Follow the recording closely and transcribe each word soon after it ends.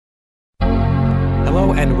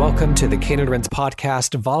Hello and welcome to the Cane and Rinse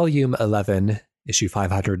Podcast, Volume 11, Issue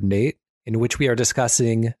 508, in which we are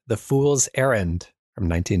discussing The Fool's Errand from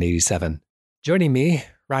 1987. Joining me,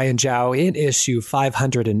 Ryan Zhao, in Issue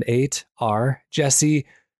 508 are Jesse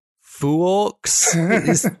Foolks.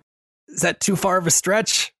 Is that too far of a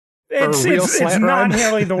stretch? It's not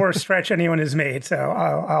nearly the worst stretch anyone has made, so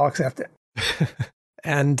I'll accept it.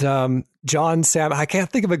 And John Sam, I can't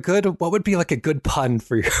think of what would be like a good pun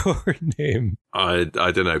for your name? I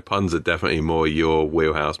don't know. Puns are definitely more your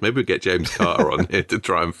wheelhouse. Maybe we'll get James Carter on here to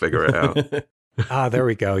try and figure it out. There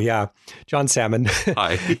we go. Yeah. John Salmon.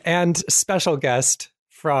 Hi. And special guest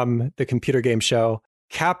from the computer game show,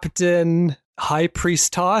 Captain High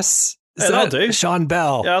Priest Toss. That'll do. Sean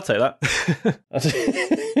Bell. Yeah, I'll take that.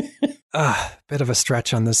 Bit of a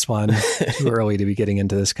stretch on this one. Too early to be getting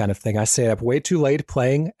into this kind of thing. I stayed up way too late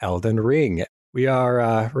playing Elden Ring. We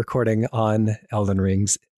are recording on Elden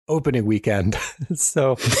Ring's opening weekend.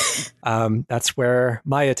 So that's where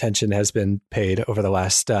my attention has been paid over the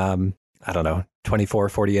last, 24,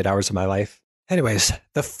 48 hours of my life. Anyways,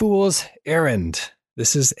 The Fool's Errand.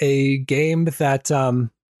 This is a game that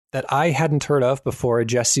I hadn't heard of before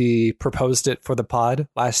Jesse proposed it for the pod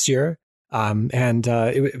last year.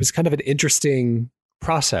 It was kind of an interesting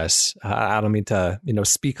process. I don't mean to,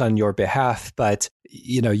 speak on your behalf, but,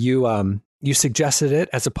 you suggested it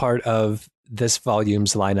as a part of this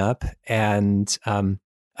volume's lineup. And,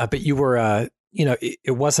 but you were,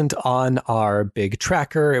 it wasn't on our big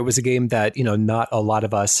tracker. It was a game that, not a lot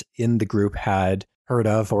of us in the group had heard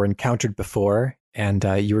of or encountered before. And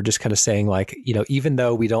you were just kind of saying like, even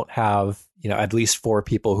though we don't have, at least 4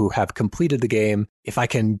 people who have completed the game, if I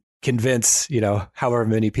can convince, however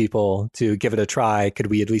many people to give it a try, could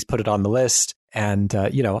we at least put it on the list? And,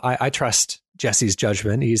 I trust Jesse's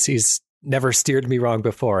judgment. He's never steered me wrong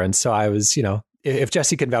before. And so I was, if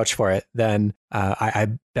Jesse can vouch for it, then I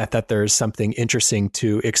bet that there's something interesting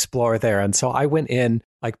to explore there. And so I went in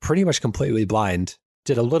like pretty much completely blind,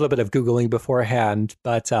 did a little bit of Googling beforehand,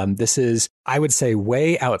 but this is, I would say,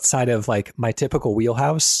 way outside of like my typical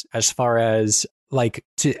wheelhouse as far as like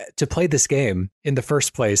to play this game in the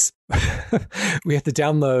first place. We have to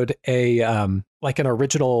download an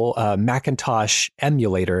original Macintosh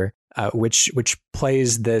emulator, which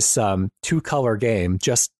plays this 2-color game,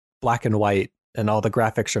 just black and white, and all the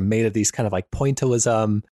graphics are made of these kind of like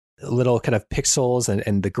pointillism, little kind of pixels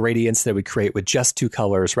and the gradients that we create with just 2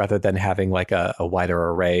 colors rather than having like a wider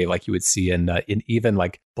array like you would see in even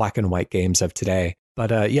like black and white games of today.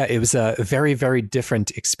 But it was a very, very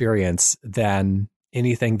different experience than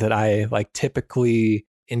anything that I like typically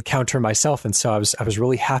encounter myself. And so I was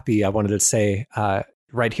really happy. I wanted to say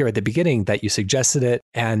right here at the beginning that you suggested it.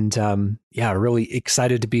 And really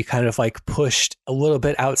excited to be kind of like pushed a little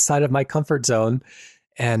bit outside of my comfort zone.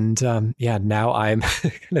 And now I'm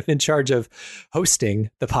kind of in charge of hosting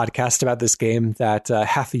the podcast about this game that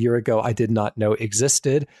half a year ago I did not know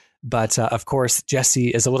existed. But of course, Jesse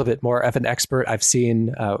is a little bit more of an expert. I've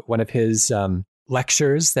seen one of his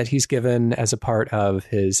lectures that he's given as a part of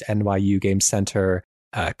his NYU Game Center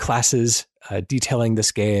classes detailing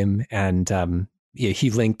this game. And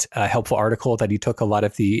he linked a helpful article that he took a lot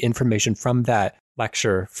of the information from that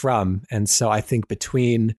lecture from. And so I think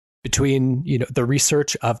between the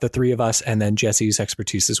research of the 3 of us and then Jesse's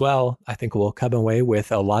expertise as well, I think we'll come away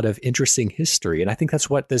with a lot of interesting history. And I think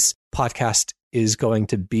that's what this podcast is going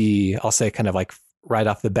to be. I'll say kind of like right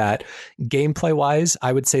off the bat, gameplay wise,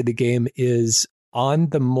 I would say the game is on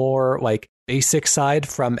the more like basic side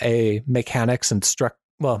from a mechanics and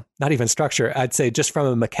not even structure. I'd say just from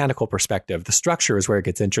a mechanical perspective, the structure is where it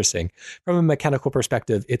gets interesting. From a mechanical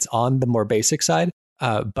perspective, it's on the more basic side.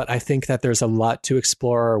 But I think that there's a lot to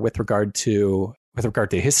explore with regard to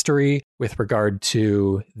history, with regard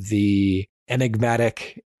to the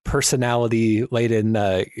enigmatic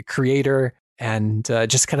personality-laden creator, and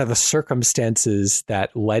just kind of the circumstances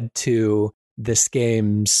that led to this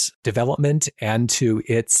game's development and to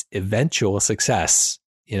its eventual success.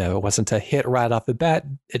 It wasn't a hit right off the bat.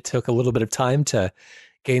 It took a little bit of time to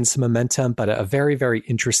gain some momentum, but a very, very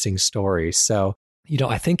interesting story. So,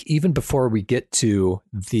 I think even before we get to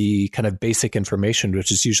the kind of basic information,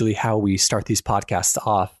 which is usually how we start these podcasts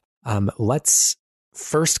off, let's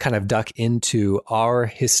first kind of duck into our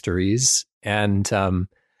histories and kind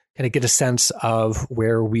of get a sense of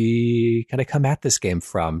where we kind of come at this game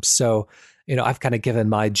from. So, I've kind of given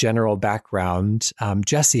my general background.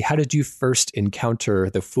 Jesse, how did you first encounter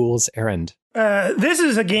The Fool's Errand? This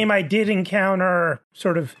is a game I did encounter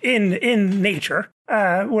sort of in nature,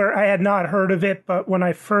 where I had not heard of it. But when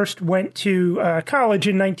I first went to college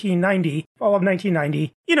in 1990, fall of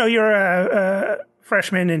 1990, you're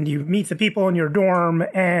freshman and you meet the people in your dorm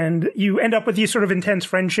and you end up with these sort of intense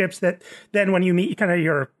friendships that then when you meet kind of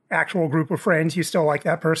your actual group of friends, you still like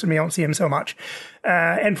that person, but you don't see him so much.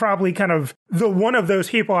 And probably kind of the one of those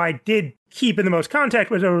people I did keep in the most contact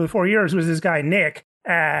with over the 4 years was this guy, Nick.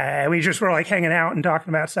 We just were like hanging out and talking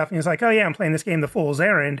about stuff. And he's like, oh yeah, I'm playing this game, The Fool's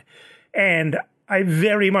Errand. And I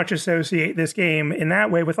very much associate this game in that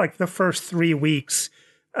way with like the first 3 weeks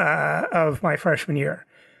of my freshman year.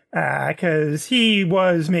 Because he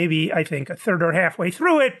was maybe, I think, a third or halfway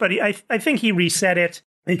through it, but I think he reset it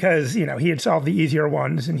because, you know, he had solved the easier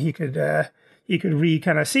ones and he could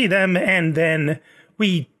kind of see them. And then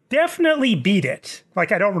we definitely beat it.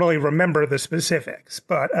 Like, I don't really remember the specifics,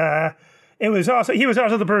 but he was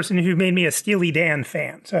also the person who made me a Steely Dan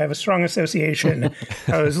fan. So I have a strong association.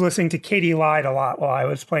 I was listening to Katie Lied a lot while I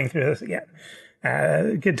was playing through this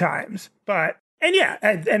again. Good times. And yeah,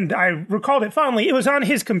 and I recalled it fondly. It was on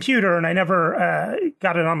his computer, and I never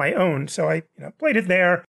got it on my own. So I played it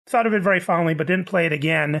there, thought of it very fondly, but didn't play it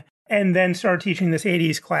again. And then started teaching this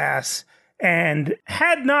 80s class and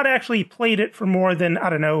had not actually played it for more than,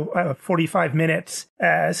 45 minutes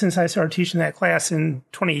since I started teaching that class in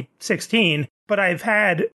 2016. But I've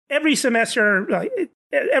had every semester...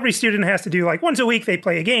 Every student has to do like once a week, they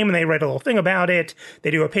play a game and they write a little thing about it.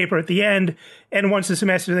 They do a paper at the end. And once a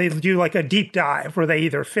semester, they do like a deep dive where they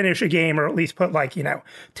either finish a game or at least put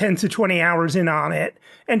 10 to 20 hours in on it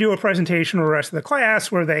and do a presentation for the rest of the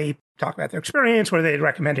class where they talk about their experience, where they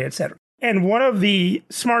recommend it, etc. And one of the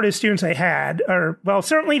smartest students I had, or well,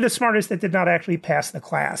 certainly the smartest that did not actually pass the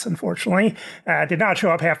class, unfortunately, did not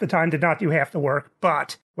show up half the time, did not do half the work.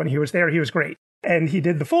 But when he was there, he was great. And he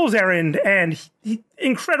did The Fool's Errand, and he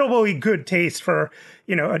incredibly good taste for,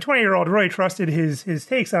 a 20-year-old really trusted his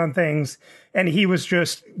takes on things. And he was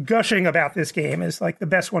just gushing about this game as like the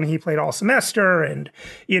best one he played all semester. And,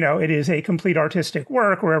 it is a complete artistic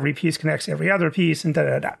work where every piece connects to every other piece and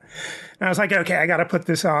da-da-da. And I was like, okay, I got to put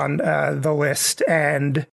this on the list.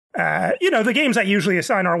 And, the games I usually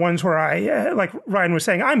assign are ones where I, like Ryan was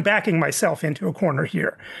saying, I'm backing myself into a corner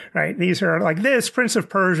here, right? These are like this, Prince of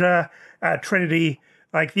Persia, Trinity,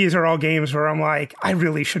 like these are all games where I'm like, I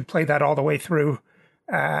really should play that all the way through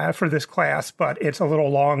for this class, but it's a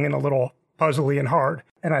little long and a little puzzly and hard,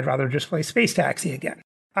 and I'd rather just play Space Taxi again.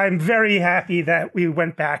 I'm very happy that we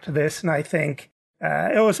went back to this, and I think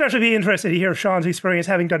it'll especially be interesting to hear Sean's experience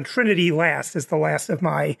having done Trinity last as the last of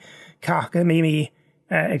my cockamamie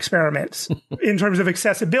experiments in terms of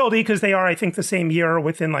accessibility, because they are, I think, the same year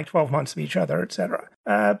within like 12 months of each other, etc.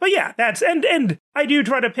 But yeah, that's and I do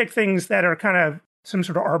try to pick things that are kind of some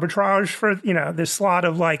sort of arbitrage for this slot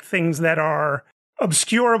of like things that are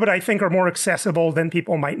obscure but I think are more accessible than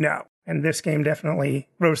people might know. And this game definitely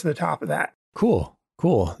rose to the top of that. Cool.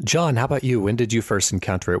 John, how about you? When did you first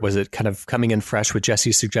encounter it? Was it kind of coming in fresh with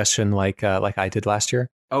Jesse's suggestion like I did last year?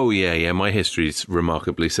 Oh yeah. My history is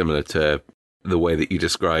remarkably similar to the way that you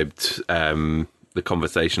described the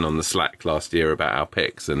conversation on the Slack last year about our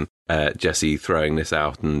picks and Jesse throwing this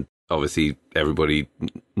out and obviously everybody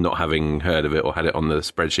not having heard of it or had it on the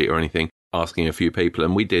spreadsheet or anything, asking a few people.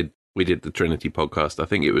 And we did the Trinity podcast. I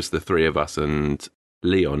think it was the three of us and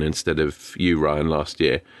Leon instead of you, Ryan, last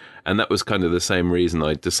year. And that was kind of the same reason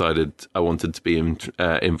I decided I wanted to be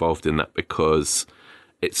involved in that, because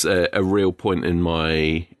it's a real point in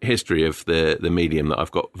my history of the medium that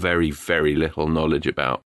I've got very, very little knowledge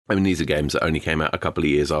about. I mean, these are games that only came out a couple of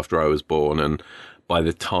years after I was born, and by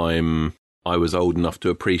the time I was old enough to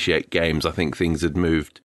appreciate games, I think things had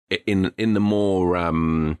moved in the more,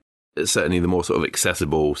 certainly the more sort of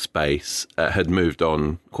accessible space, had moved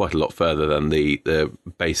on quite a lot further than the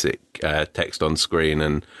basic text on screen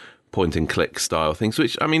and point and click style things,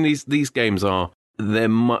 which, I mean, these games they're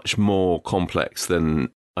much more complex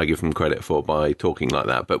than I give them credit for by talking like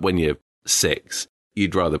that. But when you're 6,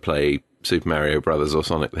 you'd rather play Super Mario Brothers or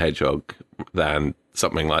Sonic the Hedgehog than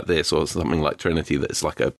something like this or something like Trinity that's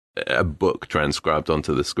like a book transcribed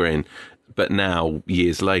onto the screen. But now,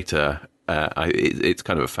 years later, it's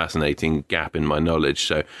kind of a fascinating gap in my knowledge.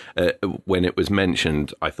 So when it was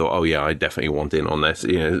mentioned, I thought, oh yeah, I definitely want in on this,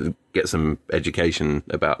 get some education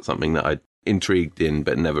about something that I'd intrigued in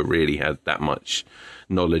but never really had that much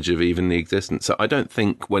knowledge of even the existence. So I don't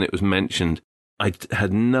think when it was mentioned I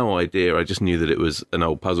had no idea. I just knew that it was an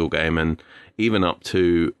old puzzle game, and even up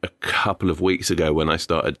to a couple of weeks ago when I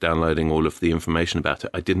started downloading all of the information about it,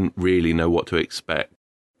 I didn't really know what to expect.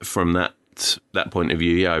 From that point of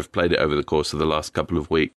view, yeah, I've played it over the course of the last couple of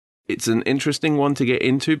weeks. It's an interesting one to get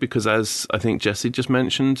into because, as I think Jesse just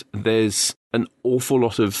mentioned, there's an awful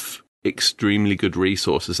lot of extremely good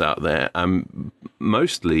resources out there,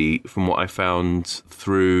 mostly from what I found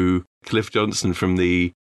through Cliff Johnston from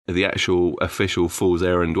the actual official Fool's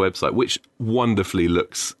Errand website, which wonderfully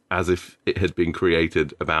looks as if it had been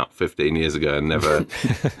created about 15 years ago and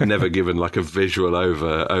never given like a visual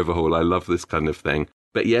overhaul. I love this kind of thing.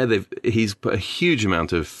 But yeah, he's put a huge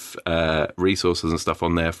amount of resources and stuff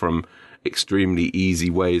on there, from extremely easy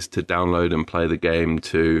ways to download and play the game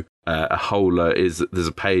to a whole there's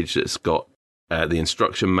a page that's got the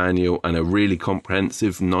instruction manual and a really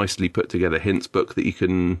comprehensive, nicely put together hints book that you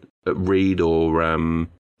can read or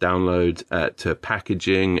download, to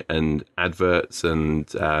packaging and adverts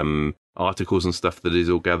and articles and stuff that is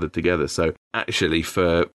all gathered together. So actually,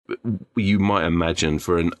 you might imagine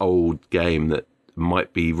for an old game that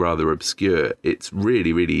might be rather obscure, it's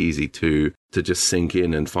really, really easy to just sink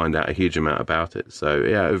in and find out a huge amount about it. So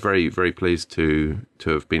yeah, very, very pleased to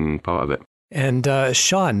have been part of it. And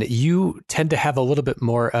Sean, you tend to have a little bit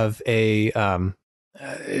more of a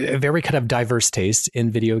very kind of diverse taste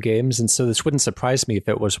in video games. And so this wouldn't surprise me if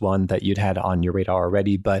it was one that you'd had on your radar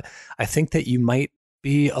already. But I think that you might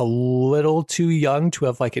be a little too young to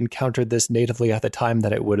have like encountered this natively at the time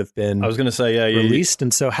that it would have been. I was going to say, yeah, released.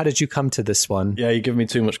 And so how did you come to this one? Yeah, you give me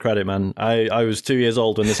too much credit, man. I was 2 years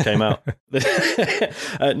old when this came out.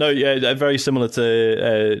 No, yeah, very similar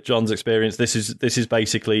to John's experience. This is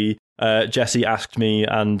basically Jesse asked me,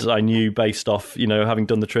 and I knew based off, having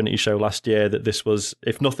done the Trinity show last year, that this was,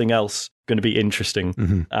 if nothing else, going to be interesting.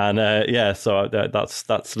 Mm-hmm. And so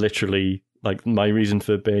that's literally like my reason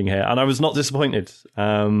for being here, and I was not disappointed.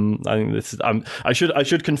 I think this is. I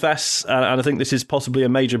should confess, and I think this is possibly a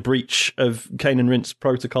major breach of Cane and Rinse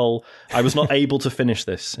protocol. I was not able to finish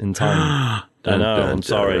this in time. I know. I'm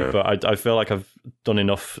sorry, but I feel like I've done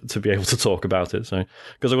enough to be able to talk about it. So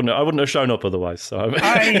because I wouldn't have shown up otherwise. So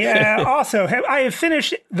I also have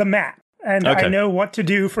finished the map. And okay. I know what to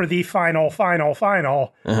do for the final.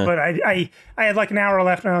 Uh-huh. But I had like an hour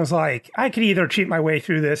left, and I was like, I could either cheat my way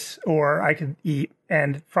through this, or I could eat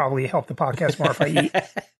and probably help the podcast more if I eat.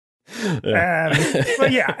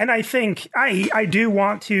 But yeah, and I think I do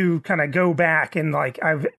want to kind of go back and like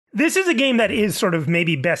this is a game that is sort of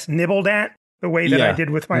maybe best nibbled at the way that I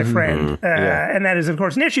did with my friend, and that is of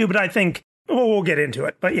course an issue. But I think we'll get into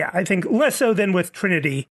it. But yeah, I think less so than with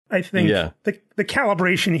Trinity. I think the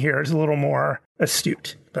calibration here is a little more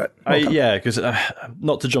astute. But because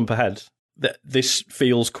not to jump ahead, this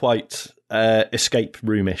feels quite escape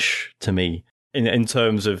roomish to me in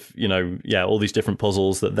terms of all these different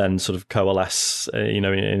puzzles that then sort of coalesce in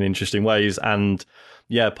interesting ways. And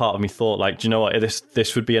part of me thought like, do you know what,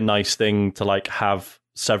 this would be a nice thing to like have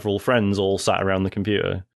several friends all sat around the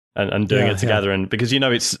computer and doing it together. And because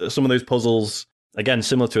it's some of those puzzles. Again,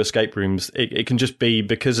 similar to escape rooms, it can just be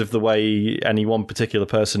because of the way any one particular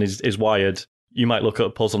person is wired. You might look at a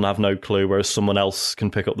puzzle and have no clue, whereas someone else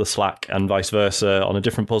can pick up the slack and vice versa on a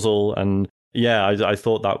different puzzle. And I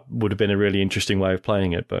thought that would have been a really interesting way of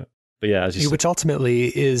playing it. But yeah, as you said. Which ultimately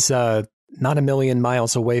is not a million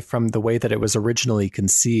miles away from the way that it was originally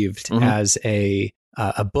conceived as a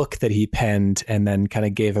book that he penned and then kind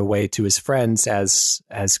of gave away to his friends as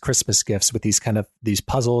Christmas gifts with these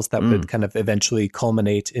puzzles that would kind of eventually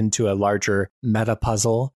culminate into a larger meta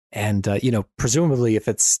puzzle. And, presumably if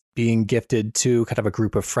it's being gifted to kind of a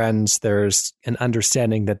group of friends, there's an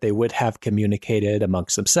understanding that they would have communicated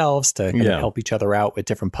amongst themselves to kind of help each other out with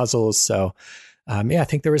different puzzles. So, I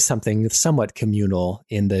think there is something somewhat communal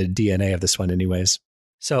in the DNA of this one anyways.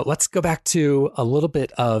 So let's go back to a little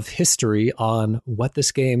bit of history on what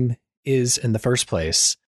this game is in the first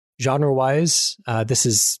place. Genre-wise, this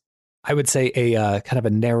is, I would say, a kind of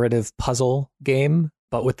a narrative puzzle game,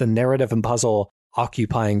 but with the narrative and puzzle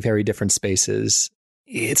occupying very different spaces.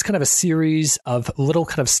 It's kind of a series of little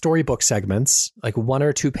kind of storybook segments, like 1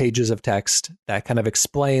 or 2 pages of text that kind of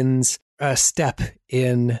explains a step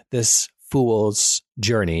in this fool's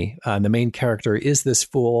journey. The main character is this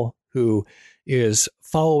fool who is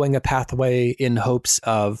following a pathway in hopes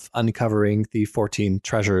of uncovering the 14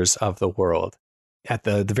 treasures of the world. At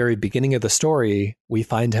the very beginning of the story, we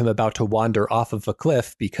find him about to wander off of a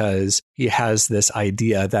cliff because he has this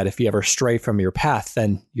idea that if you ever stray from your path,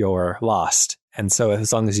 then you're lost. And so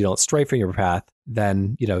as long as you don't stray from your path,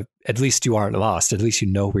 then, at least you aren't lost. At least you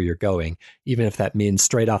know where you're going, even if that means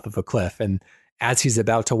straight off of a cliff. And as he's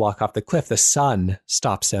about to walk off the cliff, the sun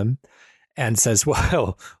stops him and says,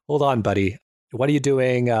 well, hold on, buddy. What are you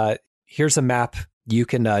doing? Here's a map. You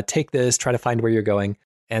can take this, try to find where you're going.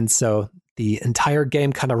 And so the entire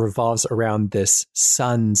game kind of revolves around this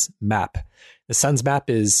sun's map. The sun's map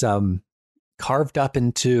is carved up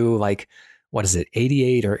into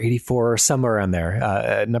 88 or 84, somewhere around there,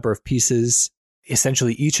 a number of pieces.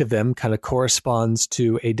 essentially each of them kind of corresponds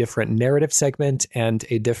to a different narrative segment and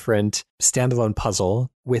a different standalone puzzle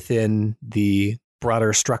within the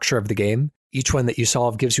broader structure of the game. Each one that you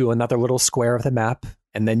solve gives you another little square of the map,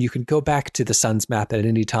 and then you can go back to the sun's map at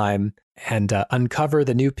any time and uncover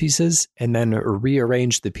the new pieces and then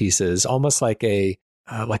rearrange the pieces, almost like a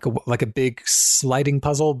big sliding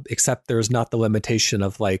puzzle, except there's not the limitation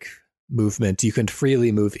of like movement. You can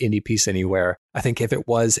freely move any piece anywhere. I think if it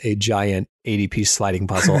was a giant 80-piece sliding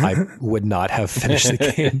puzzle, I would not have finished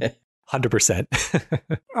the game.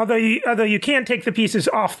 100%. although you can't take the pieces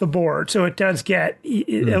off the board, so it does get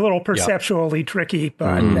a little perceptually tricky,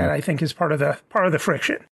 but that I think is part of the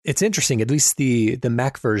friction. It's interesting. At least the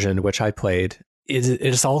Mac version, which I played,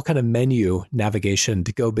 it's all kind of menu navigation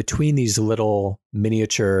to go between these little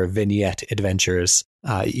miniature vignette adventures.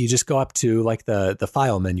 You just go up to like the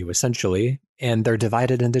file menu essentially, and they're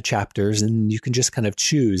divided into chapters, and you can just kind of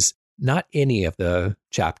choose. Not any of the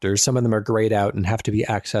chapters. Some of them are grayed out and have to be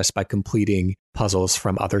accessed by completing puzzles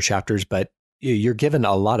from other chapters, but you're given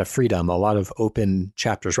a lot of freedom, a lot of open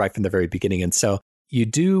chapters right from the very beginning. And so you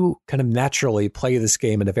do kind of naturally play this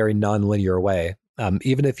game in a very non-linear way.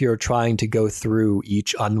 Even if you're trying to go through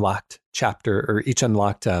each unlocked chapter or each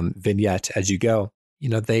unlocked vignette as you go,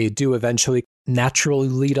 they do eventually naturally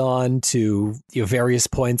lead on to various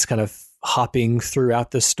points kind of hopping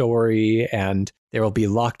throughout the story, and there will be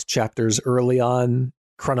locked chapters early on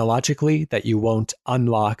chronologically that you won't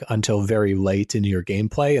unlock until very late in your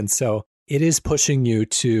gameplay. And so it is pushing you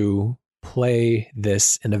to play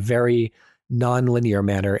this in a very non-linear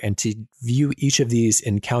manner and to view each of these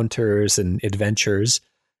encounters and adventures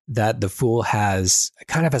that the Fool has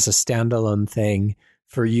kind of as a standalone thing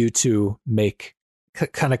for you to make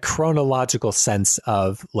kind of chronological sense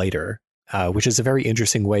of later, which is a very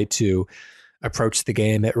interesting way to approach the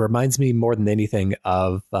game. It reminds me more than anything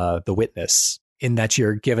of The Witness, in that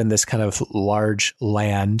you're given this kind of large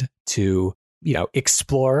land to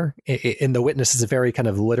explore. In The Witness is a very kind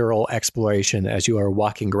of literal exploration as you are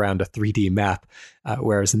walking around a 3D map,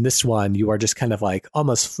 whereas in this one you are just kind of like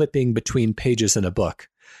almost flipping between pages in a book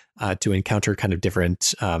to encounter kind of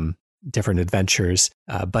different adventures.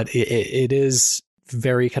 But it is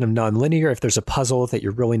very kind of non-linear. If there's a puzzle that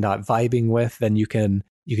you're really not vibing with, then you can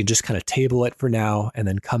just kind of table it for now and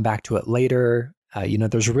then come back to it later.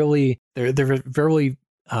 There's really there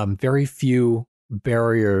are very few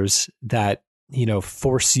barriers that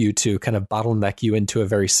force you to kind of bottleneck you into a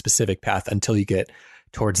very specific path until you get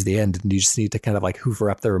towards the end, and you just need to kind of like hoover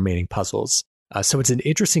up the remaining puzzles. So it's an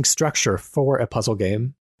interesting structure for a puzzle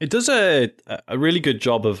game. It does a really good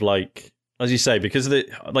job of, like, as you say, because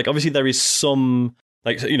obviously there is some,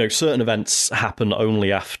 certain events happen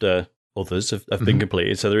only after others have been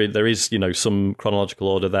completed. So there is some chronological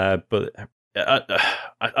order there, but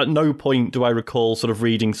at no point do I recall sort of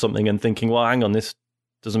reading something and thinking, well, hang on, this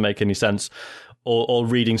doesn't make any sense, or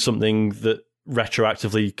reading something that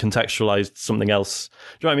retroactively contextualized something else.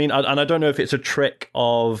 Do you know what I mean? And I don't know if it's a trick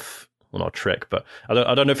of, well, not a trick, but I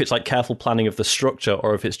don't know if it's like careful planning of the structure,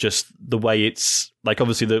 or if it's just the way it's like,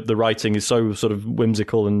 obviously the writing is so sort of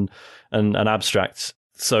whimsical and abstract.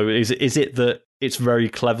 So is it that it's very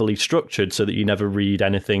cleverly structured so that you never read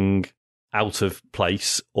anything out of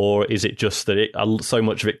place, or is it just that so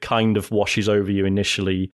much of it kind of washes over you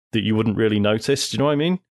initially that you wouldn't really notice? Do you know what I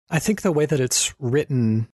mean? I think the way that it's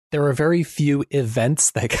written, there are very few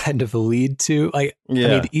events that kind of lead to, I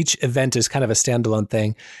mean, each event is kind of a standalone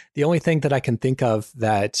thing. The only thing that I can think of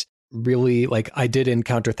that really, like, I did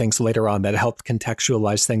encounter things later on that helped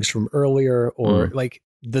contextualize things from earlier, or like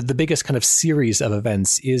the biggest kind of series of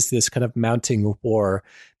events is this kind of mounting war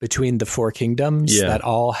between the four kingdoms that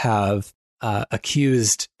all have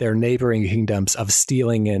accused their neighboring kingdoms of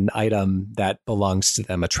stealing an item that belongs to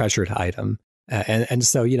them, a treasured item. And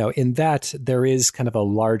so, in that, there is kind of a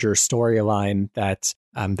larger storyline that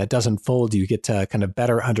does unfold. You get to kind of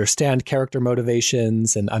better understand character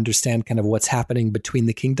motivations and understand kind of what's happening between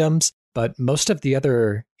the kingdoms. But most of the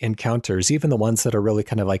other encounters, even the ones that are really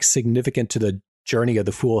kind of like significant to the journey of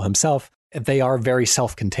the Fool himself, they are very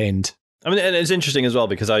self-contained. I mean, and it's interesting as well,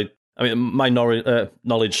 because I mean, my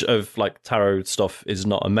knowledge of like tarot stuff is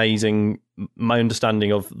not amazing. My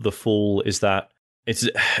understanding of the Fool is that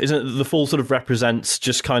isn't the Fool sort of represents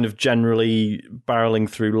just kind of generally barreling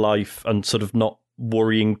through life and sort of not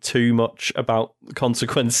worrying too much about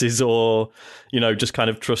consequences, or just kind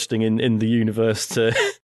of trusting in the universe to.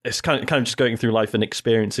 It's kind of just going through life and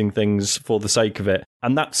experiencing things for the sake of it,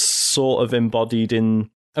 and that's sort of embodied in.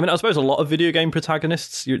 I mean, I suppose a lot of video game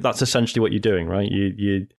protagonists. That's essentially what you're doing, right?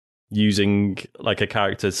 using like a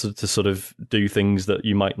character to sort of do things that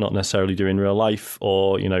you might not necessarily do in real life,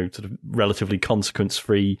 or, you know, sort of relatively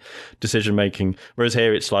consequence-free decision making. Whereas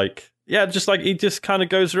here it's like, yeah, just like he just kind of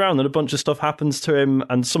goes around and a bunch of stuff happens to him,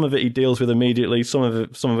 and some of it he deals with immediately, some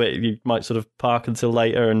of it you might sort of park until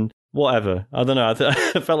later and whatever. I don't know.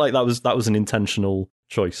 I felt like that was an intentional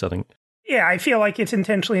choice, I think. Yeah, I feel like it's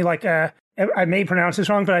intentionally like I may pronounce this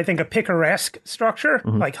wrong, but I think a picaresque structure,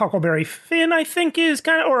 like Huckleberry Finn, I think is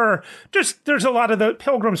kind of, or just there's a lot of the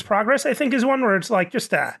Pilgrim's Progress, I think is one where it's like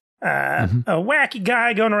just a wacky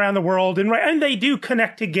guy going around the world, and they do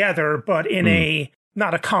connect together, but in a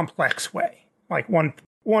not a complex way. Like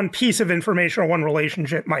one piece of information or one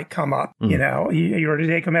relationship might come up. You know, you were to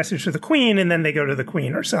take a message to the Queen, and then they go to the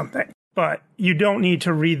Queen or something. But you don't need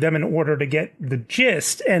to read them in order to get the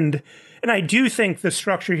gist. And I do think the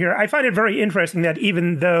structure here, I find it very interesting that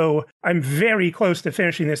even though I'm very close to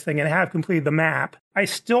finishing this thing and have completed the map, I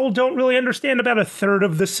still don't really understand about a third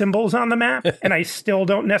of the symbols on the map. And I still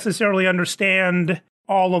don't necessarily understand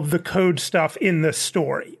all of the code stuff in the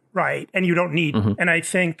story, right? And you don't need. And I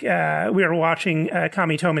think we were watching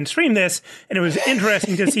Kami Toman stream this, and it was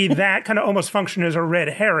interesting to see that kind of almost function as a red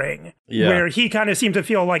herring, where he kind of seemed to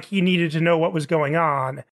feel like he needed to know what was going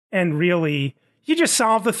on. And really, you just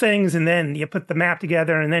solve the things, and then you put the map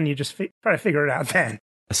together, and then you just try to figure it out then.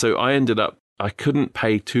 So I couldn't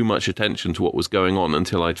pay too much attention to what was going on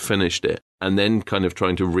until I'd finished it, and then kind of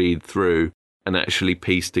trying to read through and actually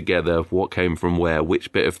piece together what came from where,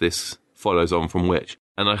 which bit of this follows on from which.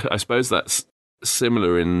 And I suppose that's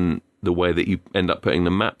similar in the way that you end up putting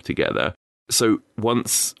the map together. So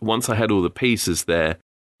once I had all the pieces there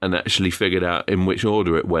and actually figured out in which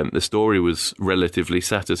order it went, the story was relatively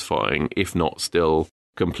satisfying, if not still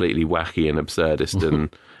completely wacky and absurdist.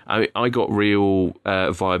 And I got real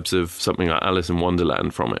vibes of something like Alice in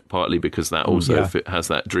Wonderland from it, partly because that also has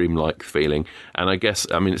that dreamlike feeling. And I guess,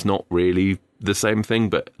 I mean, it's not really the same thing,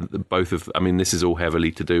 but this is all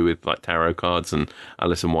heavily to do with like tarot cards, and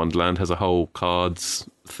Alice in Wonderland has a whole cards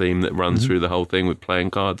theme that runs through the whole thing with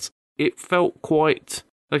playing cards. It felt quite,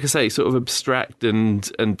 like I say, sort of abstract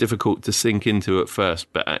and difficult to sink into at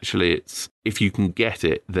first, but actually it's, if you can get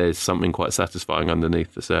it, there's something quite satisfying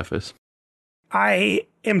underneath the surface. I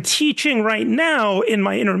am teaching right now in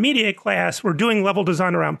my intermediate class. We're doing level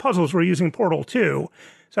design around puzzles. We're using Portal 2.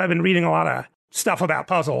 So I've been reading a lot of stuff about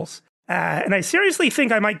puzzles. And I seriously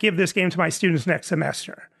think I might give this game to my students next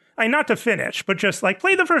semester. Not to finish, but just like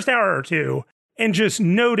play the first hour or two and just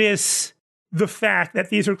notice the fact that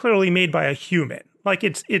these are clearly made by a human. Like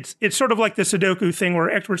it's sort of like the Sudoku thing where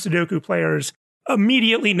expert Sudoku players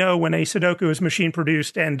immediately know when a Sudoku is machine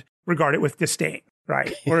produced and regard it with disdain,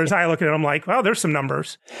 right? Whereas I look at it, I'm like, well, there's some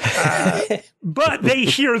numbers. But they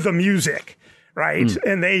hear the music, right?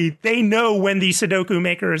 And they know when the Sudoku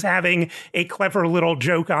maker is having a clever little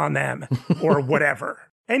joke on them or whatever.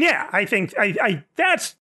 And yeah, I think I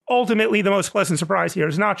that's ultimately the most pleasant surprise here.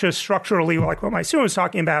 Is not just structurally like what my student was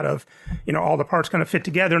talking about of, you know, all the parts kind of fit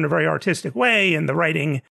together in a very artistic way and the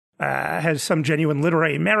writing has some genuine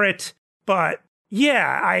literary merit. But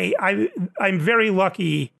yeah, I'm very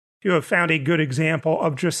lucky to have found a good example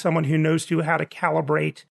of just someone who knows how to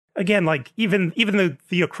calibrate. Again, like even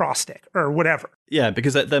the acrostic or whatever. Yeah,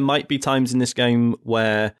 because there might be times in this game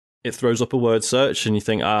where it throws up a word search and you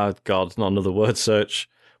think, God, not another word search.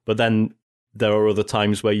 But then there are other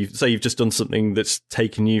times where you've just done something that's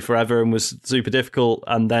taken you forever and was super difficult,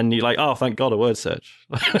 and then you're like, oh, thank God, a word search.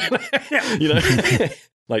 You know,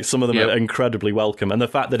 like some of them are incredibly welcome. And the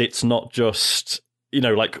fact that it's not just, you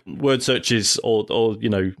know, like word searches or you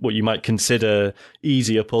know, what you might consider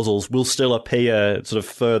easier puzzles will still appear sort of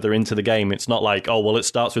further into the game. It's not like, oh, well, it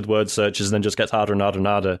starts with word searches and then just gets harder and harder and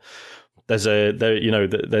harder. There's a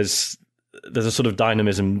sort of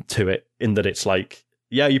dynamism to it in that it's like,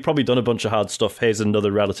 yeah, you've probably done a bunch of hard stuff. Here's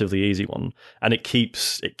another relatively easy one, and it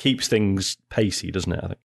keeps things pacey, doesn't it? I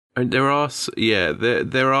think. And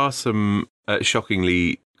there are some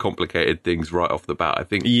shockingly complicated things right off the bat. I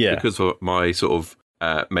think because of my sort of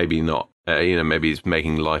maybe not, maybe it's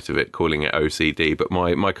making light of it, calling it OCD, but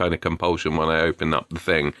my kind of compulsion when I open up the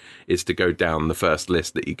thing is to go down the first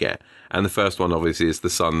list that you get. And the first one obviously is the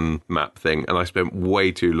sun map thing. And I spent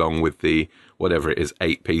way too long with the, whatever it is,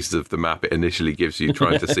 8 pieces of the map it initially gives you,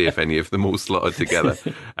 trying to see if any of them all slotted together,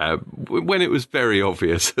 when it was very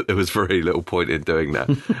obvious that there was very little point in doing that.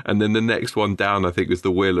 And then the next one down, I think, was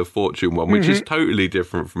the Wheel of Fortune one, which is totally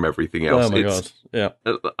different from everything else. Oh my God, yeah.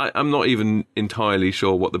 I'm not even entirely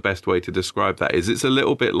sure what the best way to describe that is. It's a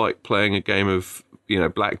little bit like playing a game of,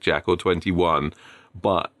 blackjack or 21,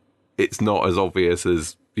 but it's not as obvious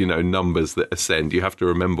as, numbers that ascend. You have to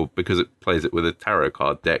remember, because it plays it with a tarot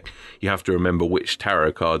card deck, you have to remember which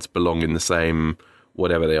tarot cards belong in the same,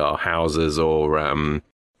 whatever they are, houses or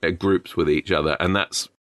groups with each other. And that's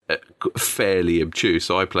fairly obtuse.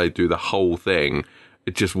 So I played through the whole thing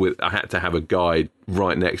I had to have a guide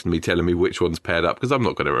right next to me telling me which one's paired up, because I'm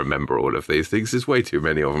not going to remember all of these things. There's way too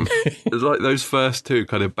many of them. It's like those first two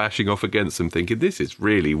kind of bashing off against them, thinking this is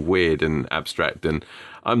really weird and abstract and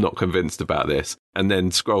I'm not convinced about this. And then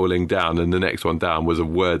scrolling down, and the next one down was a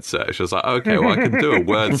word search. I was like, okay, well, I can do a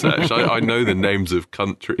word search. I know the names of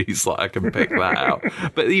countries, like I can pick that out.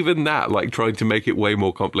 But even that, like trying to make it way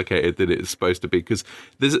more complicated than it's supposed to be, because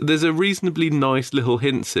there's a reasonably nice little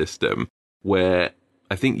hint system where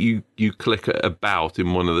I think you click about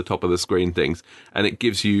in one of the top of the screen things, and it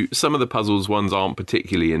gives you some of the puzzles. Ones aren't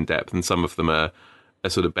particularly in depth, and some of them are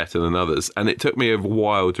sort of better than others. And it took me a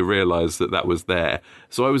while to realise that was there.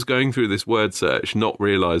 So I was going through this word search, not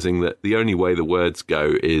realising that the only way the words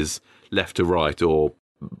go is left to right or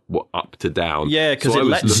up to down. Yeah, because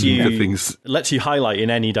it lets you highlight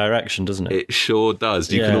in any direction, doesn't it? It sure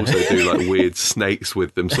does. You can also do like weird snakes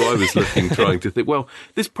with them. So I was trying to think, well,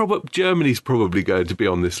 Germany's probably going to be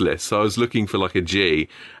on this list. So I was looking for like a G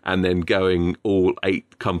and then going all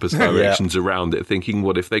 8 compass directions around it, thinking,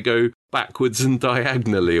 what if they go backwards and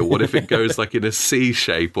diagonally, or what if it goes like in a C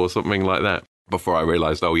shape or something like that? Before I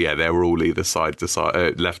realised, oh yeah, they're all either side to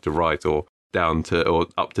side, left to right, or down to, or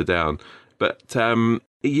up to down. But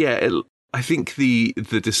I think the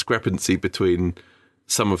discrepancy between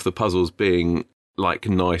some of the puzzles being like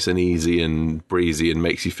nice and easy and breezy and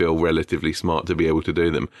makes you feel relatively smart to be able to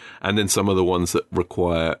do them, and then some of the ones that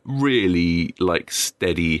require really like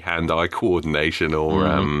steady hand-eye coordination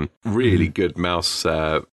or really good mouse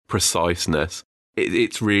preciseness.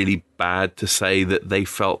 It's really bad to say that they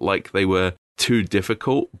felt like they were too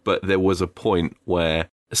difficult, but there was a point where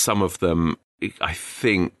some of them, I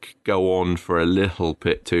think, go on for a little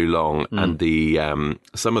bit too long, and the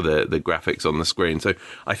some of the graphics on the screen. So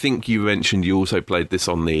I think you mentioned you also played this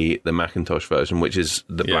on the Macintosh version, which is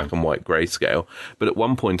the black and white grayscale. But at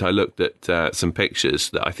one point I looked at some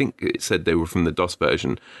pictures that I think it said they were from the DOS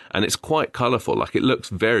version, and it's quite colourful. Like, it looks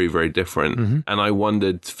very, very different. And I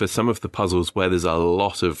wondered, for some of the puzzles where there's a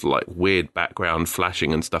lot of like weird background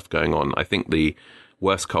flashing and stuff going on, I think the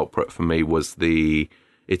worst culprit for me was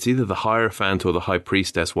it's either the Hierophant or the High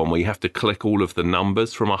Priestess one, where you have to click all of the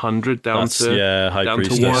numbers from 100 down High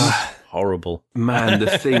Priestess. To 1. Horrible. Man,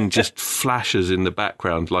 the thing just flashes in the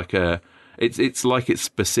background like it's like it's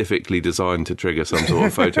specifically designed to trigger some sort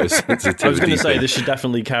of photosensitivity. I was going to say, this should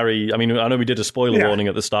definitely carry, I mean, I know we did a spoiler warning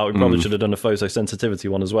at the start. We probably should have done a photosensitivity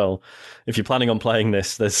one as well. If you're planning on playing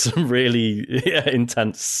this, there's some really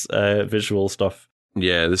intense visual stuff.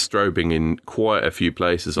 Yeah, there's strobing in quite a few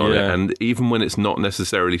places on it, and even when it's not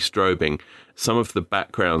necessarily strobing, some of the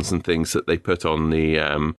backgrounds and things that they put on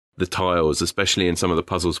the tiles, especially in some of the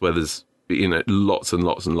puzzles where there's lots and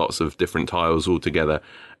lots and lots of different tiles all together,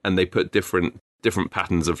 and they put different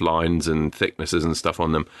patterns of lines and thicknesses and stuff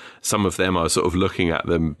on them. Some of them, I was sort of looking at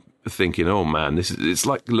them thinking, oh man, it's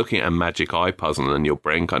like looking at a magic eye puzzle, and your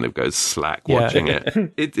brain kind of goes slack watching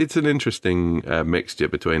it. It's an interesting mixture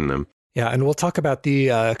between them. Yeah, and we'll talk about the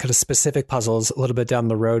kind of specific puzzles a little bit down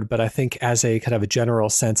the road, but I think as a kind of a general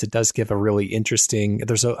sense, it does give a really interesting,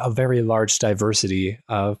 there's a very large diversity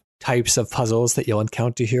of types of puzzles that you'll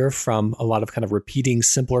encounter here, from a lot of kind of repeating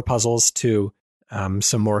simpler puzzles to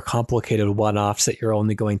some more complicated one-offs that you're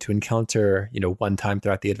only going to encounter, one time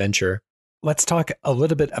throughout the adventure. Let's talk a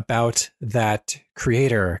little bit about that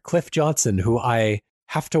creator, Cliff Johnson, who I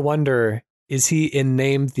have to wonder, is he in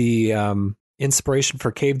name the inspiration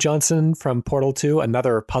for Cave Johnson from Portal 2,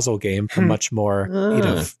 another puzzle game for much more,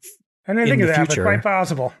 I didn't think of that, but quite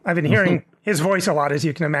possible. I've been hearing his voice a lot, as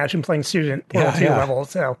you can imagine, playing student Portal 2 level.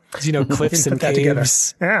 So, cliffs and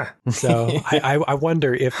caves. Yeah. So I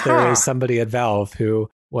wonder if there is somebody at Valve who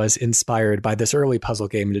was inspired by this early puzzle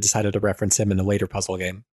game and decided to reference him in a later puzzle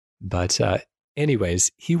game. But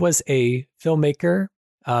anyways, he was a filmmaker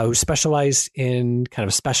who specialized in kind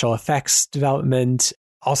of special effects development,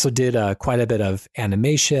 also did quite a bit of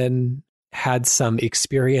animation, had some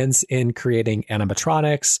experience in creating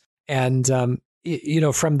animatronics. And,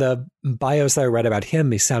 from the bios that I read about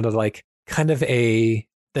him, he sounded like kind of the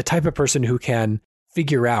type of person who can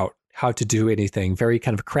figure out how to do anything, very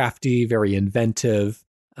kind of crafty, very inventive.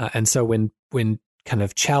 And so when kind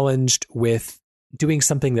of challenged with doing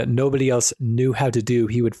something that nobody else knew how to do,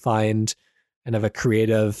 he would find kind of a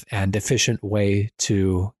creative and efficient way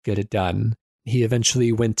to get it done. He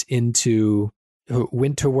eventually went to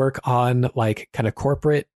work on like kind of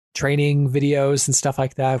corporate training videos and stuff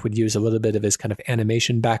like that. Would use a little bit of his kind of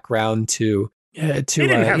animation background to spice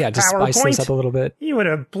those up a little bit. He would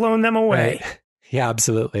have blown them away. Right. Yeah,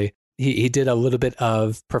 absolutely. He did a little bit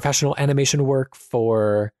of professional animation work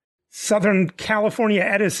for Southern California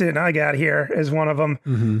Edison, I got here as one of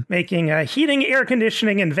them, making heating, air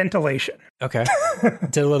conditioning, and ventilation. Okay.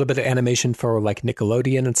 Did a little bit of animation for like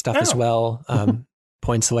Nickelodeon and stuff as well.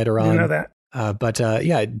 Points later on. Didn't know that.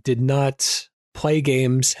 But did not play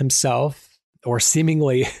games himself or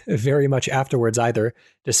seemingly very much afterwards either,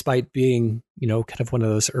 despite being, kind of one of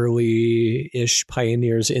those early-ish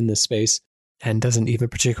pioneers in this space. And doesn't even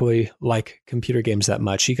particularly like computer games that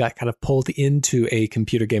much. He got kind of pulled into a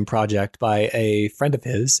computer game project by a friend of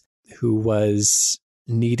his who was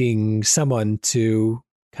needing someone to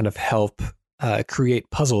kind of help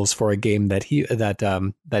create puzzles for a game that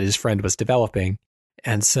his friend was developing.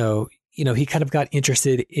 And so, he kind of got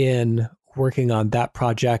interested in working on that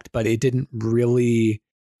project, but it didn't really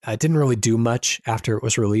do much after it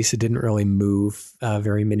was released. It didn't really move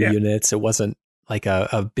very many units. It wasn't like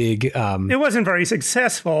a big... it wasn't very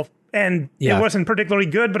successful, and it wasn't particularly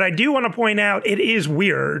good, but I do want to point out it is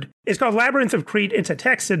weird. It's called Labyrinth of Crete. It's a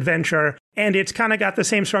text adventure, and it's kind of got the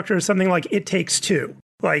same structure as something like It Takes Two.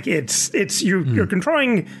 Like, you're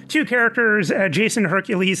controlling two characters, Jason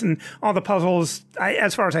Hercules, and all the puzzles,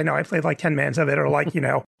 as far as I know, I played like 10 minutes of it, or like,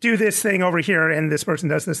 do this thing over here, and this person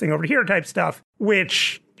does this thing over here type stuff,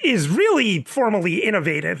 which is really formally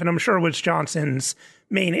innovative, and I'm sure was Johnson's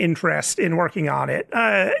main interest in working on it.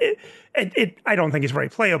 I don't think it's very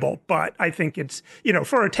playable, but I think it's,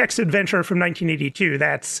 for a text adventure from 1982,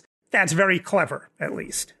 that's very clever, at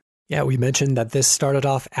least. Yeah, we mentioned that this started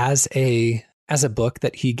off as a book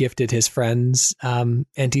that he gifted his friends,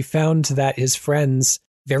 and he found that his friends,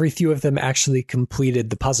 very few of them actually completed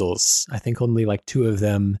the puzzles. I think only like 2 of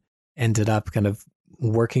them ended up kind of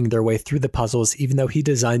working their way through the puzzles, even though he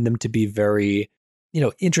designed them to be very,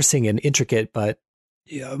 interesting and intricate, but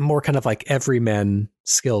more kind of like everyman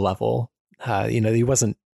skill level. He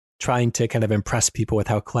wasn't trying to kind of impress people with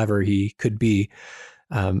how clever he could be.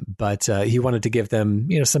 But he wanted to give them,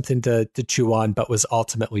 something to chew on, but was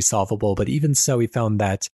ultimately solvable. But even so, he found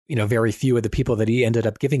that, very few of the people that he ended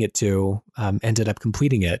up giving it to ended up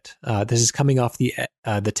completing it. This is coming off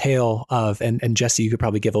the tail of, and Jesse, you could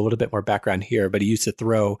probably give a little bit more background here, but he used to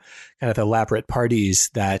throw kind of elaborate parties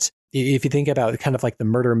that, if you think about kind of like the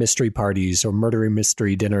murder mystery parties or murder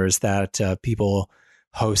mystery dinners that people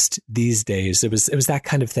host these days, it was that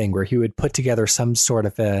kind of thing where he would put together some sort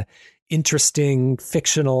of a interesting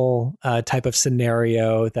fictional type of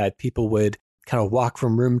scenario that people would kind of walk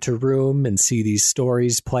from room to room and see these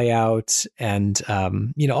stories play out, and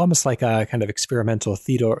almost like a kind of experimental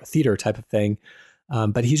theater type of thing.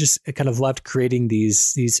 But he just kind of loved creating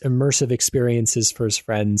these immersive experiences for his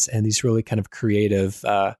friends and these really kind of creative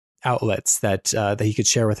outlets that he could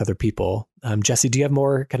share with other people. Jesse, do you have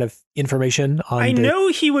more kind of information on? I know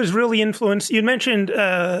he was really influenced. You mentioned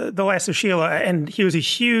The Last of Sheila, and he was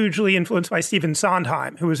hugely influenced by Stephen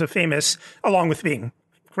Sondheim, who was a famous, along with being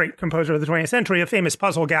a great composer of the 20th century, a famous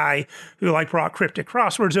puzzle guy who brought cryptic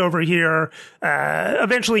crosswords over here.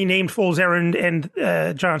 Eventually named Fool's Errand and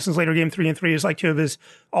Johnson's later game 3 and 3 is 2 of his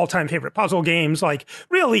all-time favorite puzzle games.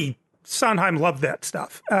 Really, Sondheim loved that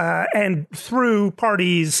stuff. And through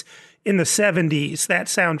parties in the 70s, that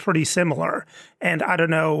sound pretty similar. And I don't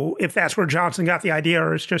know if that's where Johnson got the idea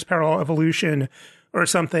or it's just parallel evolution or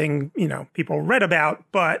something, people read about.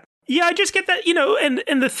 But yeah, I just get that,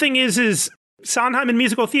 and the thing is Sondheim in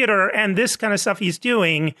musical theater and this kind of stuff he's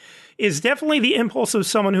doing is definitely the impulse of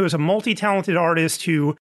someone who is a multi-talented artist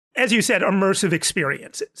who, as you said, immersive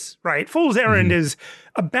experiences, right? Fool's Errand is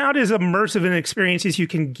about as immersive an experience as you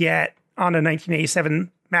can get on a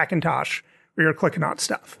 1987 Macintosh where you're clicking on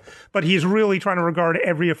stuff. But he's really trying to regard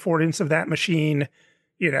every affordance of that machine,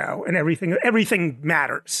 and everything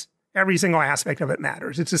matters. Every single aspect of it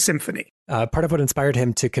matters. It's a symphony. Part of what inspired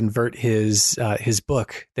him to convert his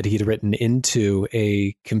book that he'd written into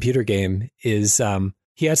a computer game is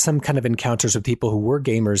he had some kind of encounters with people who were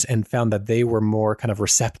gamers and found that they were more kind of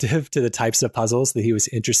receptive to the types of puzzles that he was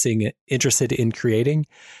interested in creating.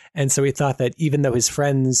 And so he thought that even though his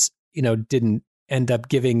friends, didn't end up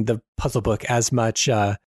giving the puzzle book as much,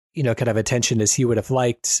 kind of attention as he would have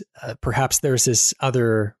liked, perhaps there's this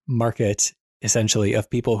other market, essentially, of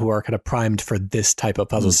people who are kind of primed for this type of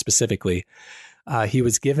puzzle specifically. He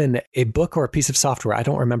was given a book or a piece of software, I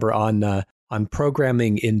don't remember, on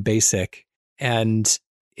programming in BASIC. And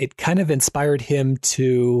it kind of inspired him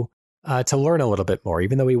to learn a little bit more.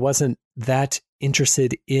 Even though he wasn't that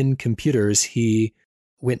interested in computers, he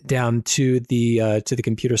went down to the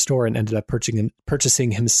computer store and ended up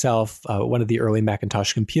purchasing himself one of the early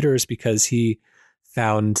Macintosh computers because he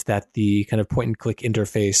found that the kind of point and click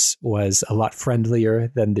interface was a lot friendlier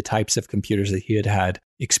than the types of computers that he had had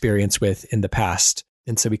experience with in the past.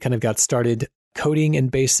 And so he kind of got started coding in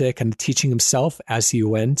BASIC and teaching himself as he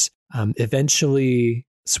went, eventually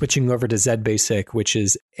switching over to ZBasic, which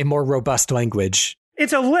is a more robust language.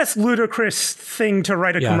 It's a less ludicrous thing to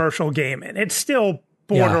write a commercial game in. It's still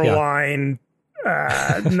borderline,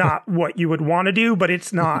 not what you would want to do, but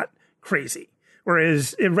it's not crazy.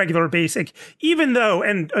 Whereas in regular BASIC, even though,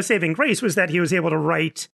 and a saving grace was that he was able to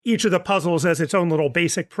write each of the puzzles as its own little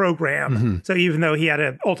basic program. Mm-hmm. So even though he had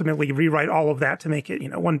to ultimately rewrite all of that to make it,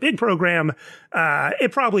 one big program,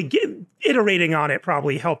 it probably, iterating on it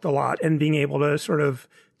probably helped a lot. And being able to sort of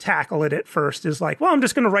tackle it at first is like, well, I'm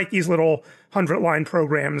just going to write these little 100-line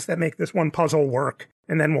programs that make this one puzzle work.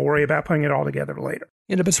 And then we'll worry about putting it all together later.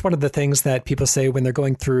 But it's one of the things that people say when they're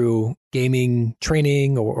going through gaming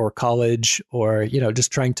training or college or,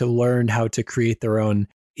 just trying to learn how to create their own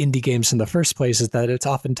indie games in the first place is that it's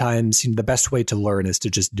oftentimes the best way to learn is to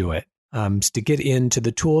just do it. To get into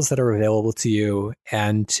the tools that are available to you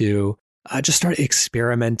and to just start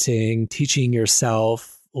experimenting, teaching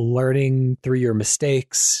yourself, learning through your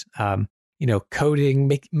mistakes,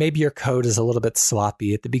 coding. Maybe your code is a little bit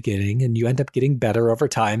sloppy at the beginning and you end up getting better over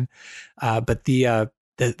time. But the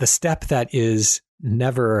step that is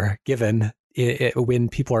never given when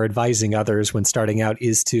people are advising others when starting out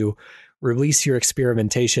is to release your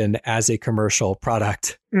experimentation as a commercial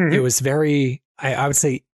product. Mm-hmm. It was very, I would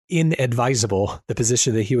say, inadvisable, the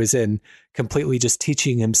position that he was in, completely just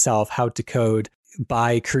teaching himself how to code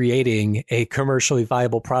by creating a commercially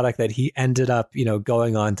viable product that he ended up,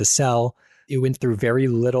 going on to sell. It went through very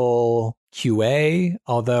little QA,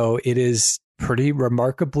 although it is pretty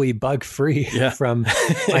remarkably bug-free from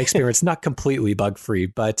my experience. Not completely bug-free,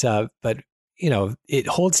 but it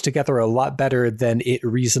holds together a lot better than it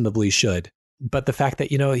reasonably should. But the fact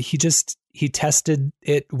that, he tested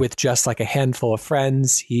it with just like a handful of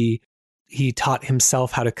friends. He taught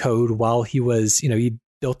himself how to code while he was, he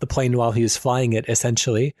built the plane while he was flying it,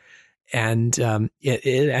 essentially. And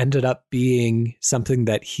it ended up being something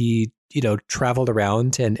that he, traveled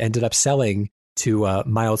around and ended up selling to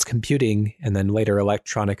Miles Computing and then later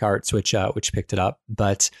Electronic Arts, which picked it up.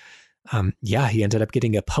 But he ended up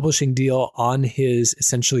getting a publishing deal on his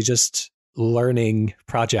essentially just learning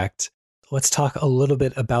project. Let's talk a little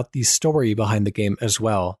bit about the story behind the game as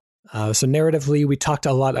well. So narratively, we talked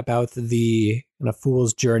a lot about the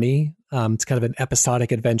fool's journey. It's kind of an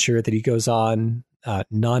episodic adventure that he goes on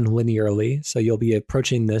non-linearly. So you'll be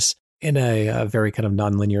approaching this in a very kind of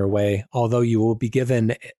non-linear way, although you will be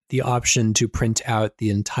given the option to print out the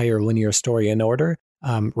entire linear story in order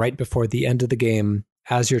right before the end of the game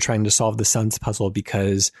as you're trying to solve the Suns puzzle,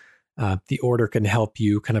 because the order can help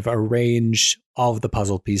you kind of arrange all of the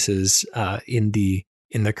puzzle pieces in the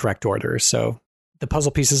correct order. So the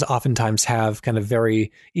puzzle pieces oftentimes have kind of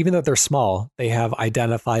even though they're small, they have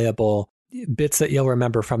identifiable bits that you'll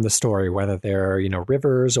remember from the story, whether they're,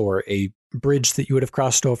 rivers or a bridge that you would have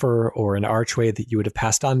crossed over or an archway that you would have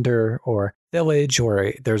passed under or village,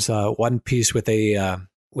 or there's one piece with a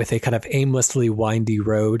kind of aimlessly windy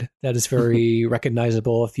road that is very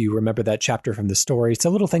recognizable if you remember that chapter from the story. So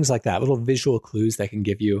little things like that, little visual clues that can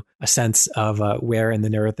give you a sense of where in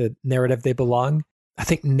the narrative they belong. I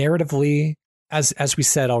think narratively, as we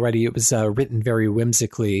said already, it was written very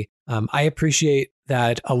whimsically. I appreciate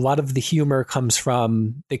that a lot of the humor comes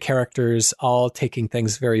from the characters all taking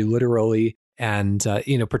things very literally, and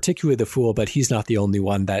particularly the fool, but he's not the only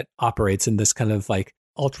one that operates in this kind of like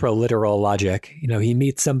ultra literal logic. He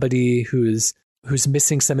meets somebody who's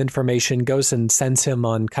missing some information, goes and sends him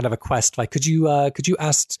on kind of a quest. Like, could you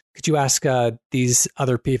ask these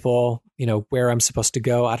other people, where I'm supposed to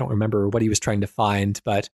go? I don't remember what he was trying to find,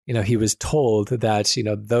 but, he was told that,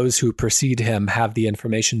 those who precede him have the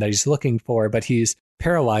information that he's looking for, but he's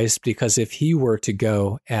paralyzed because if he were to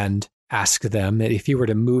go and ask them, if he were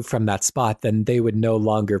to move from that spot, then they would no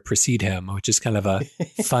longer precede him, which is kind of a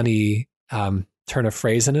funny turn of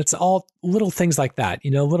phrase. And it's all little things like that,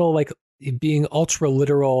 little like being ultra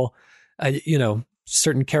literal,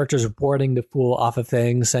 certain characters warding the fool off of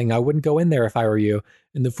things, saying, I wouldn't go in there if I were you.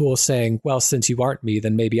 And the fool saying, well, since you aren't me,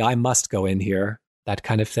 then maybe I must go in here, that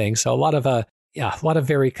kind of thing. So a lot of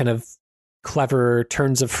very kind of clever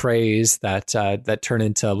turns of phrase that turn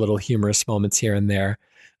into little humorous moments here and there.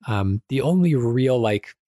 The only real,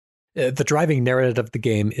 the driving narrative of the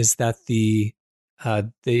game is that the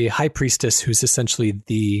high priestess, who's essentially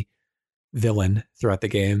the villain throughout the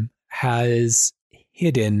game, has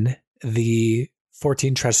hidden the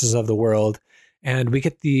 14 treasures of the world. And we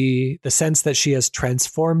get the sense that she has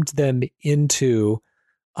transformed them into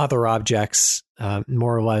other objects,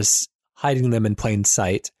 more or less hiding them in plain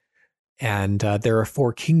sight. And there are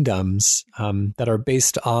 4 kingdoms that are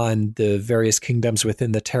based on the various kingdoms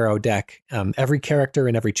within the tarot deck. Every character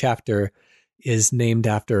in every chapter is named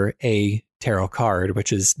after a tarot card,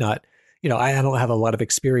 which is not, I don't have a lot of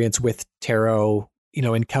experience with tarot,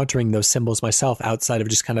 encountering those symbols myself outside of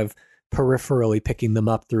just kind of peripherally picking them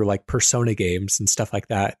up through like Persona games and stuff like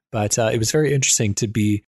that. But it was very interesting to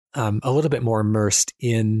be a little bit more immersed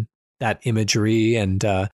in that imagery and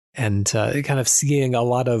kind of seeing a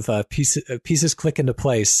lot of pieces click into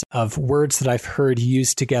place of words that I've heard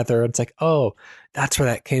used together. It's like, oh, that's where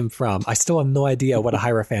that came from. I still have no idea what a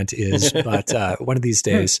Hierophant is, but one of these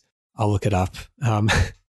days I'll look it up.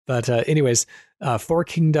 But anyways, 4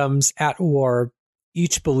 kingdoms at war,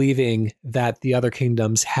 each believing that the other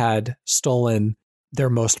kingdoms had stolen their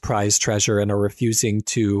most prized treasure and are refusing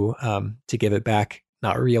to give it back,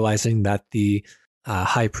 not realizing that the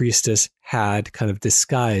high priestess had kind of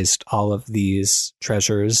disguised all of these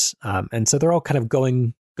treasures. And so they're all kind of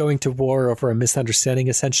going to war over a misunderstanding,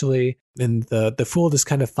 essentially. And the fool just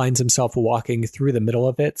kind of finds himself walking through the middle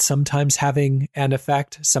of it, sometimes having an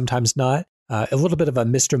effect, sometimes not. A little bit of a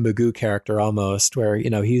Mr. Magoo character almost, where,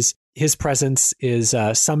 his presence is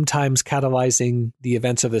sometimes catalyzing the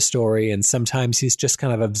events of the story, and sometimes he's just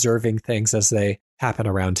kind of observing things as they happen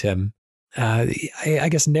around him. I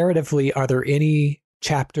guess narratively, are there any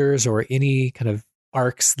chapters or any kind of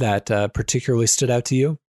arcs that particularly stood out to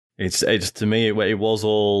you? It's to me, it was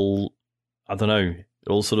all, I don't know, it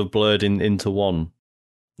all sort of blurred into one.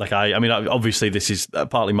 Like I mean, obviously this is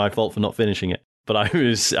partly my fault for not finishing it, but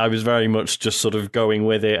I was very much just sort of going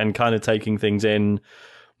with it and kind of taking things in,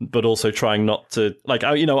 but also trying not to, like,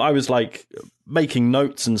 I was like making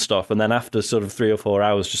notes and stuff, and then after sort of 3 or 4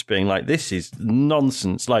 hours, just being like, this is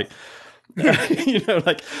nonsense, like.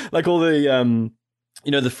 Like all the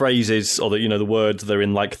the phrases or the words, they're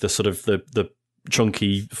in like the sort of the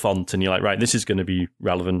chunky font, and you're like, right, this is going to be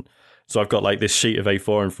relevant. So I've got like this sheet of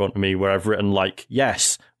A4 in front of me where I've written like,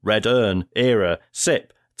 yes, red urn, era,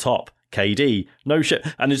 sip, top, KD, no shit,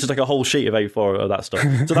 and it's just like a whole sheet of A4 of that stuff.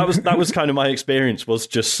 So that was kind of my experience, was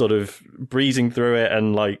just sort of breezing through it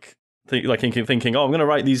and like thinking, oh, I'm going to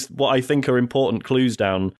write these what I think are important clues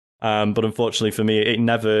down. But unfortunately for me, it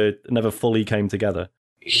never fully came together.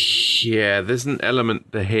 Yeah, there's an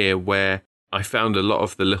element here where I found a lot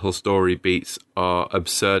of the little story beats are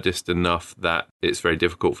absurdist enough that it's very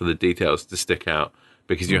difficult for the details to stick out,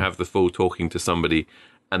 because you have the fool talking to somebody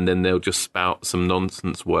and then they'll just spout some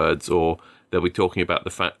nonsense words, or they'll be talking about the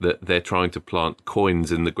fact that they're trying to plant coins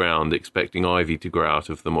in the ground, expecting ivy to grow out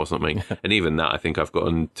of them or something. And even that, I think I've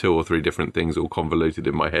gotten 2 or 3 different things all convoluted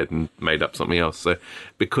in my head and made up something else. So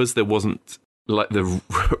because there wasn't like the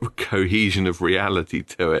cohesion of reality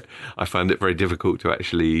to it, I found it very difficult to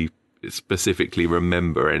actually specifically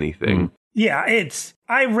remember anything. Yeah,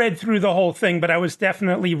 I read through the whole thing, but I was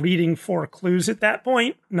definitely reading for clues at that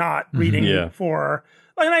point, not reading for...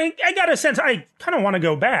 And I got a sense, I kind of want to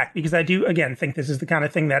go back, because I do, again, think this is the kind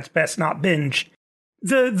of thing that's best not binged.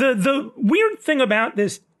 The weird thing about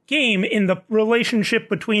this game in the relationship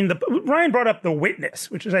between Ryan brought up The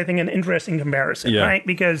Witness, which is, I think, an interesting comparison, right?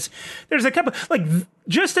 Because there's a couple, like,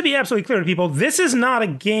 just to be absolutely clear to people, this is not a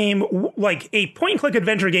game, like a point-and-click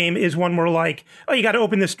adventure game is one where, like, oh, you got to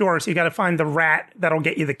open this door, so you got to find the rat that'll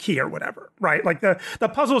get you the key or whatever, right? Like, the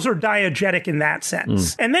puzzles are diegetic in that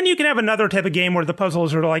sense. And then you can have another type of game where the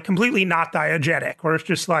puzzles are, like, completely not diegetic, where it's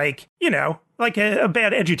just like, like a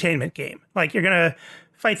bad edutainment game. Like, you're going to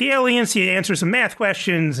fight the aliens, you answer some math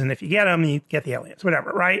questions, and if you get them, you get the aliens,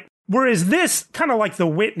 whatever, right? Whereas this, kind of like The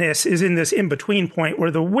Witness, is in this in-between point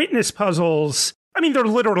where the Witness puzzles, I mean, they're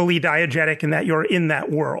literally diegetic in that you're in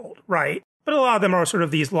that world, right? But a lot of them are sort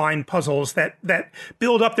of these line puzzles that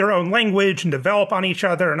build up their own language and develop on each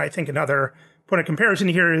other. And I think another point of comparison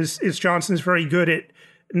here is Johnson's very good at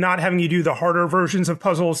not having you do the harder versions of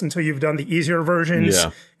puzzles until you've done the easier versions.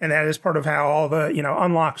 Yeah. And that is part of how all the,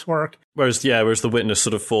 unlocks work. Whereas The Witness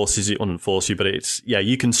sort of forces you, wouldn't force you, but it's,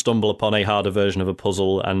 you can stumble upon a harder version of a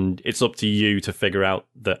puzzle, and it's up to you to figure out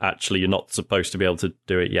that actually you're not supposed to be able to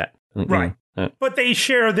do it yet. Right. Yeah. But they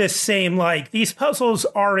share this same, like, these puzzles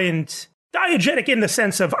aren't diegetic in the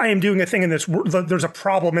sense of I am doing a thing in this world, there's a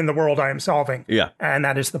problem in the world I am solving. Yeah. And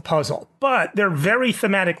that is the puzzle. But they're very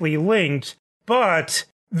thematically linked, but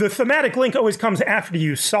the thematic link always comes after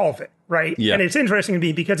you solve it, right? Yeah. And it's interesting to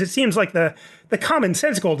me because it seems like the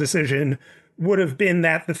commonsensical decision would have been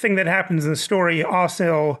that the thing that happens in the story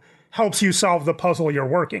also helps you solve the puzzle you're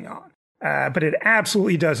working on, but it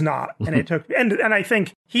absolutely does not. And it took, and I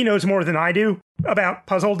think he knows more than I do about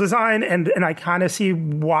puzzle design, and I kind of see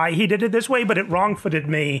why he did it this way, but it wrong-footed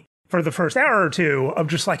me for the first hour or two of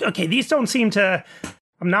just like, okay, these don't seem to,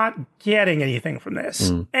 I'm not getting anything from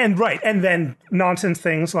this. And then nonsense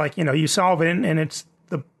things like, you solve it and it's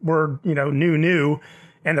the word, new,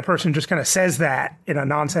 and the person just kind of says that in a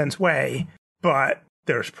nonsense way. But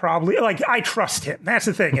there's probably, like, I trust him. That's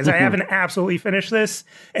the thing, is I haven't absolutely finished this.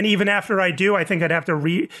 And even after I do, I think I'd have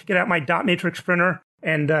to get out my dot matrix printer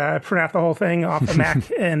and print out the whole thing off the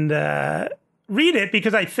Mac and read it,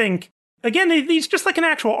 because I think, again, he's just like an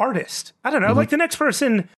actual artist. I don't know, like the next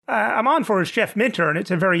person I'm on for is Jeff Minter, and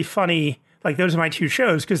it's a very funny, like, those are my two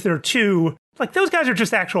shows, because they're two, like, those guys are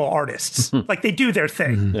just actual artists. Like, they do their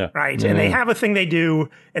thing, right? And they have a thing they do,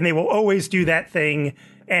 and they will always do that thing,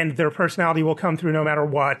 and their personality will come through no matter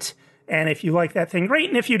what. And if you like that thing, great,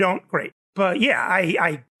 and if you don't, great. But yeah,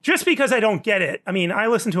 I just because I don't get it, I mean, I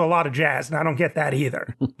listen to a lot of jazz, and I don't get that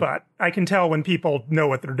either. But I can tell when people know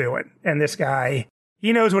what they're doing. And this guy,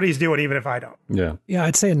 he knows what he's doing, even if I don't. Yeah,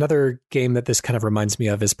 I'd say another game that this kind of reminds me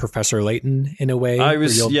of is Professor Layton, in a way. Where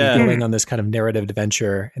you'll be going on this kind of narrative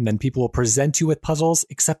adventure, and then people will present you with puzzles,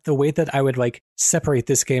 except the way that I would like separate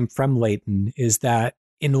this game from Layton is that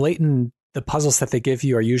in Layton, the puzzles that they give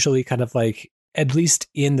you are usually kind of like, at least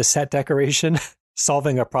in the set decoration,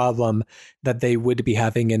 solving a problem that they would be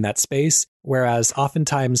having in that space. Whereas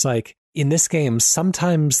oftentimes, like, in this game,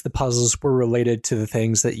 sometimes the puzzles were related to the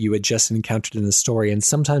things that you had just encountered in the story, and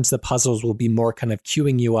sometimes the puzzles will be more kind of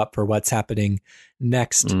queuing you up for what's happening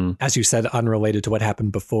next, as you said, unrelated to what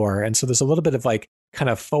happened before. And so there's a little bit of like kind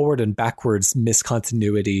of forward and backwards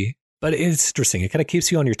miscontinuity, but it's interesting. It kind of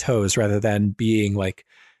keeps you on your toes rather than being like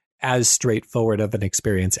as straightforward of an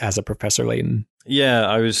experience as a Professor Layton. Yeah,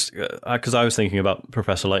 I was thinking about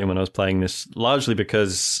Professor Layton when I was playing this, largely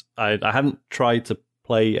because I hadn't tried to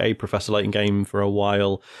play a Professor Layton game for a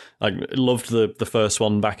while. I loved the first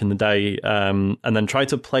one back in the day, and then tried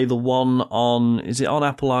to play the one on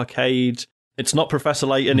Apple Arcade? It's not Professor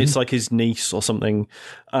Layton, it's like his niece or something.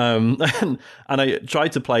 And I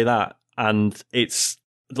tried to play that, and it's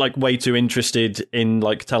like way too interested in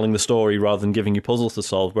like telling the story rather than giving you puzzles to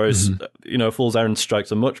solve. Whereas, Fool's Errand strikes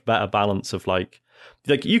a much better balance of like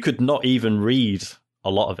you could not even read a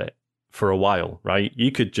lot of it for a while, right?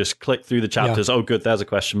 You could just click through the chapters. Oh, good, there's a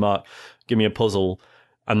question mark. Give me a puzzle,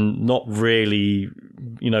 and not really,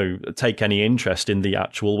 take any interest in the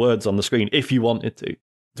actual words on the screen if you wanted to,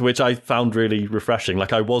 which I found really refreshing.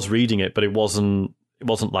 Like, I was reading it, but it wasn't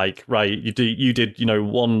like, right, you did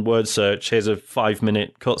one word search, here's a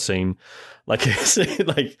 5-minute cutscene. Like, it's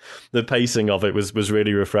like the pacing of it was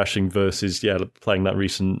really refreshing versus playing that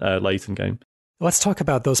recent Layton game. Let's talk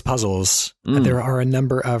about those puzzles. There are a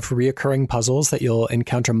number of reoccurring puzzles that you'll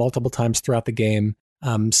encounter multiple times throughout the game,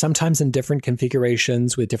 sometimes in different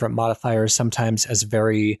configurations with different modifiers, sometimes as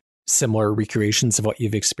very similar recreations of what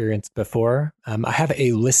you've experienced before. I have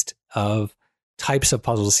a list of types of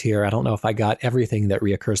puzzles here. I don't know if I got everything that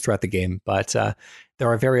reoccurs throughout the game, but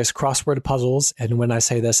there are various crossword puzzles. And when I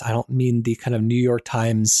say this, I don't mean the kind of New York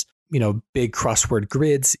Times, big crossword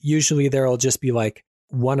grids. Usually there'll just be like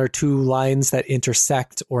one or two lines that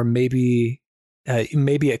intersect, or maybe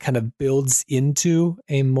it kind of builds into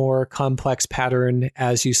a more complex pattern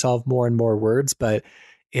as you solve more and more words. But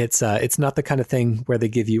it's not the kind of thing where they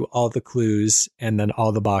give you all the clues and then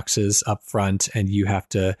all the boxes up front, and you have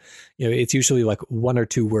to, it's usually like one or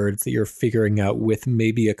two words that you're figuring out with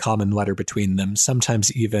maybe a common letter between them,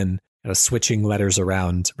 sometimes even switching letters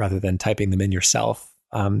around rather than typing them in yourself.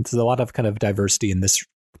 There's a lot of kind of diversity in this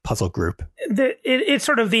puzzle group. It's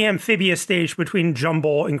sort of the amphibious stage between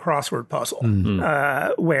jumble and crossword puzzle,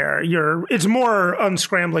 where it's more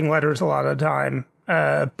unscrambling letters a lot of the time,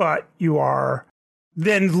 but you are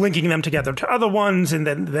then linking them together to other ones, and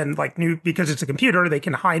then like new, because it's a computer, they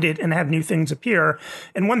can hide it and have new things appear.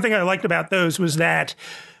 And one thing I liked about those was that,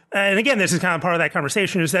 and again, this is kind of part of that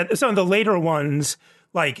conversation, is that some of the later ones,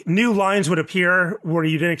 like new lines would appear where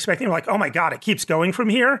you didn't expect them, like, oh my God, it keeps going from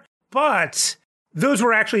here. But those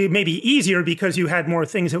were actually maybe easier because you had more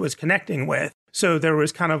things it was connecting with. So there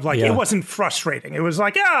was kind of like, it wasn't frustrating. It was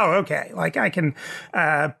like, oh, okay, like I can,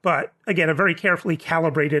 but again, a very carefully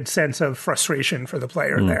calibrated sense of frustration for the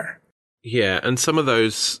player there. Yeah, and some of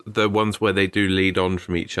those, the ones where they do lead on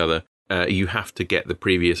from each other, you have to get the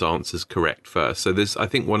previous answers correct first. So this, I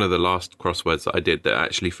think one of the last crosswords that I did that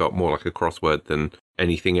actually felt more like a crossword than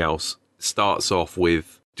anything else, starts off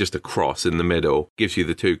with just a cross in the middle, gives you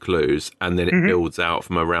the two clues, and then it builds out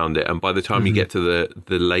from around it. And by the time you get to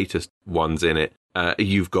the latest ones in it,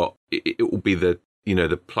 you've got, it will be the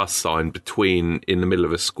the plus sign in the middle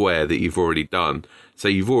of a square that you've already done. So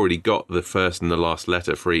you've already got the first and the last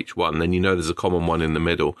letter for each one. Then there's a common one in the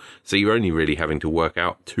middle. So you're only really having to work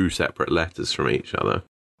out 2 separate letters from each other.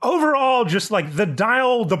 Overall, just like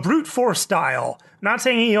the brute force dial. Not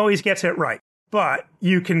saying he always gets it right, but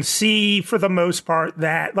you can see for the most part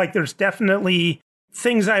that like there's definitely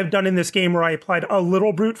things I've done in this game where I applied a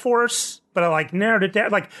little brute force, but I like narrowed it down,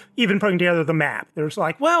 like even putting together the map. There's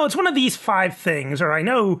like, well, it's one of these 5 things, or I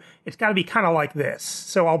know it's got to be kind of like this.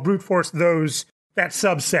 So I'll brute force that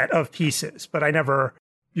subset of pieces, but I never,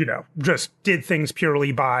 just did things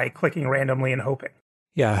purely by clicking randomly and hoping.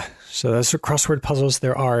 Yeah, so those are crossword puzzles.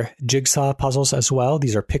 There are jigsaw puzzles as well.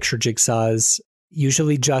 These are picture jigsaws,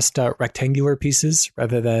 usually just rectangular pieces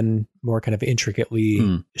rather than more kind of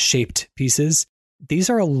intricately shaped pieces. These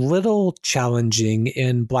are a little challenging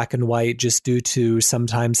in black and white just due to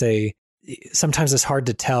sometimes it's hard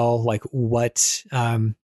to tell like what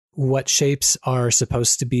shapes are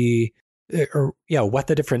supposed to be what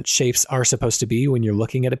the different shapes are supposed to be when you're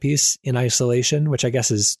looking at a piece in isolation, which I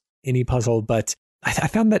guess is any puzzle. But I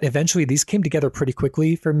found that eventually these came together pretty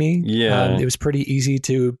quickly for me. Yeah. It was pretty easy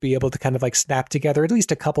to be able to kind of like snap together at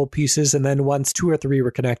least a couple pieces. And then once 2 or 3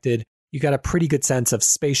 were connected, you got a pretty good sense of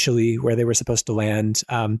spatially where they were supposed to land.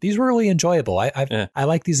 These were really enjoyable. I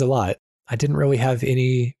like these a lot. I didn't really have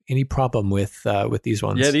any problem with these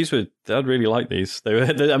ones. Yeah, I'd really like these.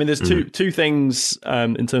 There's two things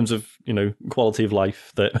in terms of quality of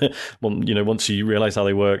life that once you realize how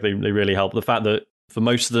they work, they really help. The fact that for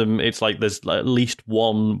most of them, it's like there's at least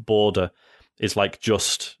one border is like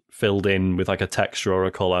just filled in with like a texture or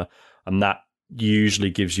a color, and that usually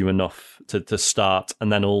gives you enough to start. And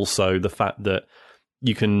then also the fact that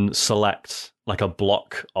you can select like a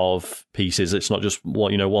block of pieces. It's not just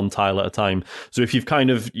one tile at a time. So if you've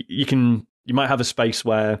you might have a space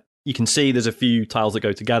where you can see there's a few tiles that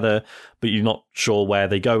go together, but you're not sure where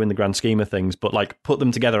they go in the grand scheme of things, but like put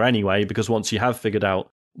them together anyway, because once you have figured out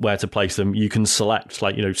where to place them, you can select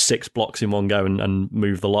 6 blocks in one go and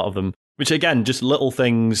move the lot of them, which again, just little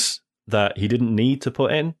things that he didn't need to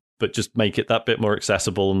put in, but just make it that bit more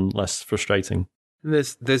accessible and less frustrating.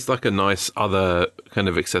 There's like a nice other kind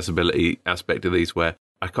of accessibility aspect of these where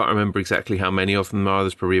I can't remember exactly how many of them are.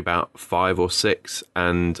 There's probably about 5 or 6,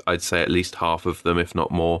 and I'd say at least half of them, if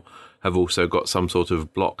not more, have also got some sort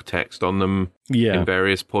of block text on them in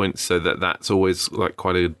various points, so that's always like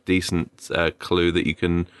quite a decent clue that you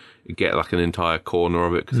can get like an entire corner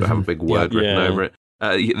of it because they have a big word written over it.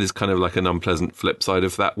 There's kind of like an unpleasant flip side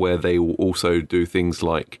of that where they will also do things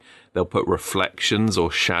like they'll put reflections or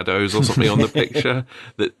shadows or something on the picture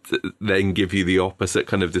that then give you the opposite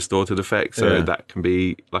kind of distorted effect. So that can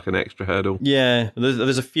be like an extra hurdle. Yeah,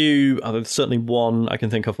 there's a few, there's certainly one I can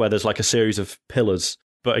think of where there's like a series of pillars.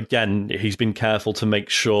 But again, he's been careful to make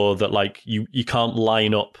sure that like you can't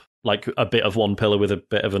line up like a bit of one pillar with a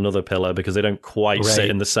bit of another pillar because they don't quite sit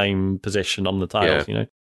in the same position on the tiles,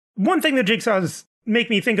 One thing that jigsaws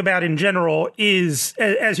make me think about in general is,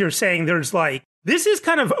 as you're saying, there's like, this is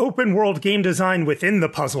kind of open world game design within the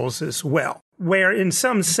puzzles as well, where in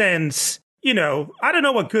some sense, I don't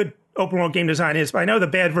know what good open world game design is, but I know the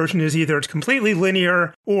bad version is either it's completely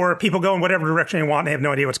linear or people go in whatever direction they want and they have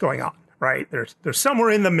no idea what's going on, right? There's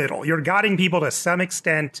somewhere in the middle. You're guiding people to some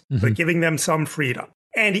extent, but giving them some freedom.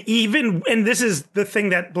 And this is the thing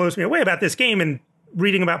that blows me away about this game and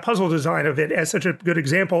reading about puzzle design of it as such a good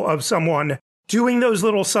example of someone doing those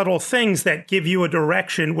little subtle things that give you a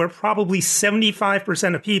direction where probably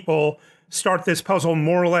 75% of people start this puzzle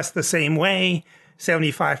more or less the same way.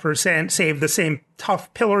 75% save the same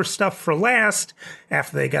tough pillar stuff for last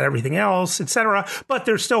after they got everything else, etc. But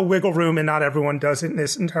there's still wiggle room, and not everyone does it in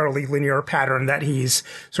this entirely linear pattern that he's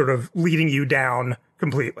sort of leading you down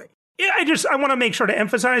completely. I want to make sure to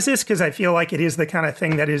emphasize this because I feel like it is the kind of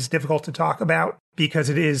thing that is difficult to talk about because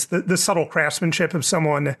it is the subtle craftsmanship of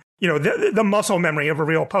someone, the muscle memory of a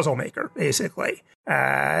real puzzle maker, basically,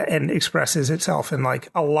 and expresses itself in like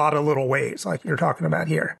a lot of little ways like you're talking about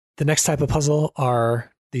here. The next type of puzzle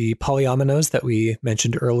are the polyominoes that we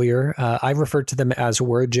mentioned earlier. I referred to them as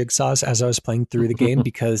word jigsaws as I was playing through the game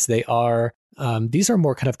because they are, these are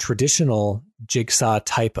more kind of traditional jigsaw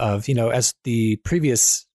type of, as the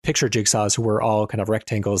previous picture jigsaws were all kind of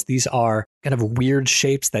rectangles. These are kind of weird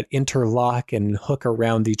shapes that interlock and hook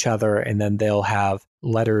around each other, and then they'll have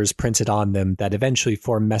letters printed on them that eventually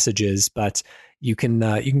form messages. But you can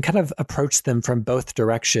kind of approach them from both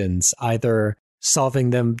directions, either solving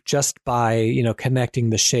them just by connecting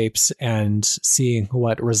the shapes and seeing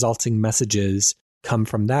what resulting messages come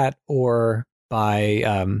from that, or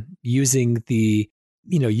by using the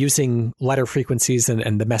using letter frequencies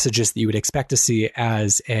and the messages that you would expect to see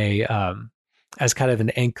as as kind of an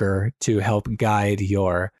anchor to help guide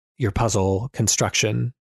your puzzle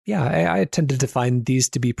construction. Yeah, I tended to find these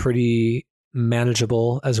to be pretty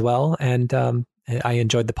manageable as well, and I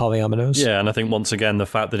enjoyed the polyominoes. Yeah, and I think once again the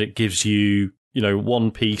fact that it gives you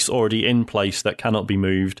one piece already in place that cannot be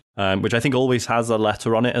moved, which I think always has a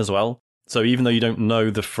letter on it as well. So even though you don't know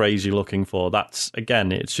the phrase you're looking for,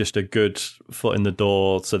 it's just a good foot in the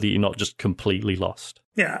door so that you're not just completely lost.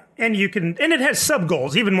 Yeah, and it has sub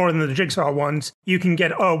goals even more than the Jigsaw ones. You can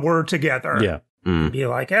get a word together. Yeah. Be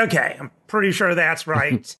like, okay, I'm pretty sure that's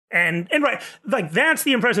right. and right, like that's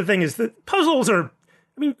the impressive thing is that puzzles are,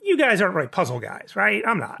 I mean, you guys aren't really puzzle guys, right?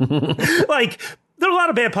 I'm not. Like, there are a lot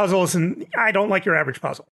of bad puzzles, and I don't like your average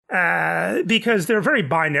puzzle because they're very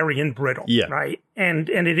binary and brittle, right? And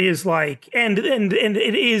it is like, and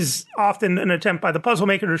it is often an attempt by the puzzle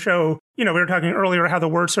maker to show, we were talking earlier how the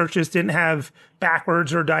word searches didn't have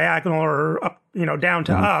backwards or diagonal or up, down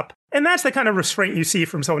to up. And that's the kind of restraint you see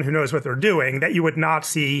from someone who knows what they're doing that you would not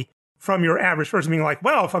see from your average person being like,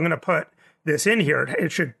 well, if I'm going to put this in here,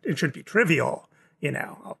 it should be trivial.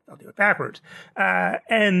 I'll do it backwards.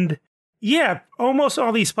 And yeah, almost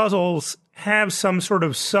all these puzzles have some sort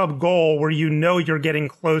of sub goal where you're getting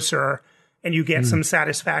closer and you get some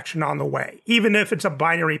satisfaction on the way. Even if it's a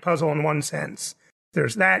binary puzzle in one sense,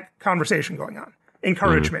 there's that conversation going on.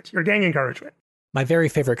 Encouragement. You're getting encouragement. My very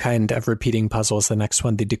favorite kind of repeating puzzle is the next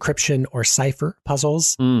one, the decryption or cipher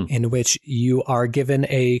puzzles, in which you are given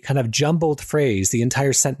a kind of jumbled phrase. The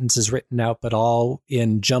entire sentence is written out, but all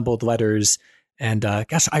in jumbled letters. And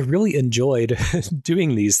gosh, I really enjoyed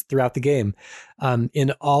doing these throughout the game.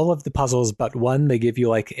 In all of the puzzles but one, they give you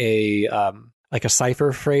like a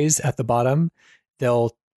cipher phrase at the bottom.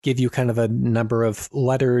 They'll give you kind of a number of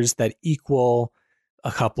letters that equal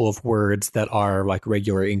a couple of words that are like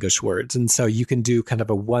regular English words. And so you can do kind of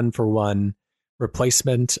a 1-for-1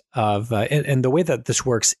 replacement of, and the way that this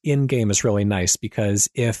works in game is really nice because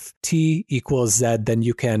if T equals Z, then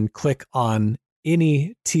you can click on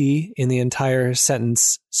any T in the entire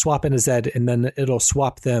sentence, swap in a Z, and then it'll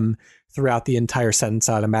swap them throughout the entire sentence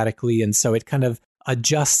automatically. And so it kind of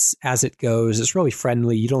adjusts as it goes. It's really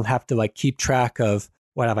friendly. You don't have to like keep track of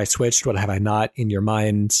what have I switched, what have I not in your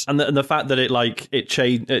mind. And the fact that it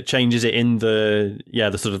changes it in the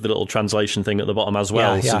sort of the little translation thing at the bottom as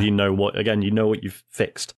well. So you know what you've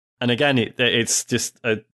fixed. And again, it's just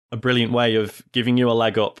a brilliant way of giving you a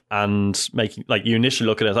leg up and making, like, you initially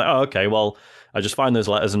look at it as like, oh, okay, well, I just find those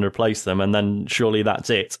letters and replace them, and then surely that's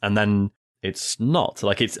it. And then it's not.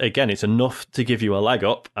 Like, it's enough to give you a leg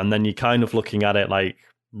up, and then you're kind of looking at it like,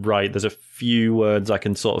 right, there's a few words I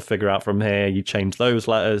can sort of figure out from here. You change those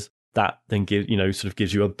letters. That then gives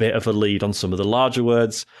you a bit of a lead on some of the larger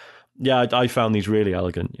words. Yeah, I found these really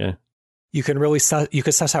elegant, yeah. You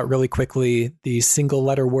can suss out really quickly. The single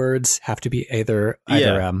letter words have to be either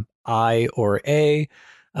I or A.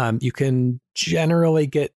 You can generally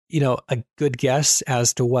get, a good guess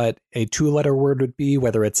as to what a 2-letter word would be,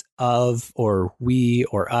 whether it's of or we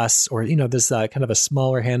or us, or, there's kind of a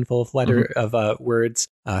smaller handful of words,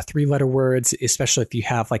 3-letter words, especially if you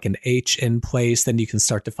have like an H in place, then you can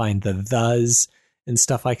start to find the thes and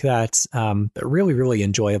stuff like that. But really, really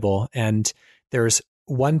enjoyable. And there's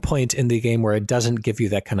one point in the game where it doesn't give you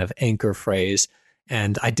that kind of anchor phrase.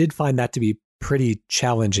 And I did find that to be pretty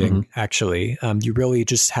challenging, actually. You really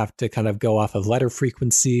just have to kind of go off of letter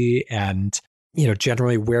frequency and,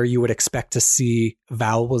 generally where you would expect to see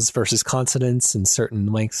vowels versus consonants in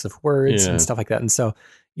certain lengths of words and stuff like that. And so,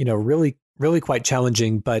 really, really quite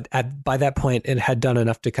challenging. But by that point, it had done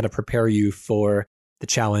enough to kind of prepare you for the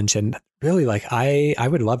challenge. And really, like, I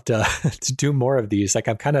would love to to do more of these. Like,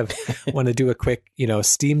 I'm kind of want to do a quick,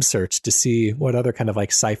 Steam search to see what other kind of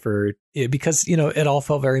like cipher, because, it all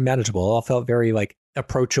felt very manageable. It all felt very like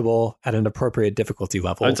approachable at an appropriate difficulty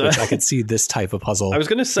level, which I could see this type of puzzle. I was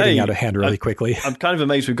going to say, getting out of hand really quickly. I'm kind of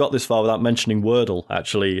amazed we've got this far without mentioning Wordle,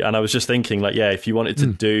 actually. And I was just thinking, like, if you wanted to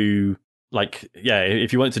do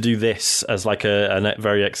if you wanted to do this as like a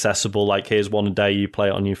very accessible, like, here's one a day, you play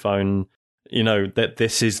it on your phone, that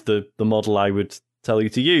this is the model I would tell you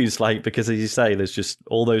to use, like, because as you say, there's just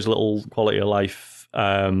all those little quality of life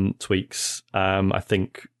tweaks, I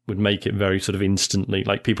think would make it very sort of instantly,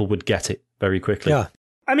 like, people would get it very quickly. Yeah.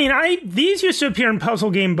 I mean, these used to appear in puzzle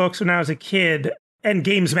game books when I was a kid, and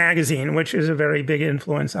Games Magazine, which is a very big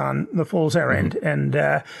influence on The Fool's Errand, and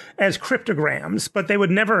as cryptograms, but they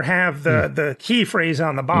would never have the key phrase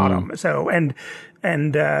on the bottom. So, and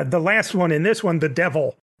the last one in this one, the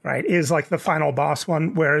devil, right, is like the final boss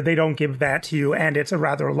one where they don't give that to you, and it's a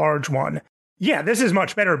rather large one. Yeah, this is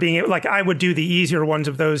much better. Being like, I would do the easier ones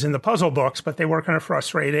of those in the puzzle books, but they were kind of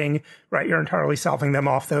frustrating, right? You're entirely solving them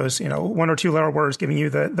off those, 1 or 2 letter words, giving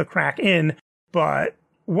you the crack in. But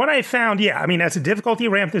what I found, as a difficulty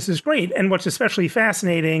ramp, this is great. And what's especially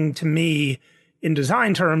fascinating to me in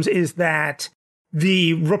design terms is that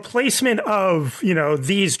the replacement of,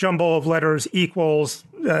 these jumble of letters equals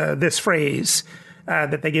this phrase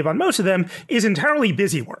that they give on most of them is entirely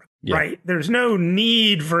busy work. Yeah. Right. There's no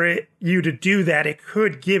need for you to do that. It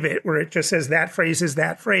could give it where it just says that phrase is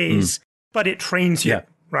that phrase, but it trains you. Yeah.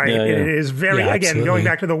 Right. Yeah, yeah. It is very, again, absolutely. Going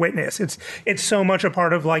back to the witness, it's so much a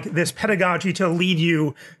part of like this pedagogy to lead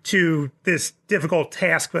you to this difficult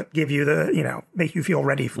task, but give you make you feel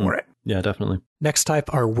ready for it. Yeah, definitely. Next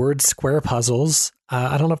type are word square puzzles.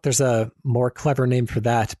 I don't know if there's a more clever name for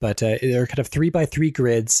that, but they're kind of 3x3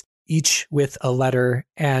 grids, each with a letter,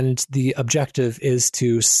 and the objective is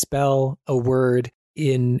to spell a word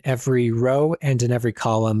in every row and in every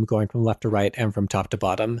column, going from left to right and from top to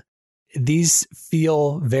bottom. These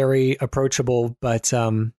feel very approachable, but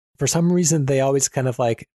for some reason they always kind of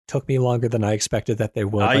like took me longer than I expected that they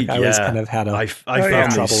would. I always kind of had I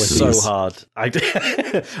found trouble with so these. Hard.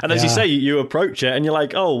 And as you say, you approach it and you're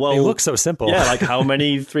like, oh well, they look so simple. Yeah, like how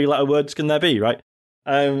many 3-letter words can there be, right?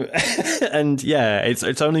 And yeah,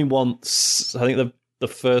 it's only once. I think the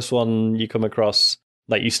first one you come across,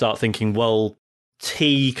 like you start thinking, well,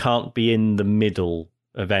 T can't be in the middle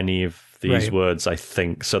of any of these words, I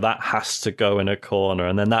think, so that has to go in a corner,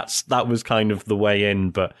 and then that was kind of the way in.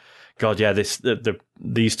 But God, yeah,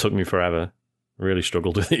 these took me forever. Really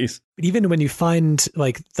struggled with these. But even when you find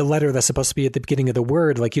like the letter that's supposed to be at the beginning of the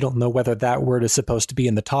word, like you don't know whether that word is supposed to be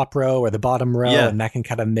in the top row or the bottom row, and that can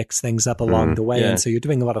kind of mix things up along the way. Yeah. And so you're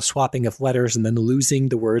doing a lot of swapping of letters and then losing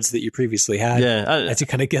the words that you previously had as you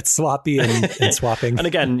kind of get sloppy and swapping. And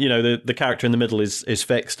again, the character in the middle is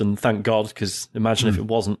fixed, and thank God, because imagine if it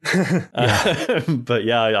wasn't. But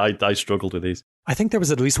yeah, I struggled with these. I think there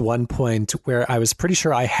was at least one point where I was pretty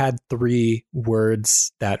sure I had 3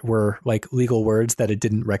 words that were like legal words that it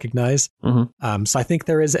didn't recognize. Mm-hmm. So I think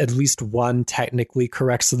there is at least one technically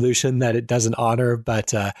correct solution that it doesn't honor, but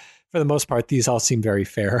for the most part, these all seem very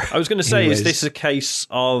fair. I was going to say, is this a case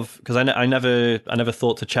of, because I never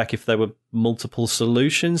thought to check if there were multiple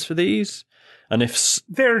solutions for these, and if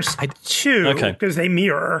there's 2 because they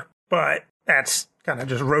mirror, but that's kind of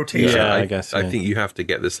just rotation. Yeah, I guess. I think you have to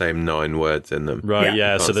get the same 9 words in them. Right,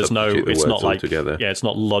 yeah. So there's it's not like, together. Yeah, it's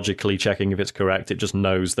not logically checking if it's correct. It just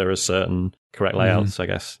knows there are certain correct layouts, I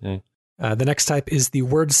guess. Yeah. The next type is the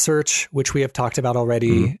word search, which we have talked about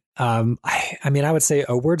already. I would say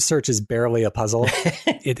a word search is barely a puzzle.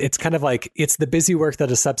 It's kind of like, it's the busy work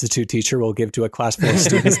that a substitute teacher will give to a class full of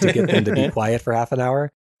students to get them to be quiet for half an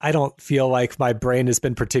hour. I don't feel like my brain has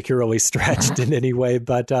been particularly stretched in any way,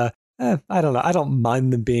 but I don't know. I don't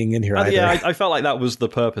mind them being in here either. Yeah, I felt like that was the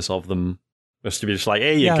purpose of them, was to be just like,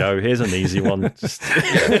 here you go, here's an easy one.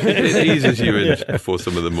 It eases you in before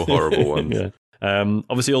some of the more horrible ones.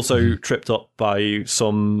 Obviously also tripped up by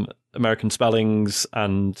some American spellings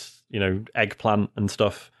and, eggplant and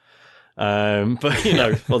stuff. But,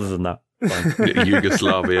 other than that.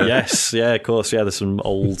 Yugoslavia. Yes, yeah, of course. Yeah, there's some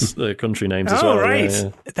old country names as well. Right. Yeah.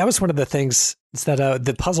 That was one of the things that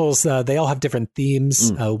the puzzles, they all have different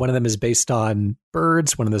themes. One of them is based on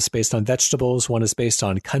birds. One of them is based on vegetables. One is based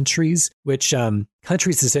on countries, which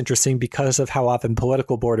countries is interesting because of how often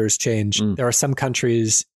political borders change. There are some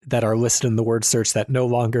countries that are listed in the word search that no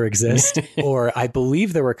longer exist, or I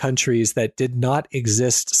believe there were countries that did not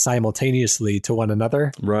exist simultaneously to one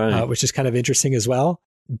another, right? Which is kind of interesting as well.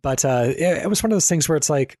 But it was one of those things where it's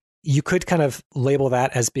like, you could kind of label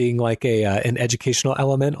that as being like an educational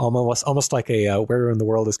element, almost like a where in the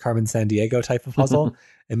world is Carmen Sandiego type of puzzle.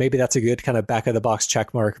 And maybe that's a good kind of back of the box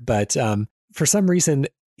check mark. But for some reason,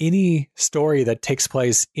 any story that takes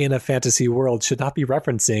place in a fantasy world should not be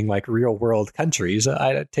referencing like real world countries.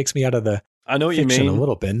 It takes me out of the I know what fiction you mean. A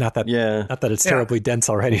little bit. Not that it's terribly dense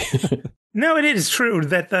already. No, it is true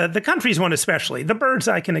that the countries one especially. The birds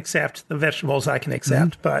I can accept, the vegetables I can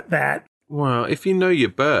accept, but that... Well, if you know your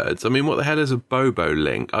birds, I mean, what the hell is a bobo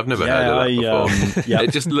link? I've never heard of that before.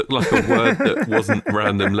 It just looked like a word that wasn't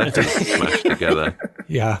random letters smashed together.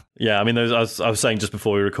 Yeah. Yeah, I mean, I was saying just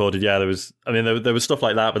before we recorded, there was stuff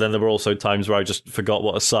like that, but then there were also times where I just forgot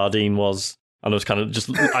what a sardine was. And I was kind of just,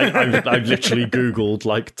 I literally Googled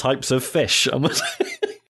like types of fish. And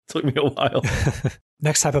took me a while.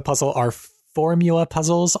 Next type of puzzle are formula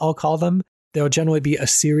puzzles, I'll call them. There'll generally be a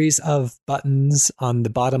series of buttons on the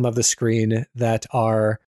bottom of the screen that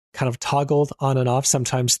are kind of toggled on and off.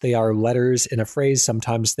 Sometimes they are letters in a phrase.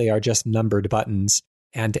 Sometimes they are just numbered buttons.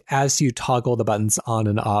 And as you toggle the buttons on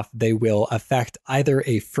and off, they will affect either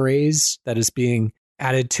a phrase that is being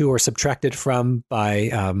added to or subtracted from by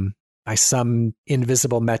some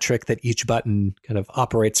invisible metric that each button kind of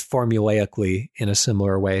operates formulaically in a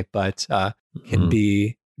similar way, but can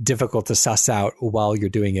be difficult to suss out while you're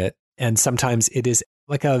doing it. And sometimes it is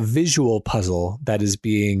like a visual puzzle that is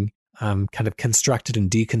being kind of constructed and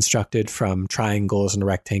deconstructed from triangles and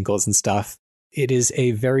rectangles and stuff. It is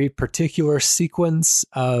a very particular sequence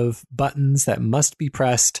of buttons that must be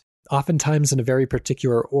pressed, oftentimes in a very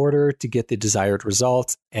particular order to get the desired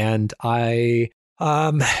result. And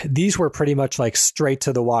these were pretty much like straight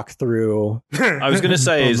to the walkthrough. I was going to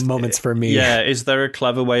say moments for me. Yeah, is there a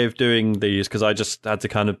clever way of doing these? Because I just had to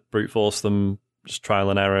kind of brute force them, just trial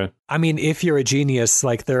and error. I mean, if you're a genius,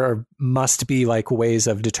 like must be like ways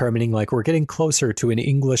of determining like we're getting closer to an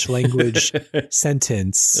English language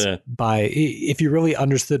sentence by if you really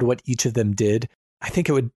understood what each of them did. I think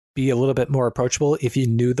it would be a little bit more approachable if you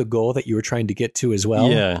knew the goal that you were trying to get to as well.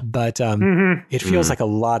 Yeah. But it feels like a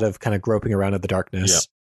lot of kind of groping around in the darkness.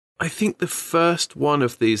 Yeah. I think the first one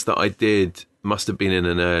of these that I did must have been in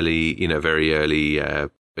an early, very early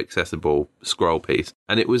accessible scroll piece.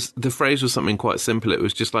 And the phrase was something quite simple. It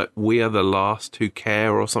was just like, we are the last who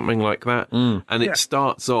care or something like that. And it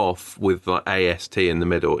starts off with like AST in the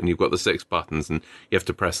middle and you've got the 6 buttons and you have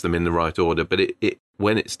to press them in the right order. But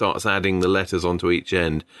when it starts adding the letters onto each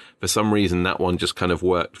end, for some reason, that one just kind of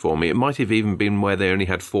worked for me. It might have even been where they only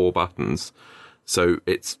had 4 buttons. So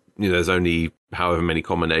it's, there's only however many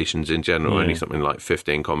combinations in general, only something like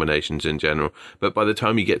 15 combinations in general. But by the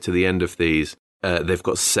time you get to the end of these, they've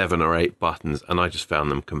got 7 or 8 buttons, and I just found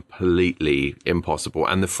them completely impossible.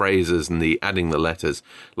 And the phrases and the adding the letters,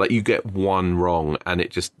 like you get one wrong, and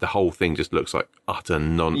the whole thing just looks like utter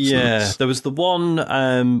nonsense. Yeah, there was the one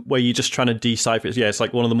where you're just trying to decipher it. Yeah, it's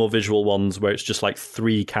like one of the more visual ones where it's just like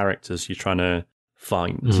 3 characters you're trying to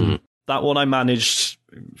find. That one I managed.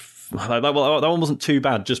 That one wasn't too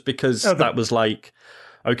bad, just because that was like,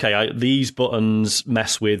 okay, these buttons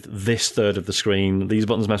mess with this third of the screen, these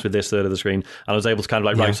buttons mess with this third of the screen, and I was able to kind of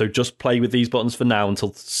like, right, so just play with these buttons for now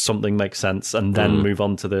until something makes sense, and then move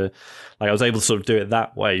on to I was able to sort of do it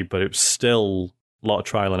that way, but it was still a lot of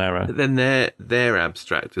trial and error. But then they're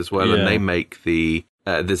abstract as well, and they make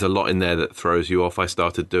there's a lot in there that throws you off. I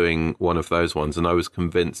started doing one of those ones, and I was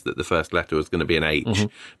convinced that the first letter was going to be an H,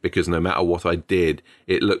 because no matter what I did,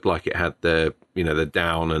 it looked like it had the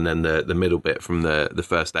down and then the middle bit from the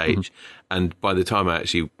first H. And by the time I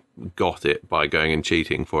actually got it by going and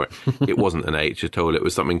cheating for it, it wasn't an H at all. It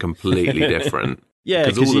was something completely different. Yeah,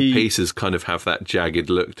 because all the pieces kind of have that jagged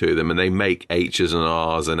look to them, and they make H's and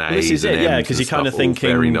R's and A's and M's. Yeah, because you're kind of thinking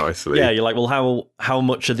very nicely. Yeah, you're like, well, how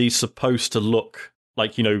much are these supposed to look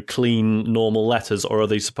like, clean, normal letters, or are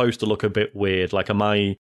they supposed to look a bit weird? Like, am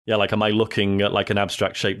I looking at like an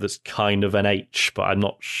abstract shape that's kind of an H, but I'm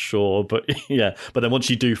not sure. But yeah, but then once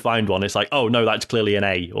you do find one, it's like, oh no, that's clearly an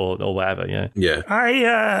A or whatever. Yeah.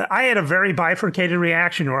 I had a very bifurcated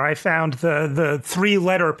reaction where I found the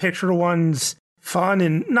 3-letter picture ones fun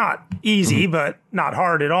and not easy, but not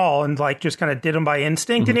hard at all, and like just kind of did them by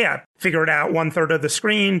instinct. And figured out 1/3 of the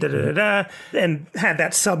screen, and had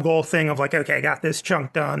that sub goal thing of like, okay, I got this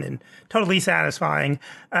chunk done, and totally satisfying.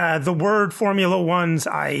 The word formula ones,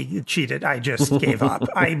 I cheated. I just gave up.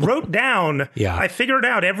 I wrote down. I figured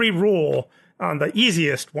out every rule on the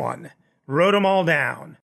easiest one. Wrote them all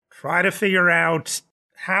down. Try to figure out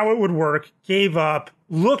how it would work. Gave up.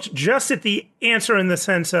 Looked just at the answer in the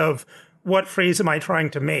sense of, what phrase am I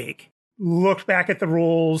trying to make? Looked back at the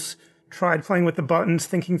rules, tried playing with the buttons,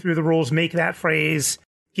 thinking through the rules, make that phrase,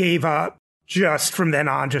 gave up. Just from then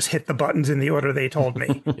on, just hit the buttons in the order they told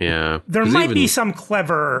me. There might be some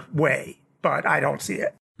clever way, but I don't see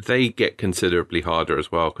it. They get considerably harder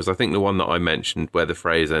as well, because I think the one that I mentioned where the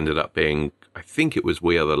phrase ended up being, I think it was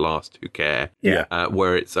 "We are the last who care,"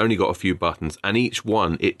 where it's only got a few buttons, and each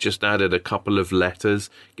one, it just added a couple of letters,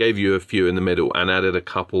 gave you a few in the middle, and added a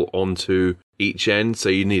couple onto each end. So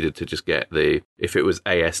you needed to just get if it was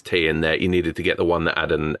AST in there, you needed to get the one that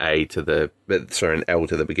added an an L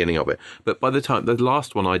to the beginning of it. But by the time, the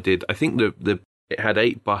last one I did, I think it had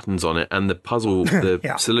 8 buttons on it, and the puzzle,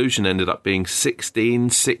 the solution ended up being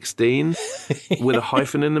 1616 with a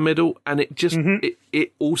hyphen in the middle, and it just,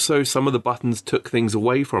 it also, some of the buttons took things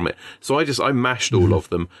away from it. So I mashed all of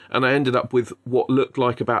them, and I ended up with what looked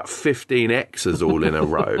like about 15 X's all in a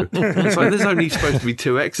row. It's like, there's only supposed to be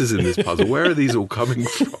 2 X's in this puzzle. Where are these all coming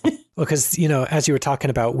from? Well, because, as you were talking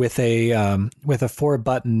about with a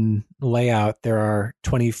 4-button layout, there are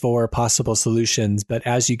 24 possible solutions, but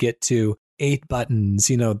as you get to 8 buttons,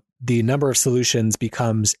 the number of solutions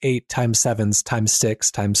becomes 8 times 7 times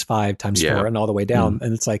 6 times 5 times 4 and all the way down.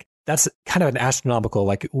 And it's like, that's kind of an astronomical,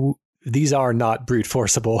 like, these are not brute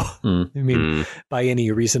forceable. I mean, by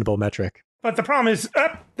any reasonable metric. But the problem is,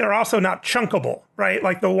 they're also not chunkable, right?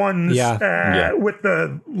 Like the ones with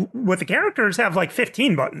the characters have like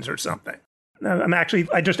 15 buttons or something.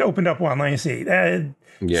 I just opened up one. Let me see. 16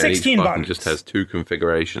 each button buttons. Just has 2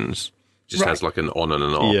 configurations. Just has like an on and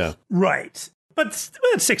an off. Yeah. Right. But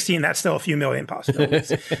at 16, that's still a few million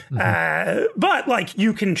possibilities. But like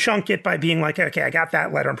you can chunk it by being like, okay, I got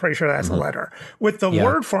that letter. I'm pretty sure that's a letter. With the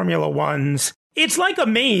word formula ones, it's like a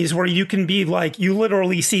maze where you can be like, you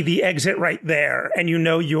literally see the exit right there, and you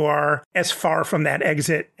know you are as far from that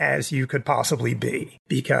exit as you could possibly be,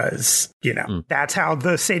 because, you know, that's how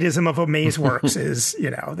the sadism of a maze works is, you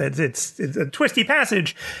know, that it's a twisty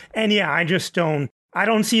passage. And I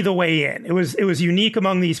don't see the way in. It was unique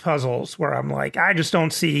among these puzzles where I'm like, I just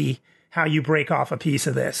don't see how you break off a piece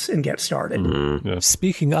of this and get started.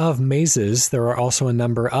 Speaking of mazes, there are also a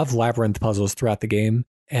number of labyrinth puzzles throughout the game.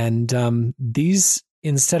 And these,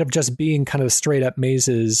 instead of just being kind of straight up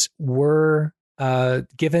mazes, were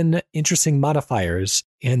given interesting modifiers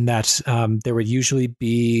in that there would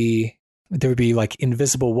be like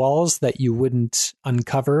invisible walls that you wouldn't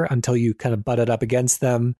uncover until you kind of butted up against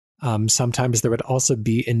them. Sometimes there would also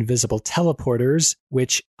be invisible teleporters,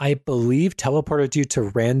 which I believe teleported you to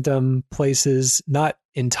random places, not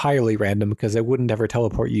entirely random because it wouldn't ever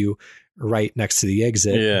teleport you right next to the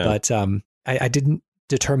exit. But I didn't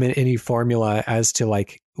determine any formula as to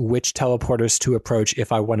like which teleporters to approach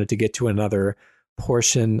if I wanted to get to another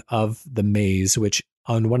portion of the maze, which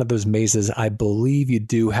on one of those mazes, I believe you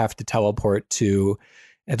do have to teleport to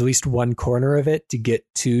at least one corner of it to get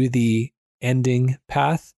to the ending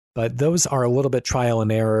path. But those are a little bit trial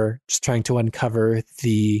and error, just trying to uncover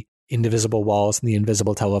the invisible walls and the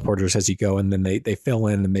invisible teleporters as you go. And then they fill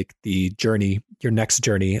in and make the journey, your next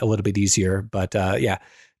journey, a little bit easier. But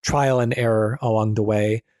trial and error along the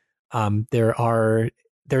way.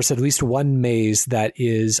 There's at least one maze that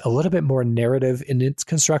is a little bit more narrative in its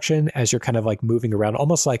construction as you're kind of like moving around,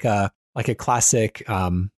 almost like a classic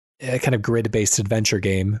kind of grid-based adventure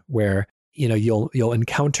game where, you know, you'll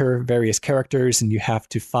encounter various characters and you have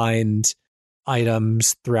to find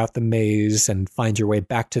items throughout the maze and find your way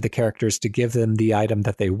back to the characters to give them the item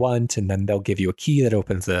that they want, and then they'll give you a key that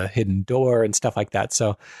opens a hidden door and stuff like that.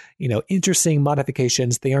 So, you know, interesting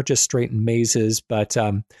modifications. They aren't just straight mazes, but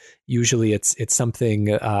usually it's something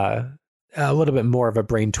a little bit more of a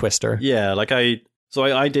brain twister. Yeah, like I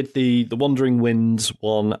did the Wandering Winds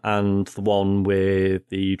one and the one with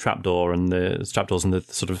the trapdoor and the trapdoors and the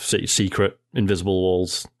sort of secret invisible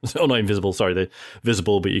walls. Oh, not invisible, sorry, they're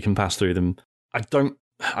visible, but you can pass through them.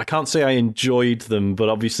 I can't say I enjoyed them, but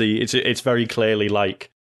obviously it's very clearly like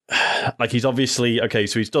he's obviously, okay,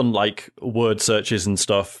 so he's done like word searches and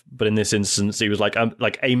stuff, but in this instance he was like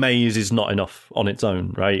a maze is not enough on its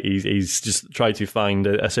own, right? He's just tried to find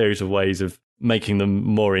a series of ways of making them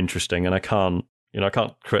more interesting, and I can't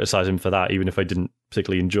criticize him for that, even if I didn't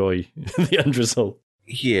particularly enjoy the end result.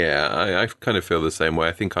 Yeah, I kind of feel the same way.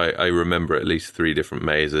 I think I remember at least 3 different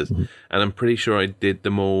mazes, and I'm pretty sure I did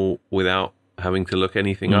them all without having to look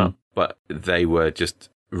anything up, but they were just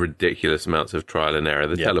ridiculous amounts of trial and error.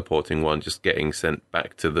 The teleporting one, just getting sent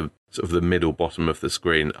back to the sort of the middle bottom of the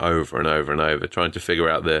screen over and over and over, trying to figure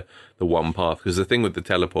out the one path. Because the thing with the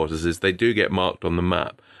teleporters is they do get marked on the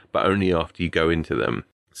map, but only after you go into them.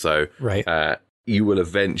 So you will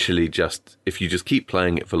eventually if you just keep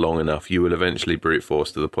playing it for long enough, you will eventually brute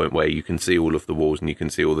force to the point where you can see all of the walls and you can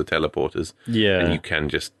see all the teleporters. Yeah. And you can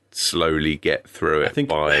just slowly get through it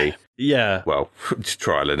by just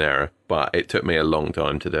trial and error. But it took me a long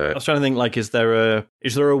time to do it. I was trying to think, like, is there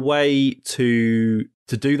a way to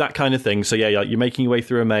do that kind of thing? So like you're making your way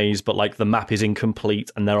through a maze, but like the map is incomplete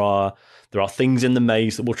and there are things in the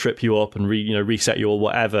maze that will trip you up and reset you or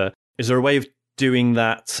whatever. Is there a way of doing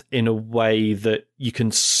that in a way that you can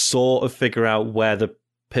sort of figure out where the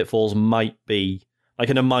pitfalls might be, like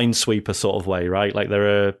in a minesweeper sort of way, right? Like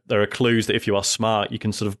there are clues that if you are smart, you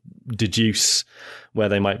can sort of deduce where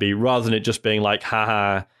they might be, rather than it just being like,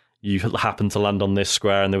 haha, you happened to land on this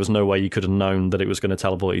square and there was no way you could have known that it was going to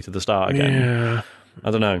teleport you to the start again. Yeah.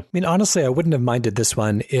 I don't know. I mean, honestly, I wouldn't have minded this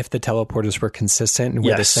one if the teleporters were consistent and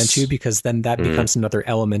where they sent you, because then that becomes another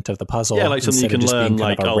element of the puzzle. Yeah, like something you can learn,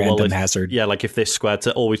 like, random hazard. Yeah, like if this square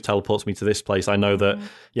always teleports me to this place, I know that,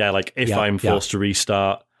 like if I'm forced to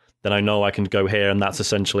restart, then I know I can go here, and that's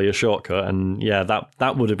essentially a shortcut. And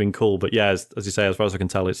that would have been cool. But as you say, as far as I can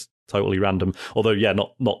tell, it's totally random. Although,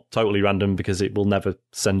 not totally random, because it will never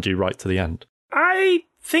send you right to the end. I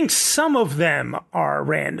think some of them are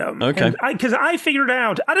random. Okay. Because I figured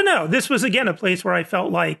out, I don't know, this was again a place where I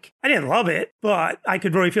felt like I didn't love it, but I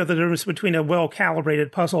could really feel the difference between a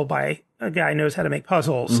well-calibrated puzzle by a guy who knows how to make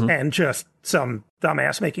puzzles and just some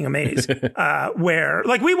dumbass making a maze. Where,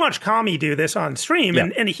 like, we watched Kami do this on stream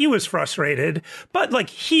and he was frustrated, but like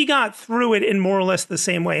he got through it in more or less the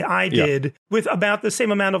same way I did with about the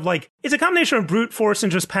same amount of like, it's a combination of brute force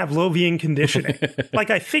and just Pavlovian conditioning.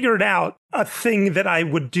 Like I figured out a thing that I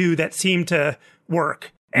would do that seemed to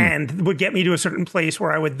work and would get me to a certain place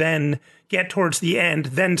where I would then get towards the end,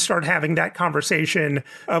 then start having that conversation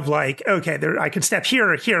of like, okay, there, I could step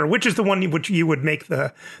here or here, which is the one which you would make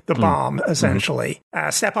the bomb, essentially.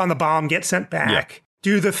 Step on the bomb, get sent back,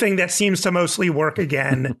 do the thing that seems to mostly work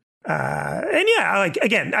again. And yeah, like,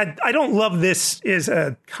 again, I don't love this as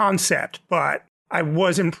a concept, but I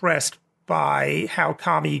was impressed by how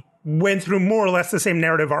Kami went through more or less the same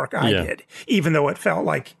narrative arc I did, even though it felt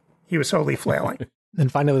like he was totally flailing. And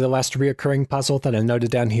finally, the last reoccurring puzzle that I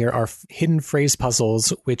noted down here are hidden phrase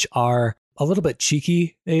puzzles, which are a little bit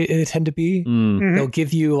cheeky, they tend to be. They'll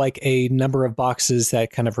give you like a number of boxes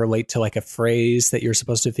that kind of relate to like a phrase that you're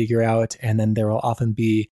supposed to figure out. And then there will often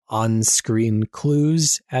be on-screen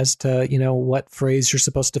clues as to, you know, what phrase you're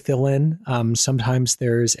supposed to fill in. Sometimes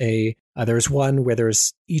there's one where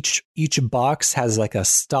there's each box has like a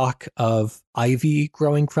stalk of ivy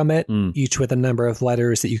growing from it, each with a number of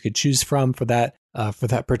letters that you could choose from for that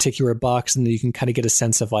particular box. And then you can kind of get a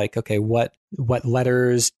sense of like, okay, what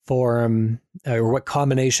letters form or what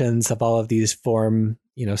combinations of all of these form,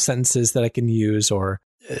 you know, sentences that I can use. Or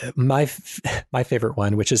my favorite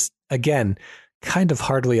one, which is, again, kind of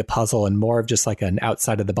hardly a puzzle and more of just like an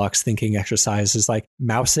outside of the box thinking exercise, is like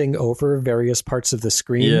mousing over various parts of the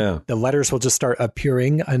screen. The letters will just start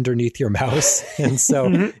appearing underneath your mouse. And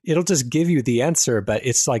so it'll just give you the answer, but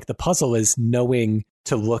it's like the puzzle is knowing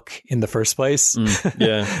to look in the first place,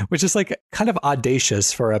 which is like kind of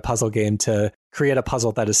audacious for a puzzle game to create a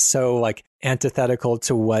puzzle that is so like antithetical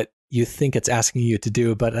to what you think it's asking you to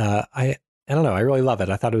do. But I don't know. I really love it.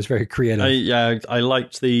 I thought it was very creative. I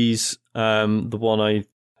liked these. The one I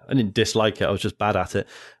didn't dislike it. I was just bad at it.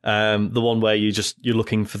 The one where you're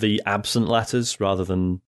looking for the absent letters rather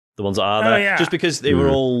than the ones that are there. Just because they were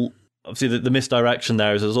all, obviously the misdirection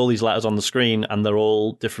there is there's all these letters on the screen and they're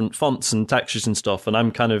all different fonts and textures and stuff. And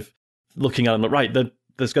I'm kind of looking at them like, right,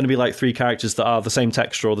 there's going to be like 3 characters that are the same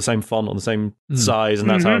texture or the same font or the same size. And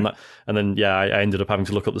that's how that. And then, I ended up having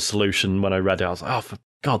to look up the solution when I read it. I was like, oh, for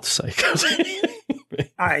God's sake.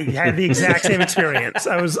 I had the exact same experience.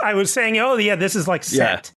 I was saying, oh yeah, this is like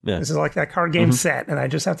set. This is like that card game set, and I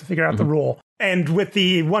just have to figure out the rule. And with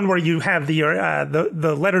the one where you have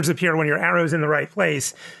the letters appear when your arrow's in the right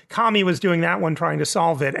place, Kami was doing that one trying to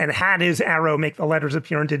solve it, and had his arrow make the letters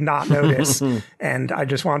appear and did not notice. And I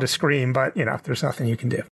just wanted to scream, but you know, there's nothing you can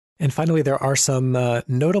do. And finally, there are some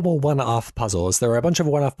notable one-off puzzles. There are a bunch of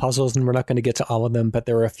one-off puzzles, and we're not going to get to all of them, but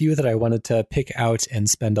there are a few that I wanted to pick out and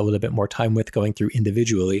spend a little bit more time with going through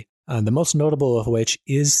individually. The most notable of which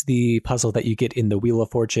is the puzzle that you get in the Wheel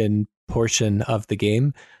of Fortune portion of the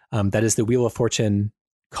game. That is the Wheel of Fortune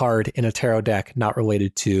card in a tarot deck, not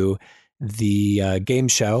related to the game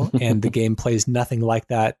show, and the game plays nothing like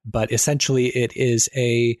that, but essentially it is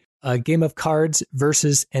a game of cards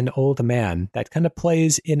versus an old man that kind of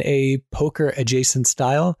plays in a poker adjacent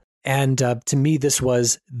style. And to me, this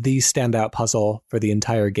was the standout puzzle for the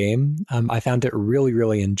entire game. I found it really,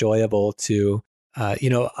 really enjoyable to,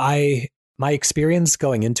 my experience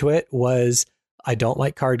going into it was, I don't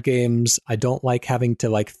like card games. I don't like having to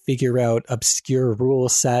like figure out obscure rule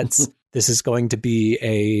sets. This is going to be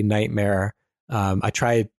a nightmare. I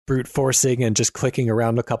tried brute forcing and just clicking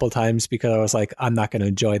around a couple times because I was like, I'm not going to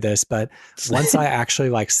enjoy this. But once I actually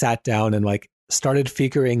like sat down and like started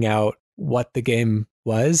figuring out what the game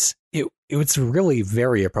was, it was really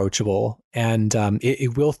very approachable, and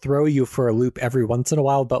it will throw you for a loop every once in a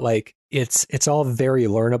while. But like it's all very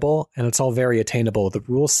learnable and it's all very attainable. The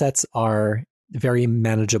rule sets are very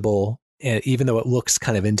manageable, even though it looks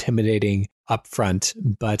kind of intimidating up front.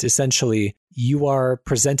 But essentially, you are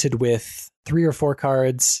presented with 3 or 4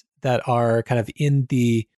 cards that are kind of in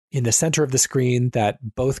the center of the screen that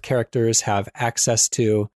both characters have access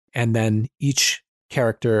to. And then each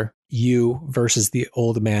character, you versus the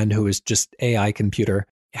old man who is just AI computer,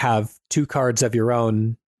 have 2 cards of your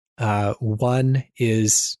own. One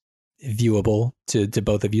is viewable to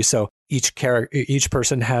both of you. So each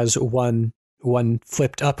person has one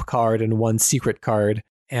flipped up card and one secret card.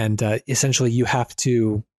 And essentially you have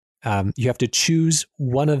to choose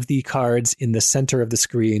one of the cards in the center of the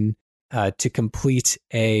screen to complete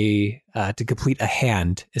a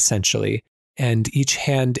hand, essentially. and each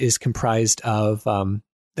hand is comprised of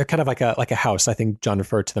they're kind of like a house. I think John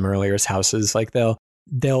referred to them earlier as houses. Like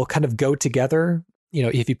they'll kind of go together.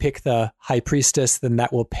 If you pick the high priestess, then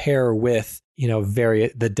that will pair with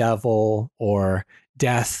the devil or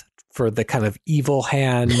death for the kind of evil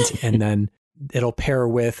hand, and then it'll pair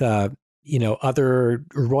with other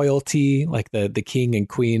royalty, like the king and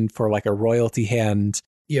queen for like a royalty hand.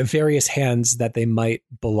 Various hands that they might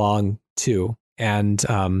belong to. And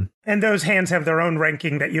those hands have their own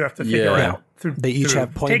ranking that you have to figure out. They each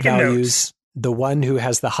have point values. Notes. The one who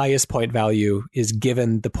has the highest point value is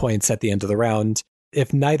given the points at the end of the round.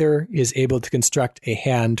 If neither is able to construct a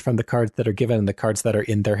hand from the cards that are given and the cards that are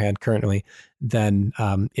in their hand currently, then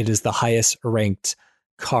it is the highest ranked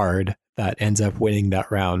card that ends up winning that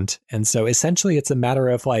round. And so essentially it's a matter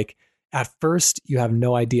of like, at first you have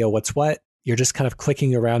no idea what's what. You're just kind of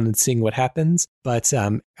clicking around and seeing what happens. But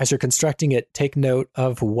as you're constructing it, take note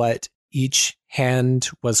of what each hand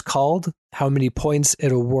was called, how many points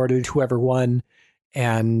it awarded whoever won,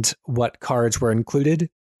 and what cards were included.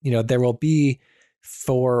 There will be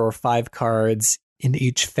 4 or 5 cards in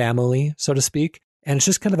each family, so to speak. And it's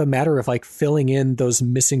just kind of a matter of like filling in those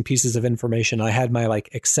missing pieces of information. I had my like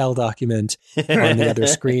Excel document on the other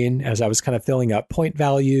screen as I was kind of filling up point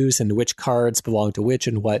values and which cards belong to which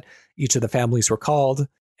and what each of the families were called.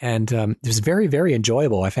 And it was very, very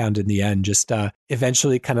enjoyable, I found in the end, just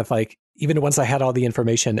eventually kind of like, even once I had all the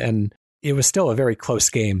information, and it was still a very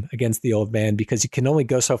close game against the old man because you can only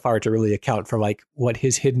go so far to really account for like what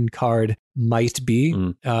his hidden card might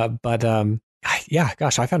be. Yeah,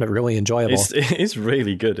 gosh, I found it really enjoyable. It's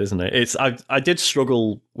really good, isn't it? I did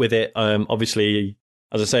struggle with it, obviously,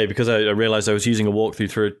 as I say, because I realized I was using a walkthrough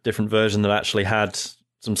through a different version that actually had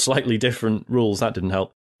some slightly different rules. That didn't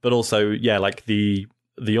help. But also, yeah, like the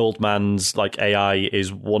old man's like AI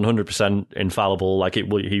is 100% infallible. Like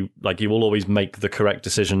he will always make the correct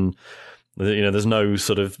decision. There's no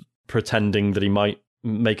sort of pretending that he might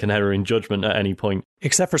make an error in judgment at any point.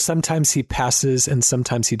 Except for sometimes he passes and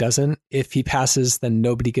sometimes he doesn't. If he passes, then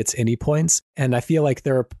nobody gets any points. And I feel like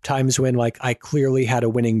there are times when like I clearly had a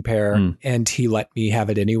winning pair and he let me have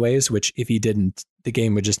it anyways, which if he didn't, the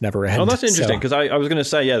game would just never end. Oh, that's interesting, because I was going to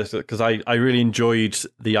say, because I really enjoyed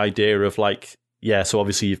the idea of like, so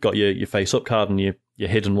obviously you've got your face-up card and your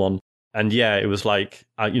hidden one. And yeah, it was like,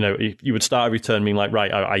 you would start every turn being like,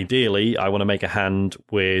 right, ideally, I want to make a hand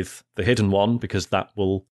with the hidden one because that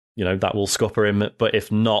will scupper him. But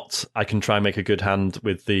if not, I can try and make a good hand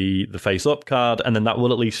with the face-up card, and then that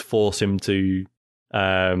will at least force him to,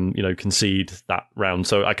 concede that round.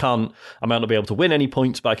 So I might not be able to win any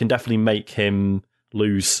points, but I can definitely make him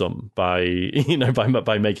lose some by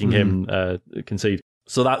making him concede.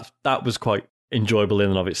 So that was quite enjoyable in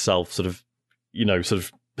and of itself. Sort of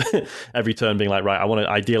every turn being like, right, I want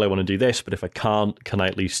to do this, but if I can't, can I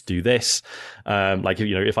at least do this?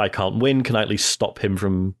 If I can't win, can I at least stop him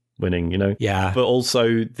from winning? Yeah. But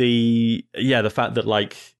also the fact that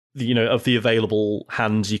of the available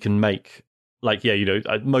hands you can make,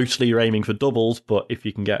 mostly you're aiming for doubles, but if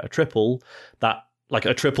you can get a triple, that like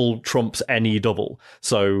a triple trumps any double.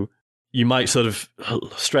 So you might sort of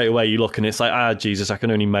straight away you look and it's like, Jesus, I can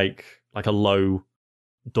only make like a low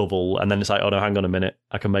double, and then it's like, oh no, hang on a minute,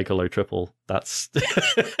 I can make a low triple. That's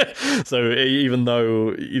so even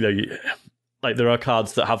though there are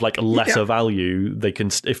cards that have like a lesser value, they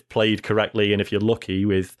can, if played correctly and if you're lucky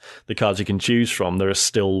with the cards you can choose from, there are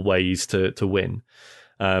still ways to win.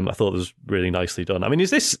 I thought it was really nicely done. I mean,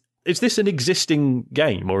 is this an existing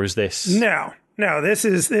game, or is this no this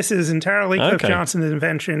is entirely Cliff Johnson's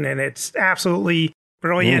invention, and it's absolutely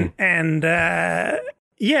brilliant. And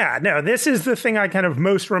this is the thing I kind of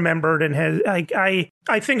most remembered, and I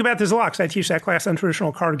think about this a lot because I teach that class on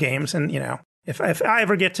traditional card games, and if I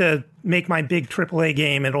ever get to make my big AAA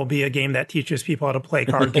game, it'll be a game that teaches people how to play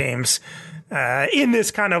card games in this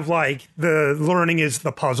kind of like the learning is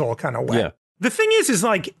the puzzle kind of way. Yeah. The thing is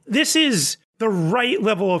like this is the right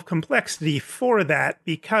level of complexity for that,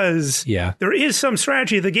 because there is some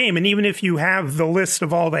strategy of the game, and even if you have the list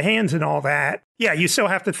of all the hands and all that, you still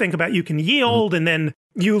have to think about you can yield, and then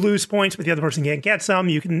you lose points, but the other person can't get some.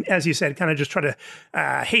 You can, as you said, kind of just try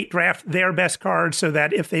to hate draft their best cards so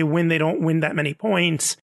that if they win, they don't win that many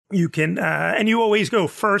points. You can, and you always go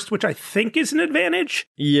first, which I think is an advantage.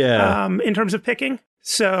 Yeah. In terms of picking.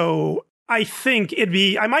 So I think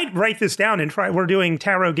I might write this down and try. We're doing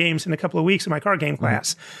tarot games in a couple of weeks in my card game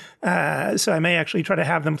class. So I may actually try to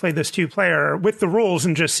have them play this 2-player with the rules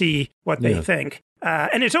and just see what they think.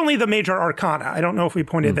 And it's only the major arcana. I don't know if we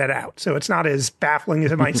pointed that out. So it's not as baffling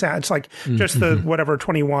as it might sound. It's like just the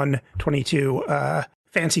 21, 22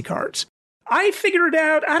 fancy cards. I figured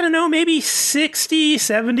out, I don't know, maybe 60,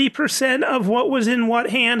 70% of what was in what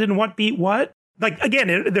hand and what beat what. Like,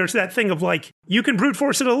 again, there's that thing of like, you can brute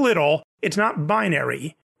force it a little. It's not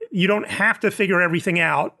binary. You don't have to figure everything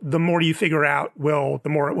out. The more you figure out, the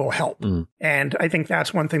more it will help. And I think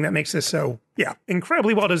that's one thing that makes this so,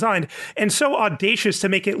 incredibly well designed and so audacious to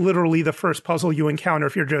make it literally the first puzzle you encounter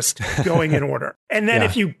if you're just going in order. And then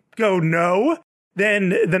if you go no, then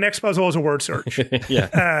the next puzzle is a word search.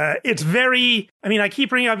 It's very, I mean, I keep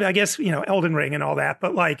bringing up, I guess, Elden Ring and all that,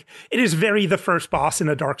 but like, it is very the first boss in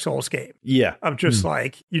a Dark Souls game. Yeah. Of just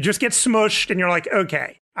like, you just get smushed and you're like,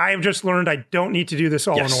 okay, I have just learned I don't need to do this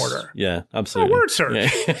all in order. Yeah, absolutely. A word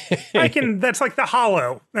search. That's like the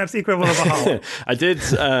Hollow. That's the equivalent of a Hollow. I did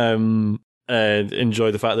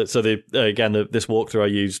enjoy the fact that, this walkthrough I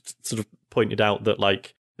used sort of pointed out that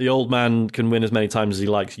like, the old man can win as many times as he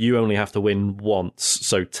likes. You only have to win once.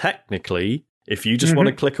 So technically, if you just want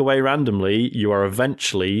to click away randomly, you are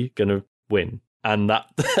eventually going to win. And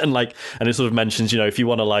it sort of mentions, if you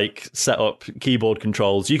want to like set up keyboard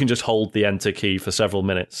controls, you can just hold the enter key for several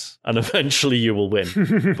minutes and eventually you will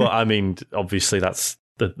win. But I mean, obviously that's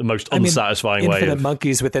the most unsatisfying way. Infinite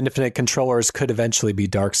monkeys with infinite controllers could eventually be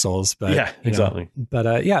Dark Souls, but yeah, exactly. But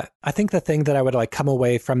I think the thing that I would like come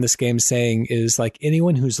away from this game saying is like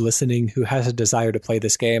anyone who's listening who has a desire to play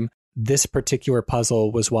this game, this particular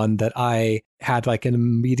puzzle was one that I had like an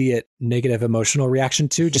immediate negative emotional reaction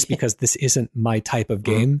to, just because this isn't my type of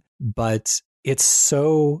game, but it's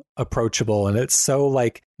so approachable and it's so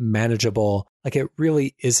like manageable. Like it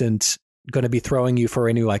really isn't going to be throwing you for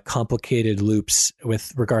any like complicated loops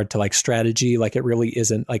with regard to like strategy. Like it really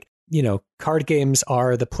isn't like, card games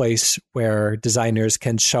are the place where designers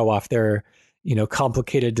can show off their,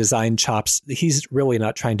 complicated design chops. He's really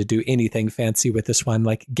not trying to do anything fancy with this one.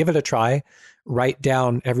 Like give it a try, write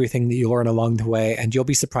down everything that you learn along the way, and you'll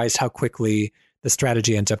be surprised how quickly the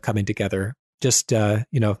strategy ends up coming together. Just,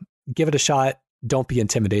 give it a shot. Don't be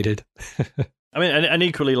intimidated. I mean, and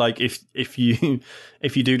equally, like if you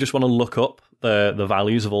do just want to look up the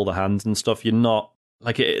values of all the hands and stuff, you're not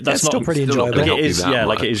like that's still not pretty enjoyable. Like it is,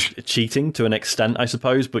 like it is cheating to an extent, I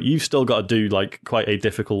suppose. But you've still got to do like quite a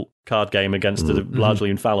difficult card game against a largely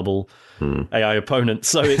infallible AI opponent.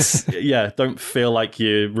 So it's don't feel like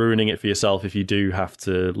you're ruining it for yourself if you do have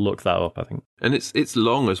to look that up. I think, and it's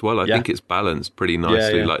long as well. I think it's balanced pretty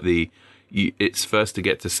nicely. Like it's first to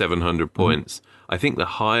get to 700 points. I think the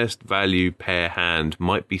highest value per hand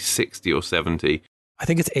might be 60 or 70. I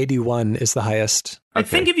think it's 81 is the highest. I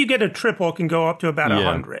think if you get a triple, it can go up to about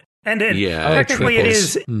 100. And then technically it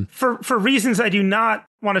is, for reasons I do not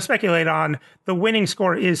want to speculate on, the winning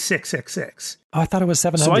score is 666. Oh, I thought it was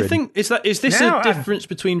 700. So I think, is this a difference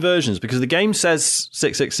between versions? Because the game says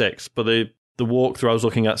 666, but the walkthrough I was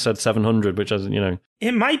looking at said 700, which has,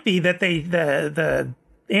 It might be that the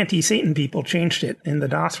anti-Satan people changed it in the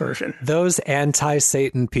DOS version. Those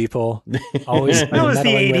anti-Satan people always that was the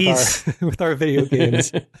 80s. with our video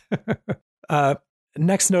games.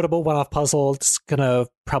 Next notable one-off puzzle. It's gonna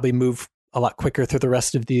probably move a lot quicker through the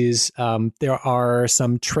rest of these. There are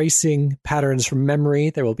some tracing patterns from memory.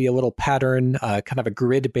 There will be a little pattern, kind of a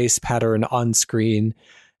grid-based pattern on screen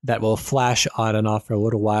that will flash on and off for a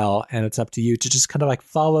little while, and it's up to you to just kind of like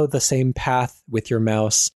follow the same path with your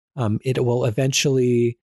mouse. It will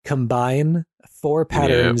eventually combine 4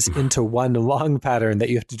 patterns into one long pattern that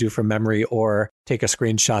you have to do from memory, or take a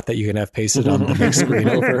screenshot that you can have pasted on the big screen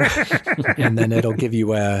over. And then it'll give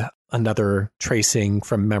you another tracing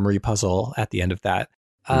from memory puzzle at the end of that.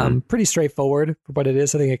 Pretty straightforward for what it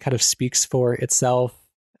is. I think it kind of speaks for itself.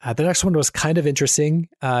 The next one was kind of interesting,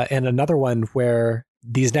 and another one where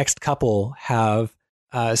these next couple have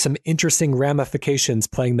some interesting ramifications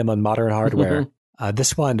playing them on modern hardware.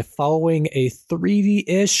 This one following a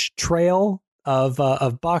 3D-ish trail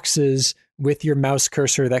of boxes with your mouse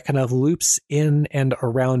cursor that kind of loops in and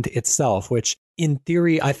around itself, which in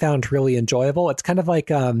theory I found really enjoyable. It's kind of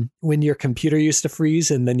like when your computer used to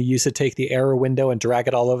freeze and then you used to take the error window and drag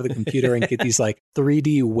it all over the computer and get these like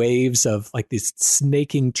 3D waves of like this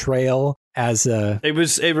snaking trail as a...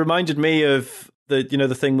 It reminded me of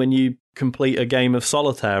the thing when you complete a game of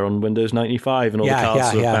solitaire on Windows 95 and all the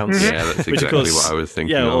cards sort of bounce. Yeah, that's exactly what I was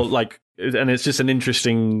thinking of. And it's just an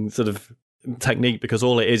interesting sort of technique, because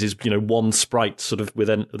all it is one sprite sort of with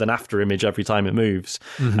an after image every time it moves.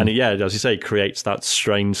 And as you say, creates that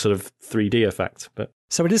strange sort of 3D effect. But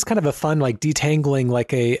so it is kind of a fun like detangling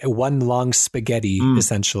like a one long spaghetti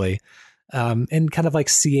essentially. And kind of like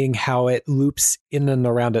seeing how it loops in and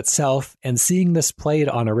around itself, and seeing this played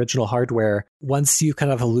on original hardware. Once you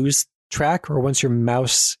kind of lose track, or once your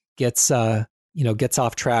mouse gets gets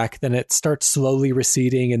off track, then it starts slowly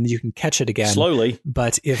receding and you can catch it again. Slowly.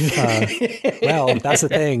 But if, well, that's the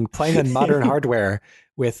thing. Playing on modern hardware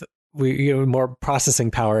with more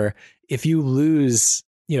processing power, if you lose,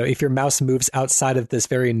 if your mouse moves outside of this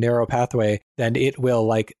very narrow pathway, then it will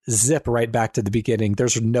like zip right back to the beginning.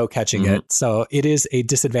 There's no catching it. So it is a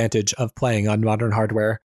disadvantage of playing on modern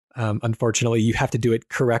hardware. Unfortunately, you have to do it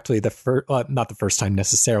correctly not the first time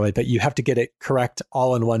necessarily, but you have to get it correct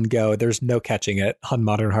all in one go. There's no catching it on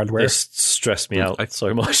modern hardware. This stressed me out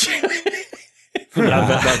so much for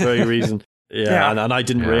that very reason. Yeah. And I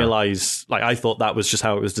didn't realize, like, I thought that was just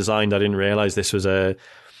how it was designed. I didn't realize this was an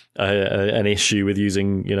issue with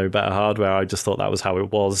using, better hardware. I just thought that was how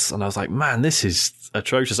it was. And I was like, man, this is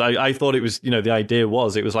atrocious. I thought it was, the idea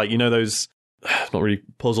was, it was like, those, not really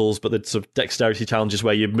puzzles, but the sort of dexterity challenges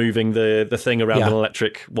where you're moving the thing around an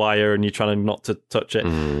electric wire and you're trying not to touch it.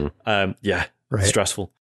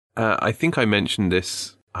 Stressful. I think I mentioned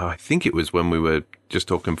this. I think it was when we were just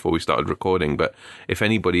talking before we started recording. But if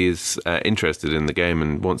anybody is interested in the game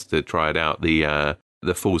and wants to try it out, the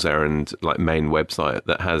Fool's Errand main website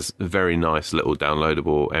that has very nice little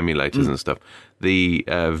downloadable emulators and stuff. The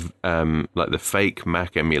the fake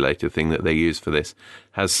Mac emulator thing that they use for this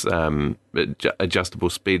has adjustable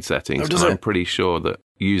speed settings. And I'm pretty sure that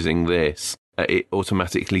using this, it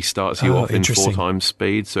automatically starts you off in 4 times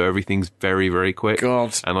speed, so everything's very, very quick.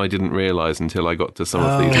 God. And I didn't realise until I got to some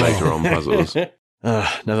of these later on puzzles.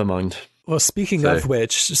 Never mind. Well, speaking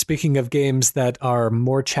of games that are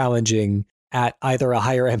more challenging at either a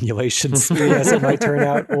higher emulation speed, as it might turn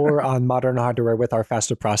out, or on modern hardware with our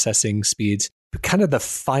faster processing speeds, kind of the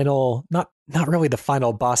final, not really the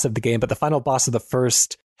final boss of the game, but the final boss of the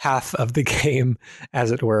first half of the game,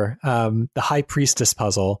 as it were, the High Priestess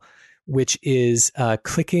puzzle, which is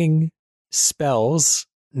clicking spells,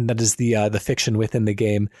 and that is the fiction within the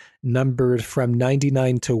game, numbered from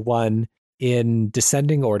 99 to 1 in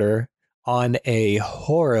descending order on a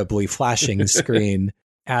horribly flashing screen.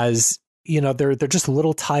 As they're just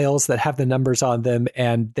little tiles that have the numbers on them,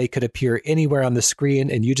 and they could appear anywhere on the screen,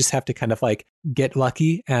 and you just have to kind of get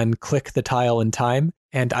lucky and click the tile in time.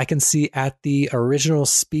 And I can see at the original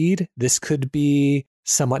speed, this could be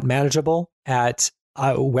somewhat manageable. At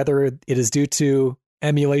whether it is due to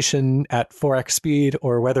emulation at 4x speed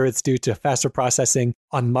or whether it's due to faster processing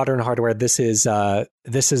on modern hardware, this is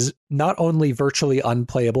not only virtually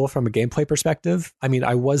unplayable from a gameplay perspective. I mean,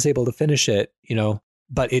 I was able to finish it,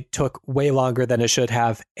 but it took way longer than it should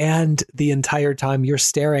have. And the entire time you're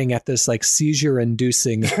staring at this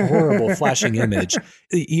seizure-inducing, horrible flashing image.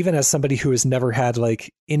 Even as somebody who has never had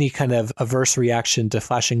any kind of averse reaction to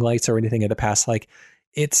flashing lights or anything in the past,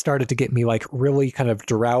 it started to get me really kind of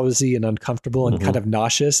drowsy and uncomfortable and kind of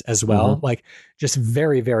nauseous as well. Just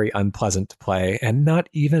very, very unpleasant to play, and not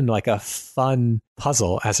even a fun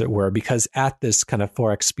puzzle, as it were, because at this kind of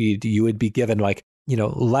 4x speed, you would be given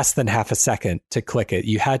less than half a second to click it.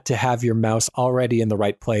 You had to have your mouse already in the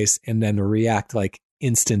right place and then react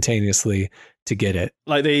instantaneously to get it.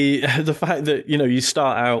 The fact that, you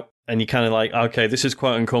start out and you kind of okay, this is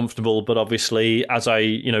quite uncomfortable, but obviously as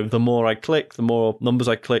I, the more I click, the more numbers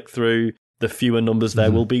I click through, the fewer numbers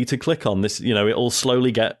there will be to click on. This, it'll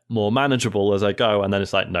slowly get more manageable as I go. And then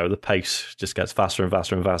it's no, the pace just gets faster and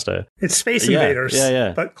faster and faster. It's Space Invaders,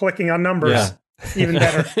 but clicking on numbers. Yeah. Even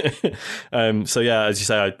better. So yeah, as you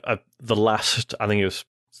say, I think it was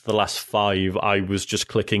the last 5, I was just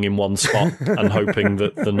clicking in one spot and hoping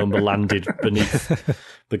that the number landed beneath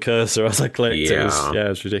the cursor as I clicked. Yeah. It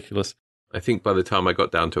was ridiculous. I think by the time I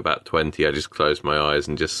got down to about 20, I just closed my eyes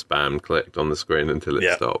and just spam clicked on the screen until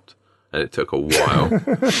it stopped. And it took a while.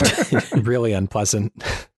 Really unpleasant.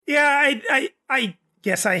 Yeah, I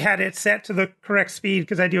guess I had it set to the correct speed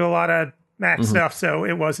because I do a lot of Mac stuff, so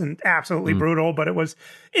it wasn't absolutely brutal, but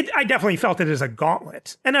I definitely felt it as a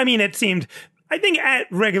gauntlet. And I mean, it seemed, I think at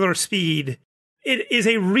regular speed, it is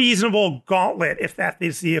a reasonable gauntlet if that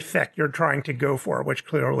is the effect you're trying to go for, which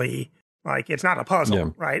clearly, it's not a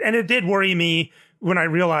puzzle, right? And it did worry me when I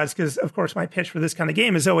realized, because of course my pitch for this kind of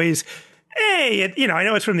game is always, hey, I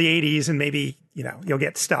know it's from the 80s and maybe, you'll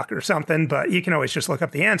get stuck or something, but you can always just look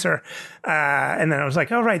up the answer. And then I was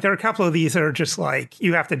like, oh, right, there are a couple of these that are just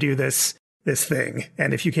you have to do this thing,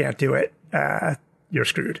 and if you can't do it, you're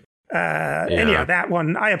screwed. And that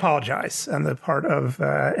one, I apologize on the part of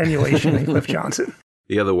emulation and Cliff Johnson.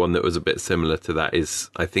 The other one that was a bit similar to that is,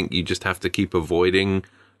 I think you just have to keep avoiding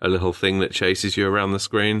a little thing that chases you around the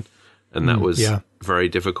screen, and that was very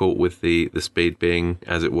difficult with the speed being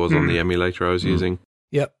as it was on the emulator I was using.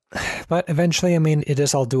 Yep. But eventually, I mean, it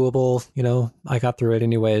is all doable. I got through it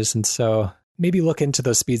anyways, and so maybe look into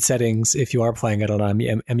those speed settings if you are playing it on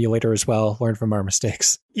an emulator as well. Learn from our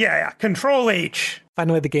mistakes. Yeah. Control H.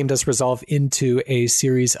 Finally, the game does resolve into a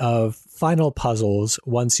series of final puzzles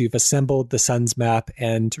once you've assembled the sun's map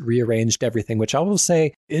and rearranged everything, which I will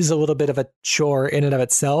say is a little bit of a chore in and of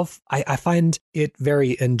itself. I find it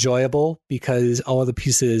very enjoyable because all of the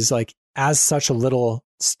pieces, like as such little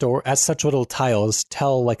tiles,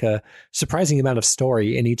 tell like a surprising amount of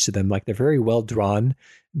story in each of them. Like they're very well drawn.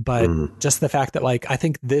 But just the fact that, like, I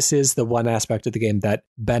think this is the one aspect of the game that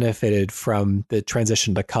benefited from the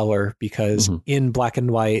transition to color, because in black and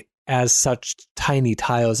white, as such tiny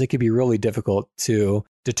tiles, it could be really difficult to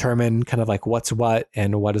determine kind of like what's what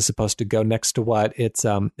and what is supposed to go next to what. It's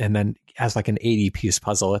and then as like an 80-piece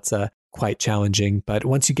puzzle, it's quite challenging. But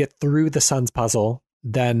once you get through the sun's puzzle,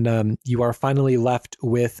 then you are finally left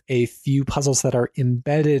with a few puzzles that are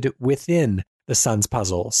embedded within the sun's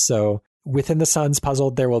puzzle. So within the sun's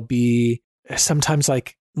puzzle, there will be sometimes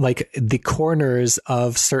like the corners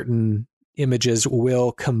of certain images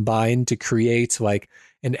will combine to create like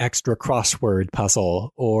an extra crossword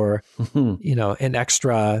puzzle or, an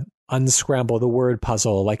extra unscramble the word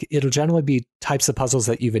puzzle. Like it'll generally be types of puzzles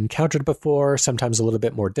that you've encountered before, sometimes a little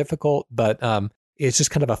bit more difficult, but it's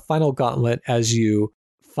just kind of a final gauntlet as you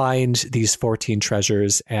find these 14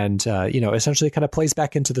 treasures and, essentially kind of plays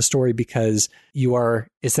back into the story because you are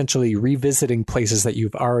essentially revisiting places that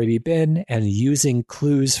you've already been and using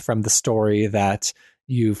clues from the story that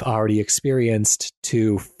you've already experienced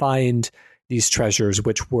to find these treasures,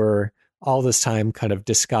 which were all this time kind of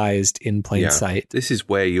disguised in plain sight. This is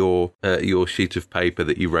where your sheet of paper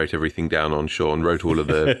that you wrote everything down on, Sean, wrote all of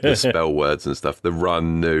the spell words and stuff, the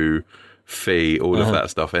run, new, fee, all of that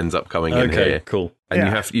stuff ends up coming in here. Cool.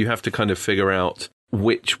 And you have to kind of figure out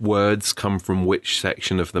which words come from which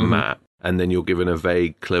section of the map, and then you're given a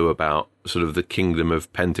vague clue about sort of the Kingdom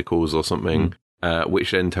of Pentacles or something,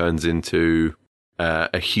 which then turns into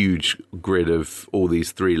a huge grid of all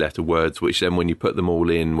these 3-letter words, which then when you put them all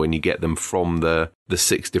in, when you get them from the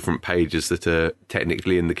 6 different pages that are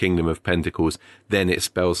technically in the Kingdom of Pentacles, then it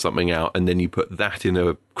spells something out, and then you put that in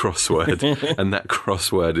a crossword, and that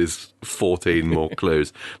crossword is 14 more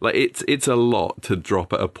clues. Like it's a lot to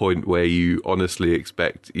drop at a point where you honestly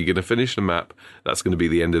expect you're going to finish the map, that's going to be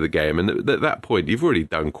the end of the game, and at that point you've already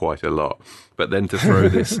done quite a lot. But then to throw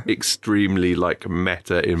this extremely like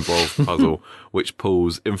meta involved puzzle, which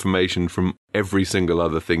pulls information from every single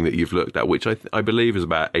other thing that you've looked at, which I believe is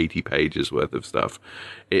about 80 pages worth of stuff,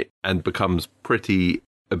 and becomes pretty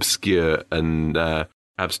obscure and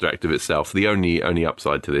abstract of itself. The only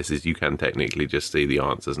upside to this is you can technically just see the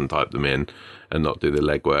answers and type them in and not do the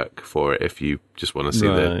legwork for it if you just want to see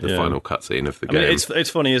the final cutscene of the game. Mean, it's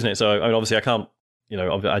funny, isn't it? So I mean, obviously I can't,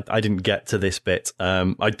 I didn't get to this bit.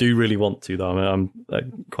 I do really want to, though. I mean,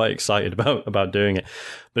 I'm quite excited about doing it.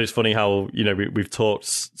 But it's funny how, we've talked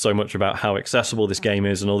so much about how accessible this game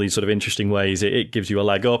is and all these sort of interesting ways it gives you a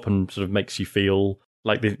leg up and sort of makes you feel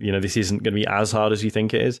like, this isn't going to be as hard as you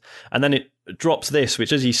think it is. And then it drops this,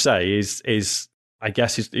 which, as you say, is I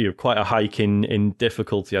guess, is quite a hike in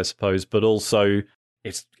difficulty, I suppose, but also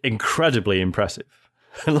it's incredibly impressive.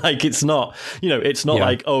 Like it's not, it's not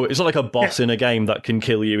like, it's not like a boss in a game that can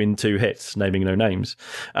kill you in 2 hits, naming no names.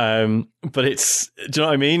 But it's, do you know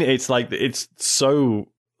what I mean? It's like, it's so,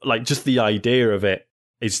 like, just the idea of it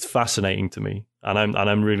is fascinating to me. And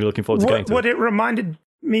I'm really looking forward to getting to it. What it reminded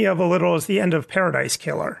me of a little is the end of Paradise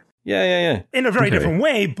Killer. Yeah. In a very different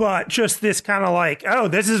way, but just this kind of like,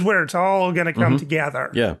 this is where it's all going to come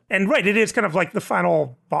together. Yeah. And right, it is kind of like the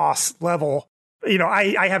final boss level.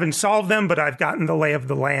 I haven't solved them, but I've gotten the lay of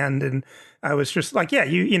the land, and I was just like,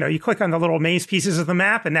 you click on the little maze pieces of the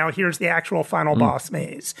map, and now here's the actual final boss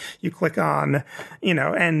maze. You click on, and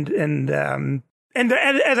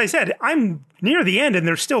as I said, I'm near the end, and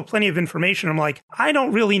there's still plenty of information. I'm like, I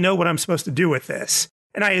don't really know what I'm supposed to do with this,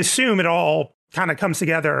 and I assume it all kind of comes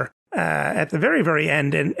together at the very, very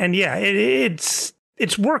end, and it's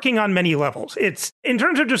working on many levels. It's in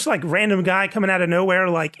terms of just like random guy coming out of nowhere,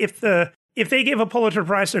 like if they gave a Pulitzer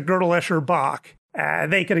Prize to Gödel Escher Bach,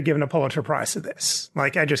 they could have given a Pulitzer Prize to this.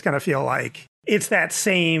 Like, I just kind of feel like it's that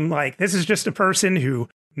same, like, this is just a person who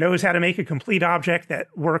knows how to make a complete object that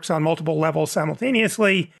works on multiple levels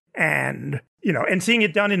simultaneously. And, and seeing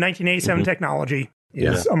it done in 1987 technology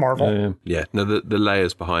is a marvel. Yeah, no, the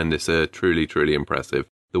layers behind this are truly, truly impressive.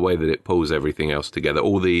 The way that it pulls everything else together,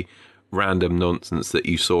 all the random nonsense that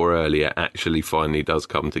you saw earlier actually finally does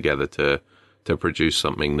come together to produce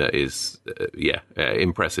something that is,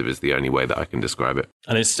 impressive is the only way that I can describe it.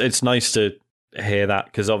 And it's nice to hear that,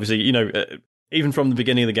 because obviously, even from the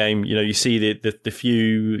beginning of the game, you see the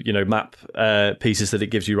few, map pieces that it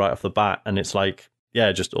gives you right off the bat, and it's like,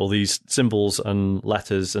 yeah, just all these symbols and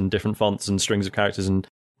letters and different fonts and strings of characters, and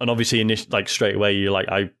obviously, like straight away, you're like,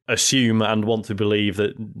 I assume and want to believe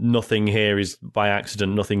that nothing here is by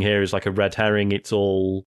accident. Nothing here is like a red herring. It's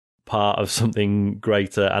all part of something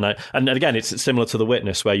greater. And again, it's similar to The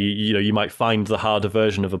Witness, where you might find the harder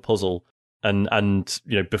version of a puzzle, and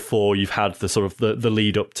before you've had the sort of the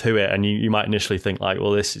lead up to it, and you might initially think like,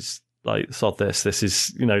 well, this is like, sod this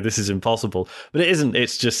is this is impossible, but it isn't.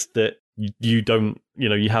 It's just that you don't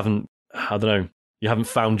you haven't, I don't know, you haven't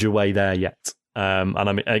found your way there yet. And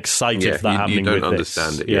I'm excited for that happening. You don't with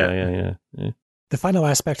understand this. it. Yeah. The final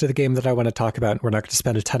aspect of the game that I want to talk about, we're not going to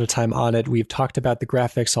spend a ton of time on it. We've talked about the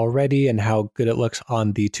graphics already and how good it looks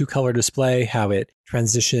on the 2-color display, how it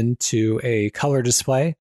transitioned to a color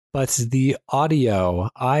display. But the audio,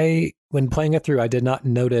 when playing it through, I did not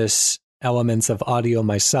notice elements of audio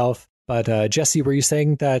myself. But Jesse, were you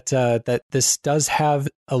saying that that this does have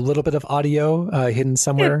a little bit of audio hidden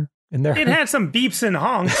somewhere in there? It had some beeps and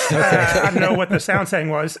honks. I don't know what the sound setting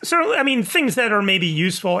was. So, I mean, things that are maybe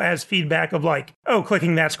useful as feedback of like, oh,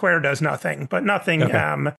 clicking that square does nothing, but nothing,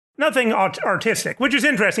 nothing artistic, which is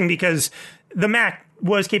interesting because the Mac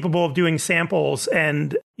was capable of doing samples,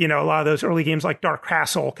 and a lot of those early games like Dark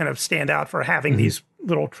Castle kind of stand out for having these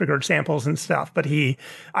little triggered samples and stuff. But I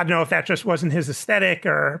don't know if that just wasn't his aesthetic,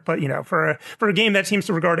 but for a game that seems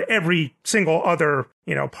to regard every single other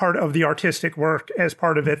part of the artistic work as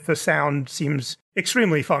part of it, the sound seems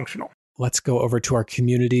extremely functional. Let's go over to our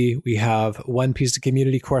community. We have one piece of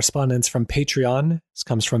community correspondence from Patreon. This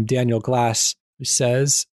comes from Daniel Glass, who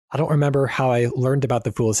says, I don't remember how I learned about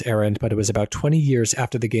The Fool's Errand, but it was about 20 years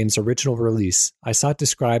after the game's original release. I saw it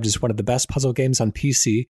described as one of the best puzzle games on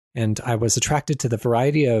PC, and I was attracted to the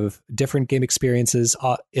variety of different game experiences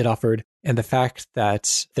it offered, and the fact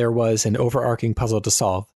that there was an overarching puzzle to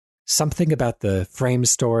solve. Something about the frame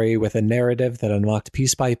story with a narrative that unlocked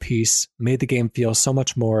piece by piece made the game feel so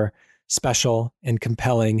much more special and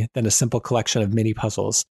compelling than a simple collection of mini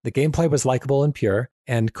puzzles. The gameplay was likable and pure,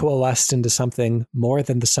 and coalesced into something more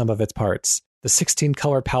than the sum of its parts. The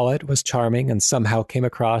 16-color palette was charming and somehow came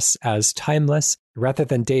across as timeless rather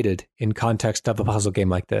than dated in context of a puzzle game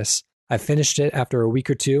like this. I finished it after a week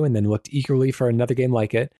or two and then looked eagerly for another game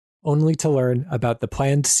like it, only to learn about the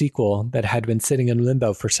planned sequel that had been sitting in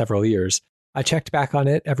limbo for several years. I checked back on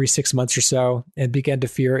it every 6 months or so and began to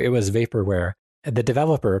fear it was vaporware. The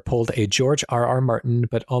developer pulled a George R.R. Martin,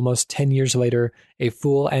 but almost 10 years later, A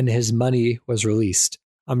Fool and His Money was released.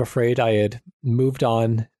 I'm afraid I had moved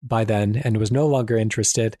on by then and was no longer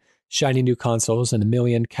interested. Shiny new consoles and a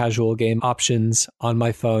million casual game options on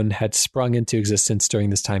my phone had sprung into existence during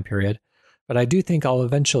this time period. But I do think I'll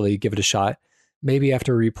eventually give it a shot, maybe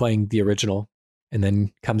after replaying the original. And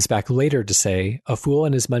then comes back later to say, A Fool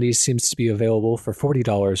and His Money seems to be available for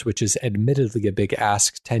 $40, which is admittedly a big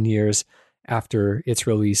ask 10 years after its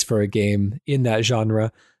release for a game in that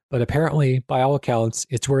genre, but apparently, by all accounts,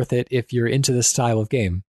 it's worth it if you're into this style of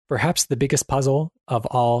game. Perhaps the biggest puzzle of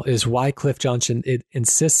all is why Cliff Johnson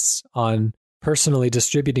insists on personally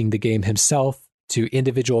distributing the game himself to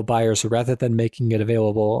individual buyers rather than making it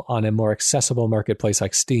available on a more accessible marketplace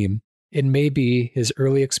like Steam. It may be his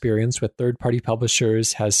early experience with third-party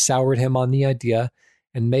publishers has soured him on the idea,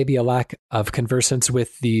 and maybe a lack of conversance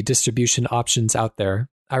with the distribution options out there.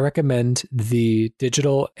 I recommend the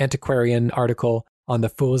Digital Antiquarian article on The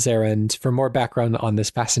Fool's Errand for more background on this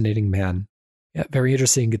fascinating man. Yeah, very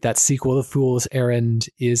interesting. That sequel, The Fool's Errand,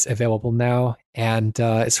 is available now. And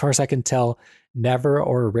as far as I can tell, never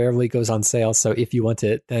or rarely goes on sale. So if you want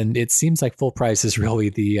it, then it seems like full price is really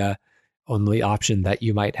the only option that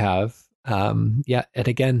you might have. And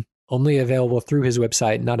again, only available through his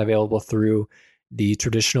website, not available through the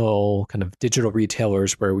traditional kind of digital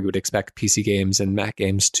retailers where we would expect PC games and Mac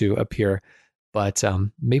games to appear. But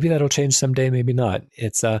maybe that'll change someday, maybe not.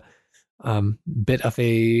 It's a bit of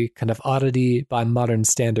a kind of oddity by modern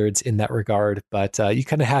standards in that regard, but you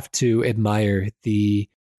kind of have to admire the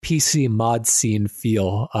PC mod scene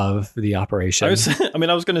feel of the operation. I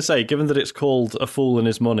was going to say, given that it's called A Fool and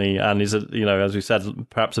His Money and is, as we said,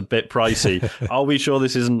 perhaps a bit pricey, are we sure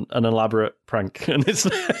this isn't an elaborate prank? And it's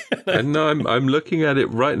no, I'm looking at it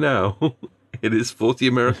right now. It is $40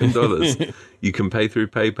 American. You can pay through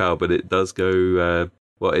PayPal, but it does go,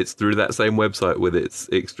 it's through that same website with its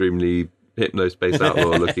extremely Hypnospace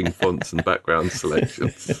Outlaw looking fonts and background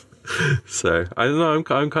selections. So, I don't know,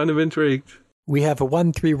 I'm kind of intrigued. We have a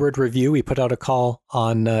 3-word review. We put out a call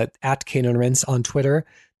on at CanonRinse on Twitter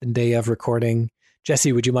the day of recording.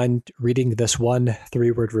 Jesse, would you mind reading this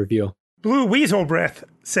 3-word review? Blue Weasel Breath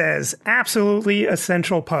says, absolutely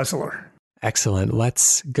essential puzzler. Excellent.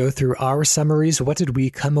 Let's go through our summaries. What did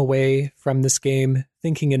we come away from this game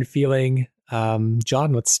thinking and feeling?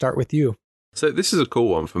 John, let's start with you. So this is a cool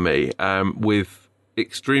one for me, with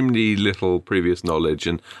extremely little previous knowledge,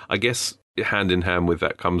 and I guess hand in hand with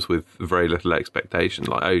that comes with very little expectation.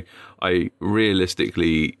 Like I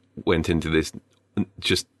realistically went into this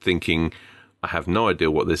just thinking, I have no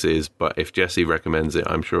idea what this is, but if Jesse recommends it,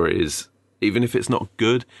 I'm sure it is. Even if it's not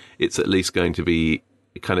good, it's at least going to be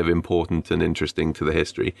kind of important and interesting to the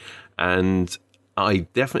history. And I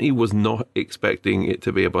definitely was not expecting it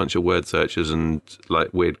to be a bunch of word searches and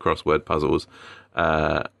like weird crossword puzzles.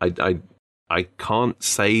 I can't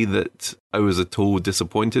say that I was at all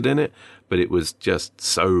disappointed in it, but it was just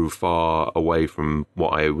so far away from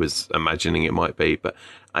what I was imagining it might be. But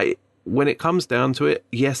when it comes down to it,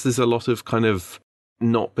 yes, there's a lot of kind of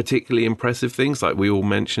not particularly impressive things. Like we all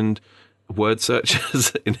mentioned, word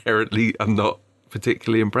searches inherently are not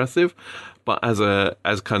particularly impressive, but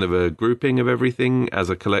as kind of a grouping of everything, as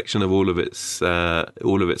a collection of all of its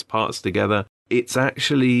parts together, it's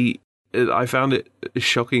actually, I found it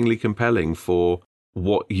shockingly compelling for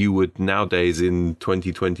what you would nowadays in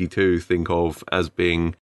 2022 think of as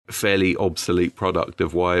being a fairly obsolete product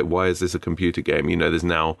of why is this a computer game? You know, there's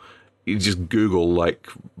now, you just Google like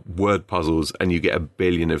word puzzles and you get a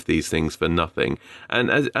billion of these things for nothing. And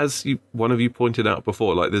as one of you pointed out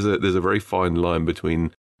before, like there's a very fine line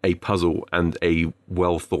between a puzzle and a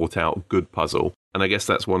well thought out good puzzle. And I guess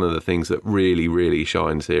that's one of the things that really, really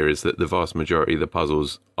shines here, is that the vast majority of the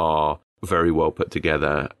puzzles are very well put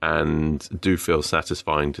together and do feel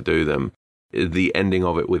satisfying to do them. The ending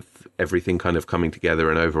of it, with everything kind of coming together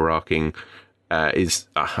and overarching, is,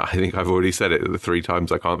 I think I've already said it 3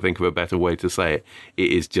 times, I can't think of a better way to say it.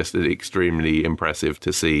 It is just extremely impressive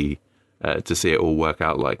to see it all work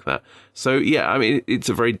out like that. So yeah, I mean, it's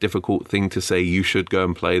a very difficult thing to say you should go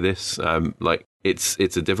and play this. Like it's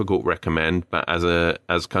a difficult recommend, but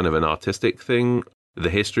as kind of an artistic thing, the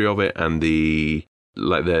history of it and the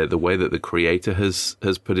way that the creator has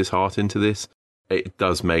put his heart into this, it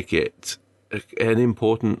does make it an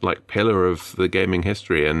important like pillar of the gaming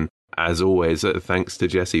history. And as always, thanks to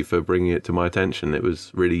Jesse for bringing it to my attention. It was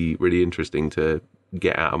really, really interesting to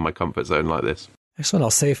get out of my comfort zone like this. Excellent. I'll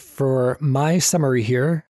say for my summary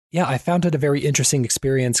here, yeah, I found it a very interesting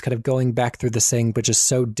experience kind of going back through this thing, which is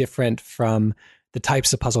so different from the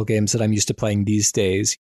types of puzzle games that I'm used to playing these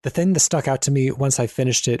days. The thing that stuck out to me once I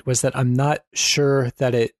finished it was that I'm not sure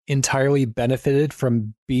that it entirely benefited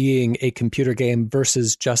from being a computer game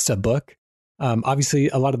versus just a book. Obviously,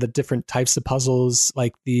 a lot of the different types of puzzles,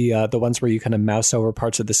 like the ones where you kind of mouse over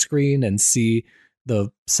parts of the screen and see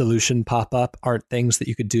the solution pop up, aren't things that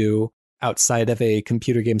you could do outside of a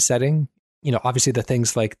computer game setting. You know, obviously the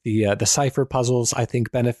things like the cipher puzzles, I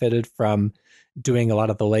think, benefited from doing a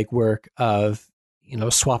lot of the legwork of, you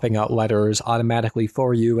know, swapping out letters automatically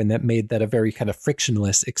for you, and that made that a very kind of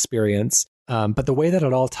frictionless experience. But the way that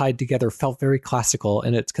it all tied together felt very classical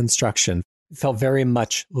in its construction. It felt very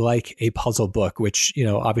much like a puzzle book, which, you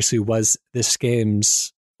know, obviously was this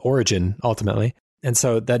game's origin ultimately. And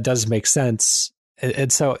so that does make sense.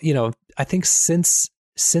 And so, you know, I think since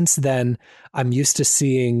then, I'm used to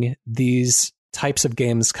seeing these types of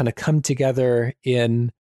games kind of come together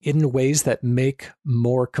in ways that make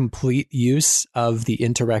more complete use of the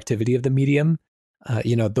interactivity of the medium.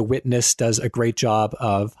 You know, The Witness does a great job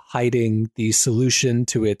of hiding the solution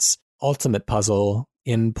to its ultimate puzzle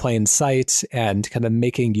in plain sight and kind of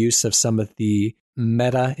making use of some of the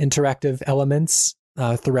meta interactive elements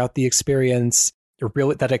throughout the experience,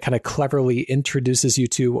 really that it kind of cleverly introduces you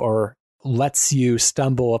to or lets you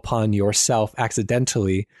stumble upon yourself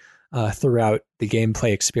accidentally throughout the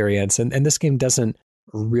gameplay experience. And this game doesn't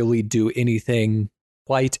really do anything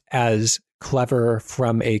quite as clever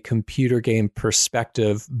from a computer game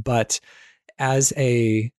perspective, but as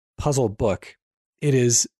a puzzle book, it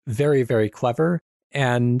is very, very clever.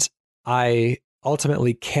 And I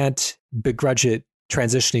ultimately can't begrudge it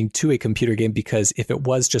transitioning to a computer game, because if it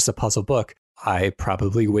was just a puzzle book, I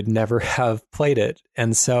probably would never have played it.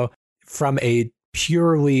 And so from a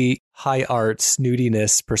purely high art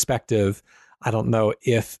snootiness perspective, I don't know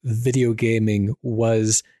if video gaming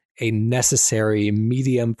was a necessary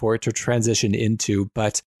medium for it to transition into,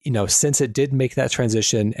 but you know, since it did make that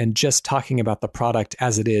transition, and just talking about the product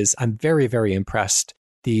as it is, I'm very, very impressed.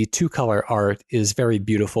 The 2-color art is very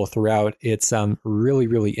beautiful throughout. It's really,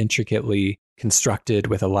 really intricately constructed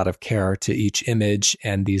with a lot of care to each image,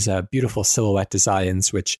 and these beautiful silhouette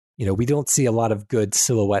designs, which, you know, we don't see a lot of good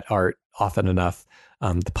silhouette art often enough.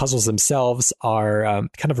 The puzzles themselves are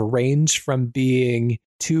kind of a range from being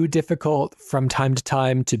too difficult from time to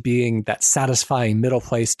time to being that satisfying middle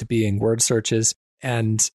place to being word searches.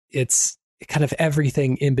 And it's kind of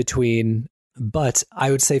everything in between. But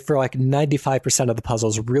I would say for like 95% of the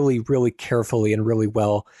puzzles, really, really carefully and really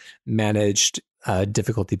well managed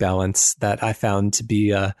difficulty balance that I found to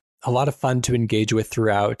be a lot of fun to engage with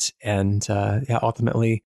throughout. And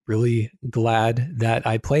ultimately, really glad that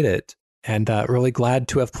I played it, and really glad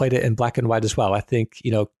to have played it in black and white as well. I think,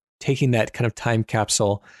 taking that kind of time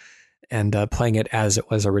capsule and playing it as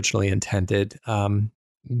it was originally intended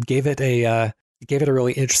gave it a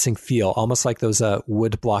really interesting feel, almost like those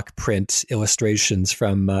woodblock print illustrations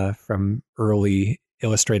from early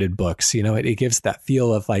illustrated books. It gives that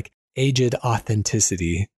feel of like aged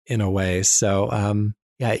authenticity in a way. So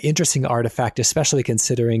interesting artifact, especially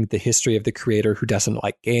considering the history of the creator who doesn't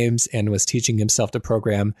like games and was teaching himself to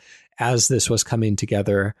program as this was coming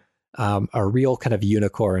together. A real kind of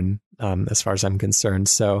unicorn as far as I'm concerned.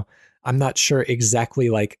 So I'm not sure exactly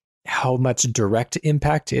like how much direct